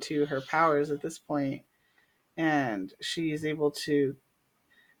limitation to her powers at this point, and she's able to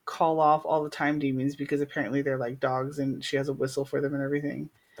call off all the time demons because apparently they're like dogs, and she has a whistle for them and everything.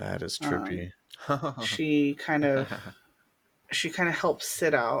 That is trippy. She kind of helps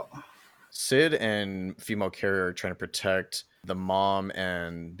Sid out. Sid and female carrier are trying to protect the mom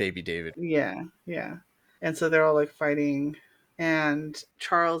and baby David. Yeah. And so they're all like fighting, and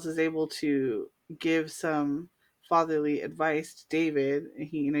Charles is able to give some fatherly advice to David.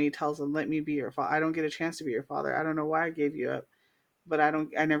 He tells him, "Let me be your father. I don't get a chance to be your father. I don't know why I gave you up, but I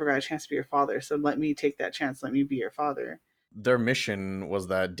never got a chance to be your father. So let me take that chance. Let me be your father." Their mission was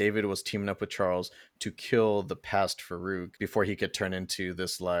that David was teaming up with Charles to kill the past Farouk before he could turn into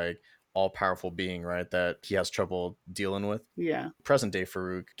this like all-powerful being, right, that he has trouble dealing with. Yeah. Present day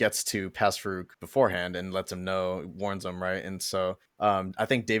Farouk gets to past Farouk beforehand and lets him know, warns him, right? And so I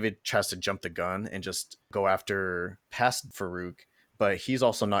think David tries to jump the gun and just go after past Farouk, but he's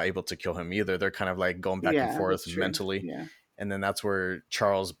also not able to kill him either. They're kind of like going back and forth mentally. Yeah. And then that's where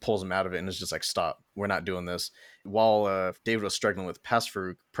Charles pulls him out of it and is just like, stop, we're not doing this. While David was struggling with past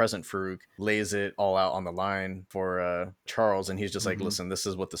Farouk, present Farouk lays it all out on the line for Charles. And he's just like, listen, this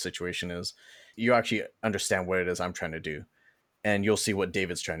is what the situation is. You actually understand what it is I'm trying to do. And you'll see what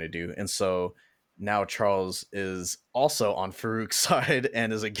David's trying to do. And so now Charles is also on Farouk's side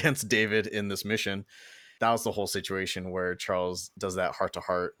and is against David in this mission. that was the whole situation where Charles does that heart to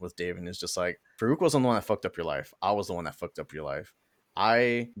heart with David and is just like, Farouk wasn't the one that fucked up your life. I was the one that fucked up your life.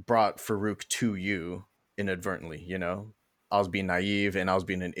 I brought Farouk to you inadvertently, you know? I was being naive and I was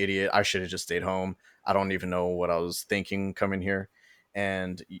being an idiot. I should have just stayed home. I don't even know what I was thinking coming here.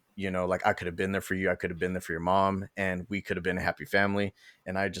 And, you know, like I could have been there for you. I could have been there for your mom and we could have been a happy family.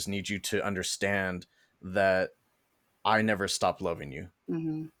 And I just need you to understand that I never stopped loving you.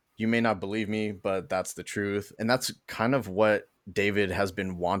 Mm-hmm. You may not believe me, but that's the truth. And that's kind of what David has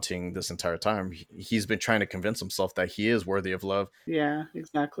been wanting this entire time. He's been trying to convince himself that he is worthy of love. Yeah,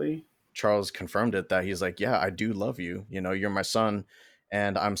 exactly. Charles confirmed it, that he's like, yeah, I do love you. You know, you're my son,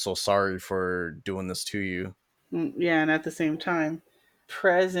 and I'm so sorry for doing this to you. Yeah, and at the same time,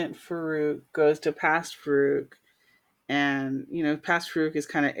 present Farouk goes to past Farouk, and you know, past Farouk is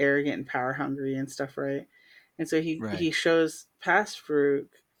kind of arrogant and power hungry and stuff, right? And so he Right. he shows past Farouk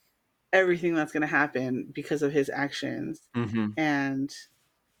everything that's going to happen because of his actions, Mm-hmm. and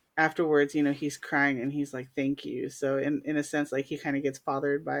afterwards, you know, he's crying and he's like, "Thank you." So in a sense, like he kind of gets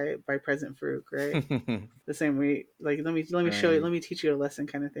fathered by present Farouk, right? The same way, like let me show you, Right. let me teach you a lesson,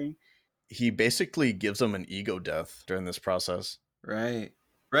 kind of thing. He basically gives him an ego death during this process. Right.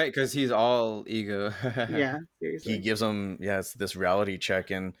 Right, because he's all ego. Yeah, He seriously. gives him, yeah, it's this reality check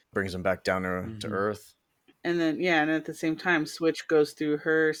and brings him back down to Mhm. earth. And then yeah, and at the same time, Switch goes through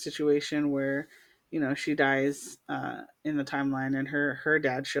her situation where, you know, she dies in the timeline, and her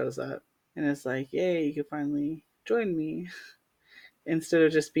dad shows up and is like, "Yay, you can finally join me." Instead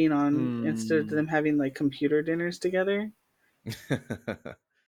of just being on, instead of them having like computer dinners together.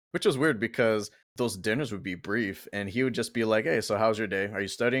 Which was weird because those dinners would be brief and he would just be like, hey, so how's your day? Are you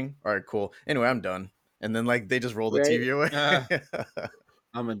studying? All right, cool. Anyway, I'm done. And then like they just roll the Right. TV away. Ah,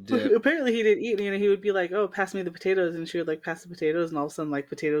 I'm a dip. Apparently he didn't eat. You know, he would be like, "Oh, pass me the potatoes," and she would like pass the potatoes, and all of a sudden like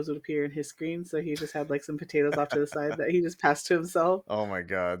potatoes would appear in his screen. So he just had like some potatoes off to the side that he just passed to himself. Oh my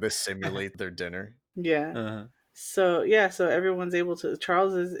god, they simulate their dinner. Yeah. Uh-huh. So yeah, so everyone's able to.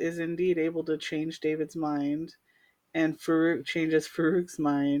 Charles is indeed able to change David's mind, and Farouk changes Farouk's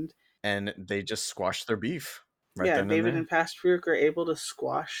mind. And they just squash their beef right Yeah, then and David there. and past Farouk are able to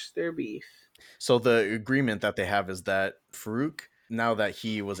squash their beef. So the agreement that they have is that Farouk, now that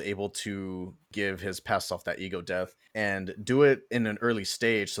he was able to give his past self that ego death and do it in an early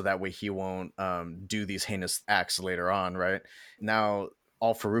stage so that way he won't do these heinous acts later on, right? Now,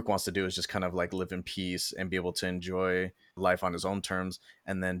 all Farouk wants to do is just kind of like live in peace and be able to enjoy life on his own terms.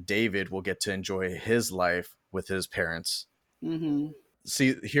 And then David will get to enjoy his life with his parents. Mm-hmm.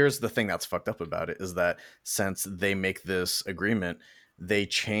 See, here's the thing that's fucked up about it is that since they make this agreement, they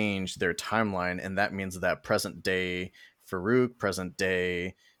change their timeline, and that means that present day Farouk, present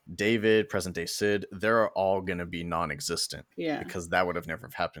day David, present day Sid, they're all going to be non-existent. Yeah. Because that would have never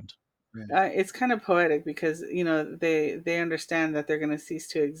happened. It's kind of poetic because you know they understand that they're going to cease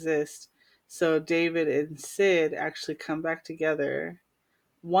to exist. So David and Sid actually come back together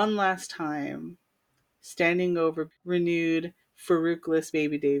one last time, standing over renewed Faroukless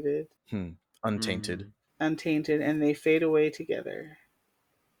baby David, Untainted. Mm. untainted, and they fade away together.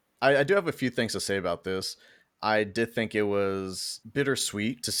 I do have a few things to say about this. I did think it was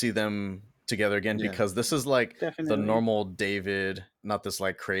bittersweet to see them together again Yeah. because this is like Definitely. the normal David, not this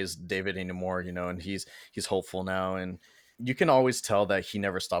like crazed David anymore, you know, and he's hopeful now, and you can always tell that he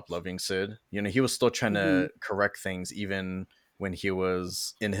never stopped loving Sid. You know, he was still trying to correct things even when he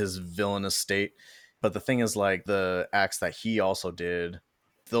was in his villainous state. But the thing is, like, the acts that he also did,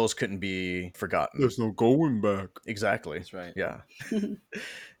 those couldn't be forgotten. There's no going back. Exactly. That's right. Yeah.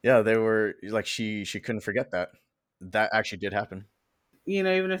 Yeah, they were like she couldn't forget that. That actually did happen. You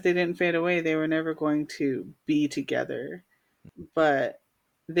know, even if they didn't fade away, they were never going to be together. But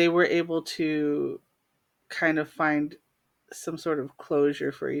they were able to kind of find some sort of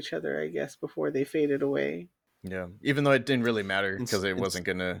closure for each other, I guess, before they faded away. Yeah. Even though it didn't really matter because it It's- wasn't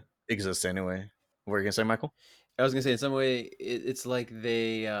going to exist anyway. What were you going to say, Michael? I was gonna say in some way it's like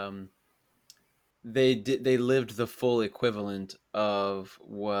they lived the full equivalent of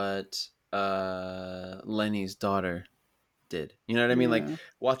what Lenny's daughter did. You know what I mean? Like Yeah.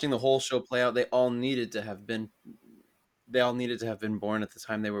 watching the whole show play out, they all needed to have been born at the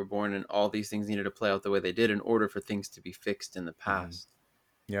time they were born, and all these things needed to play out the way they did in order for things to be fixed in the past.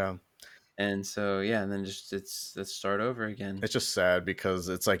 Yeah. And so yeah, and then just let's start over again. It's just sad because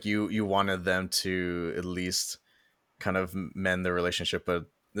it's like you wanted them to at least kind of mend the relationship, but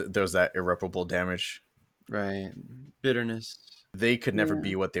there's that irreparable damage. Right. Bitterness. They could never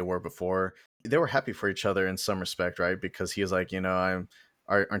be what they were before. They were happy for each other in some respect, right? Because he was like, you know,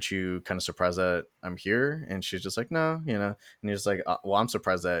 aren't you kind of surprised that I'm here? And she's just like, no, you know. And he's like, well, I'm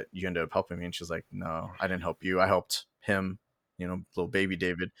surprised that you ended up helping me. And she's like, no, I didn't help you. I helped him, you know, little baby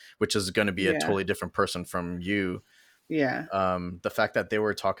David, which is going to be a Yeah. totally different person from you. Yeah. The fact that they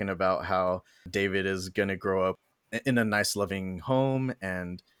were talking about how David is going to grow up in a nice, loving home,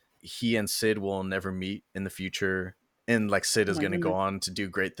 and he and Sid will never meet in the future. And like Sid Oh is my going to go goodness. on to do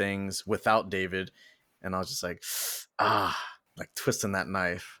great things without David. And I was just like, like twisting that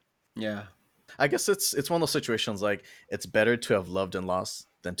knife. Yeah. I guess it's one of those situations like it's better to have loved and lost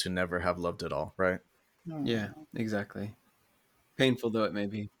than to never have loved at all, right? Yeah, Oh. exactly. Painful though it may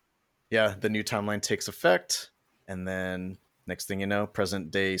be. Yeah, the new timeline takes effect, and then next thing you know,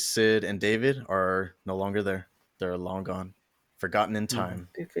 present day Sid and David are no longer there. They're long gone, forgotten in time.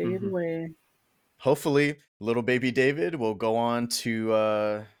 They fade away. Hopefully, little baby David will go on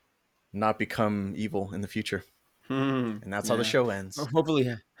to not become evil in the future, and that's how the Yeah. show ends.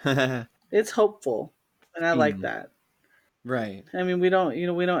 Hopefully. Yeah. It's hopeful, and I like that. Right. I mean, we don't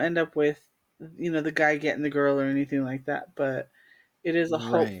end up with the guy getting the girl or anything like that, but it is a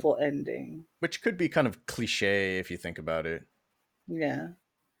Right. hopeful ending. Which could be kind of cliche if you think about it. Yeah.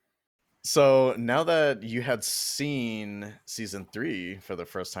 So now that you had seen season 3 for the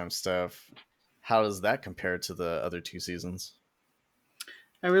first time, Steph, how does that compare to the other 2 seasons?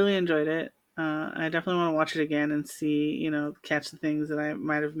 I really enjoyed it. I definitely want to watch it again and see, catch the things that I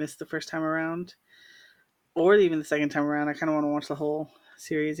might have missed the first time around, or even the second time around. I kind of want to watch the whole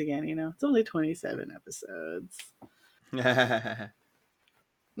series again. It's only 27 episodes. I'm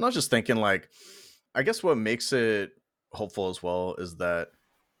not just thinking like, I guess what makes it hopeful as well is that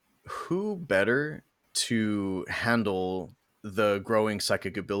who better to handle the growing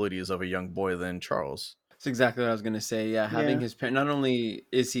psychic abilities of a young boy than Charles? That's exactly what I was gonna say. Yeah, having Yeah. his parent. Not only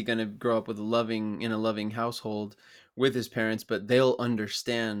is he gonna grow up with in a loving household with his parents, but they'll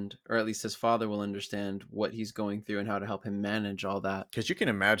understand, or at least his father will understand what he's going through and how to help him manage all that. Because you can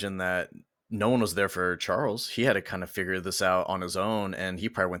imagine that no one was there for Charles. He had to kind of figure this out on his own, and he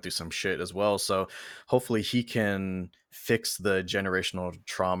probably went through some shit as well. So hopefully he can fix the generational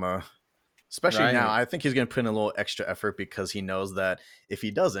trauma. Especially now, Right. I think he's going to put in a little extra effort because he knows that if he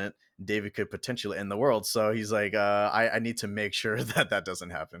doesn't, David could potentially end the world. So he's like, I need to make sure that that doesn't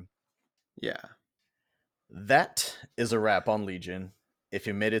happen. Yeah. That is a wrap on Legion. If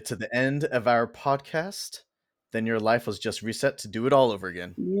you made it to the end of our podcast, then your life was just reset to do it all over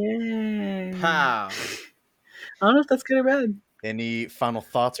again. Yay. Pow. I don't know if that's good or bad. Any final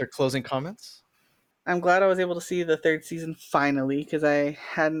thoughts or closing comments? I'm glad I was able to see the third season finally, because I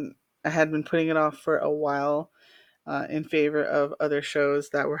had been putting it off for a while, in favor of other shows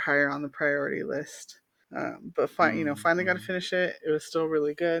that were higher on the priority list. But finally got to finish it. It was still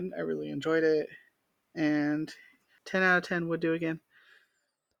really good. I really enjoyed it, and 10 out of 10 would do again.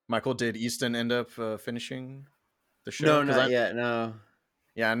 Michael, did Easton end up finishing the show? No, Because not yet. No.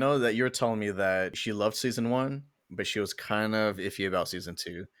 I know that you were telling me that she loved season 1, but she was kind of iffy about season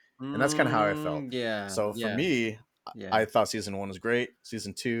 2, and that's kind of how I felt. Yeah. So for Yeah. me, Yeah. I thought season 1 was great.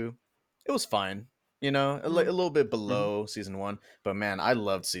 Season 2, it was fine. A little bit below season 1, but man, I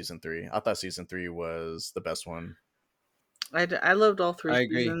loved season 3. I thought season 3 was the best one. I loved all three I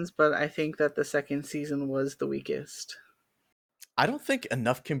agree. seasons, but I think that the second season was the weakest. I don't think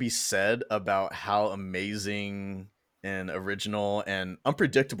enough can be said about how amazing and original and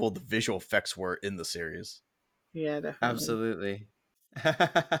unpredictable the visual effects were in the series. Yeah, definitely. Absolutely.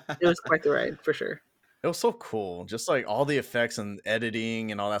 It was quite the ride, for sure. It was so cool. Just like all the effects and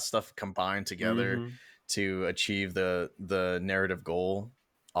editing and all that stuff combined together to achieve the narrative goal.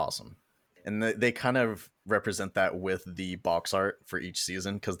 Awesome. And they kind of represent that with the box art for each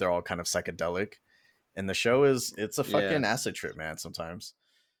season because they're all kind of psychedelic. And the show it's a fucking Yes. acid trip, man, sometimes.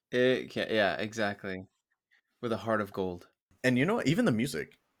 Yeah, exactly. With a heart of gold. And even the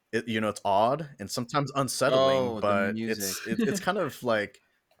music, it's odd and sometimes unsettling, Oh, the but music. it's kind of like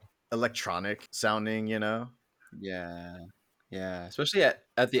electronic sounding. Yeah. Yeah. Especially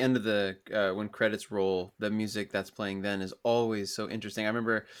at the end of the when credits roll, the music that's playing then is always so interesting. I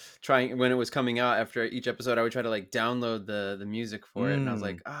remember trying when it was coming out after each episode, I would try to like download the music for it, and I was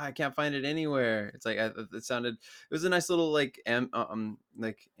like, I can't find it anywhere. It's like it was a nice little like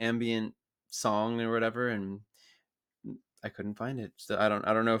like ambient song or whatever, and I couldn't find it. So I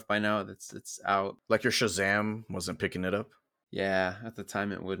don't know if by now it's out. Like your Shazam wasn't picking it up. Yeah, at the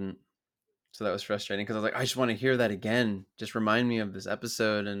time it wouldn't. So that was frustrating because I was like, I just want to hear that again. Just remind me of this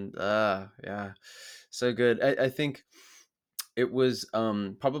episode. And yeah, so good. I think it was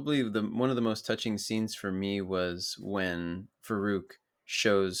probably one of the most touching scenes for me was when Farouk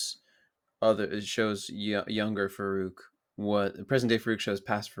shows younger Farouk what present day Farouk shows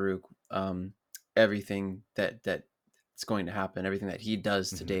past Farouk, everything that's going to happen, everything that he does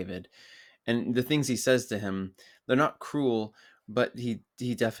to Mhm. David, and the things he says to him, they're not cruel, but he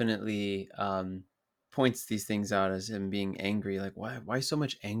definitely points these things out as him being angry. Like, why so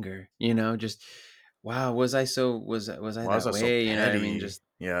much anger? Just wow, was I Why is that that so way? I mean, petty? just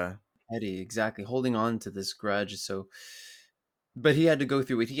Yeah. petty, exactly, holding on to this grudge. So, but he had to go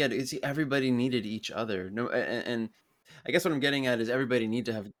through it. He had to, see, everybody needed each other. No, and I guess what I'm getting at is everybody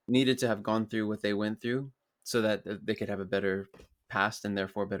needed to have gone through what they went through so that they could have a better past and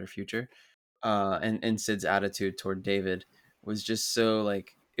therefore a better future. And Sid's attitude toward David was just so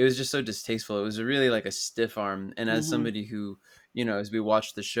like it was just so distasteful. It was really like a stiff arm. And as Mm-hmm. somebody who, as we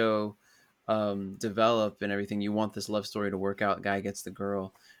watch the show develop and everything, you want this love story to work out. Guy gets the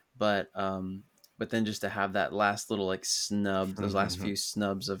girl, but then just to have that last little like snub, those last few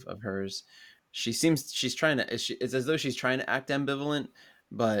snubs of hers, she's trying to. It's as though she's trying to act ambivalent,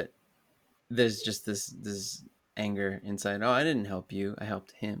 but there's just this anger inside. Oh, I didn't help you. I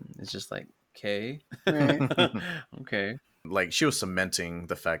helped him. It's just like, okay. Right. Okay. Like she was cementing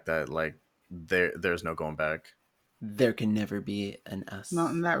the fact that like there's no going back. There can never be an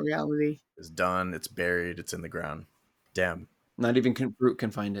Not in us. that reality. It's done. It's buried. It's in the ground. Damn. Not even Brute can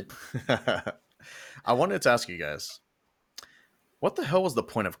find it. I wanted to ask you guys, what the hell was the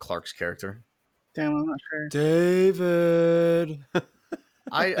point of Clark's character? Damn, I'm not sure. David.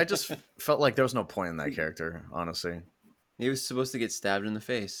 I just felt like there was no point in that character, honestly. He was supposed to get stabbed in the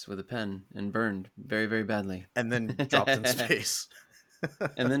face with a pen and burned very, very badly. And then dropped in space.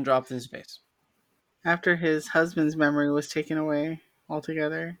 And then dropped in space. After his husband's memory was taken away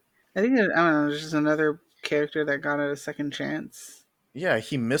altogether. I think that, I don't know, there's just another character that got a second chance. Yeah,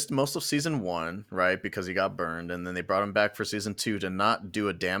 he missed most of season 1, right? Because he got burned, and then they brought him back for season 2 to not do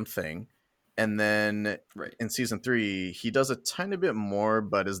a damn thing. And then Right. in season 3, he does a tiny bit more,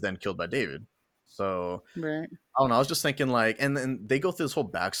 but is then killed by David. So Right. I don't know. I was just thinking like, and then they go through this whole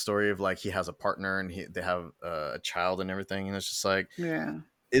backstory of like he has a partner and they have a child and everything, and it's just like, Yeah.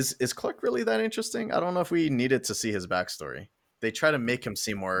 is Clark really that interesting? I don't know if we needed to see his backstory. They try to make him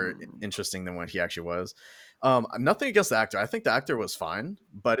seem more interesting than what he actually was. Nothing against the actor. I think the actor was fine,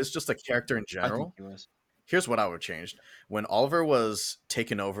 but it's just a character in I think general. he was. Here's what I would change. When Oliver was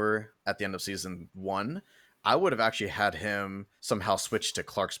taken over at the end of season 1, I would have actually had him somehow switch to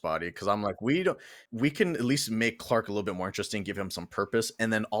Clark's body, because I'm like, we can at least make Clark a little bit more interesting, give him some purpose.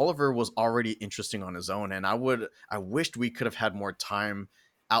 And then Oliver was already interesting on his own, and I wished we could have had more time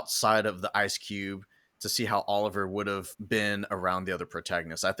outside of the ice cube to see how Oliver would have been around the other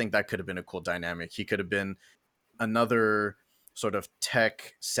protagonists. I think that could have been a cool dynamic. He could have been another sort of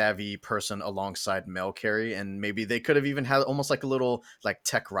tech savvy person alongside Mel Carey, and maybe they could have even had almost like a little like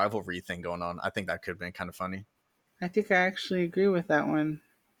tech rivalry thing going on. I think that could have been kind of funny. I think I actually agree with that one.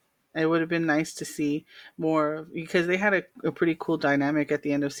 It would have been nice to see more because they had a pretty cool dynamic at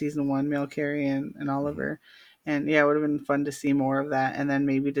the end of season 1, Mel Carey and Oliver. And yeah, it would have been fun to see more of that, and then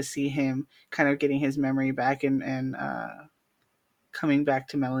maybe to see him kind of getting his memory back and coming back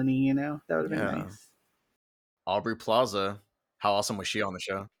to Melanie. That would have been Yeah. nice. Aubrey Plaza, how awesome was she on the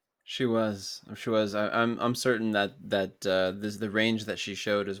show? She was. She was. I'm certain that this the range that she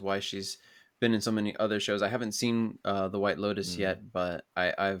showed is why she's been in so many other shows. I haven't seen The White Lotus yet, but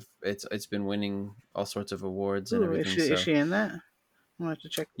it's been winning all sorts of awards and Ooh, is everything. she, So is she in that? I'm gonna have to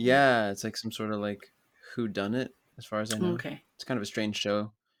check. yeah, it's like some sort of like who done it, as far as I know. Okay. It's kind of a strange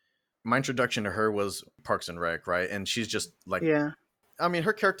show. My introduction to her was Parks and Rec, right? And she's just like, Yeah. I mean,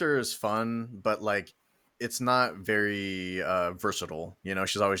 her character is fun, but like it's not very versatile.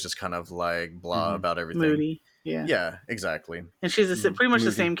 She's always just kind of like blah about everything. Moody. Yeah. Yeah, exactly. And she's pretty much the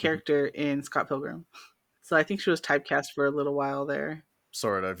Moody. same character in Scott Pilgrim. So I think she was typecast for a little while there.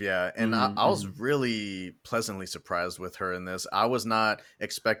 Sort of, yeah. And I was really pleasantly surprised with her in this. I was not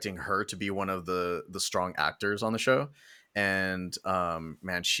expecting her to be one of the strong actors on the show. And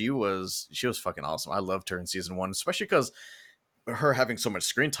man, she was fucking awesome. I loved her in season 1, especially because her having so much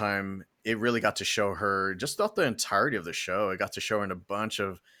screen time, it really got to show her just throughout the entirety of the show. It got to show her in a bunch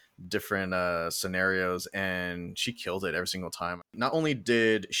of different scenarios, and she killed it every single time. Not only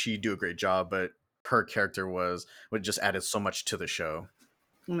did she do a great job, but her character was what just added so much to the show.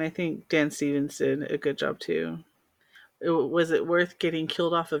 And I think Dan Stevens did a good job too. Was it worth getting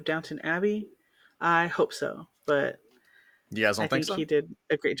killed off of Downton Abbey? I hope so, but You guys don't I think think so? he did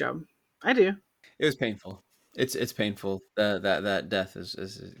a great job. I do. It was painful. It's painful. That death is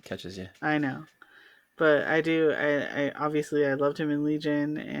it catches you. I know, but I do. I obviously I loved him in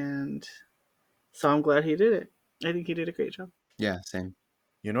Legion, and so I'm glad he did it. I think he did a great job. Yeah, same.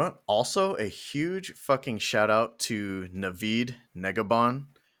 You know what? Also, a huge fucking shout out to Naveed Negabon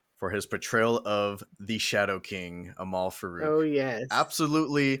for his portrayal of the Shadow King, Amal Farouk. Oh yes.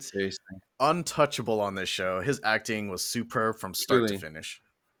 Absolutely Seriously. untouchable on this show. His acting was superb from start Truly. to finish.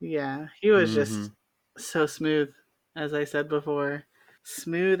 Yeah, he was Mhm. just so smooth, as I said before.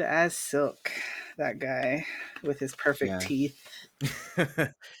 Smooth as silk, that guy with his perfect Yeah. teeth.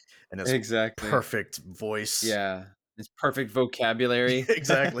 And his Exactly. perfect voice. Yeah. His perfect vocabulary.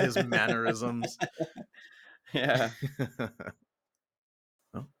 Exactly, his mannerisms. Yeah.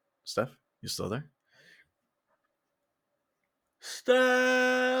 Oh, Steph, you still there? Stella.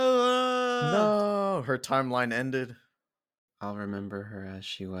 No, her timeline ended. I'll remember her as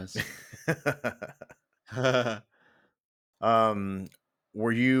she was.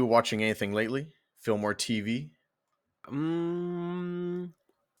 Were you watching anything lately? Fillmore TV?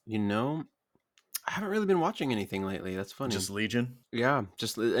 You know, I haven't really been watching anything lately. That's funny. Just Legion? Yeah,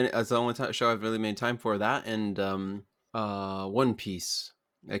 just and it's the only show I've really made time for. That and One Piece.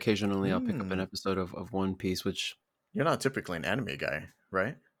 Occasionally, I'll pick up an episode of One Piece, which You're not typically an anime guy,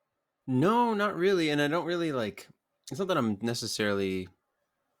 right? no, not really. And I don't really like. It's not that I'm necessarily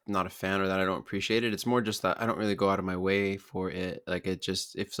not a fan or that I don't appreciate it. It's more just that I don't really go out of my way for it. Like it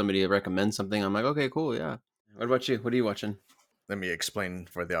just if somebody recommends something, I'm like, okay, cool, yeah. What about you? What are you watching? Let me explain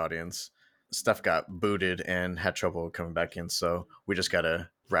for the audience. Steph got booted and had trouble coming back in, so we just gotta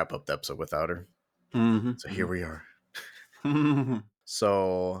wrap up the episode without her. Mm-hmm. So here we are. Mm-hmm.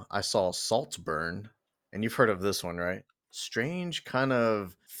 So I saw Saltburn, and you've heard of this one, right? Strange kind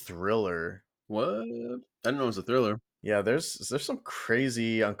of thriller. What? I didn't know it was a thriller. Yeah, there's some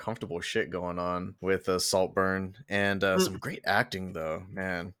crazy uncomfortable shit going on with Saltburn, and some great acting though,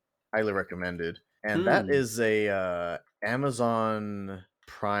 man. Highly recommended. And that is a Amazon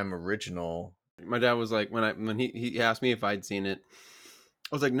Prime original. My dad was like, when he asked me if I'd seen it,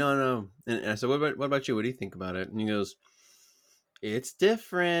 I was like, no. And I said, what about you? What do you think about it? And he goes, it's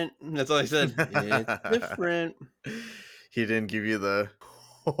different. And that's all I said. It's different. He didn't give you the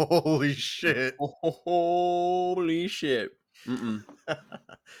holy shit. Holy shit. Mm-mm.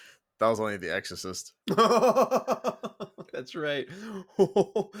 That was only The Exorcist. That's right.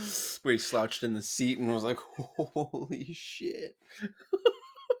 Where he slouched in the seat and was like, holy shit.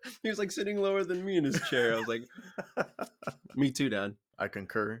 He was like sitting lower than me in his chair. I was like, me too, Dad. I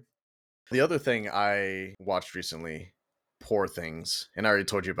concur. The other thing I watched recently, Poor Things, and I already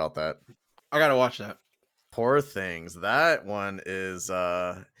told you about that. I gotta watch that. Poor Things. That one is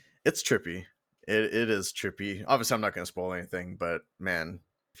it's trippy. It is trippy. Obviously, I'm not gonna spoil anything, but man,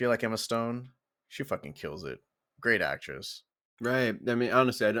 if you like Emma Stone, she fucking kills it. Great actress. Right. I mean,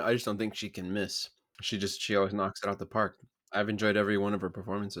 honestly, I just don't think she can miss. She always knocks it out the park. I've enjoyed every one of her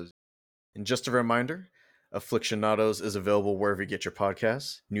performances. And just a reminder, Afflictionados is available wherever you get your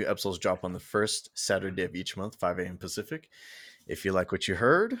podcasts. New episodes drop on the first Saturday of each month, 5 a.m. Pacific. If you like what you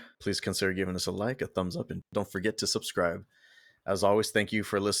heard, please consider giving us a like, a thumbs up, and don't forget to subscribe. As always, thank you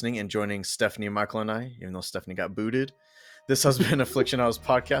for listening and joining Stephanie, Michael, and I, even though Stephanie got booted. This has been Afflictionados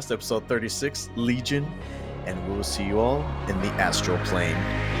Podcast, episode 36, Legion, and we will see you all in the astral plane.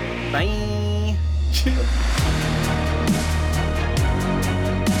 Bye.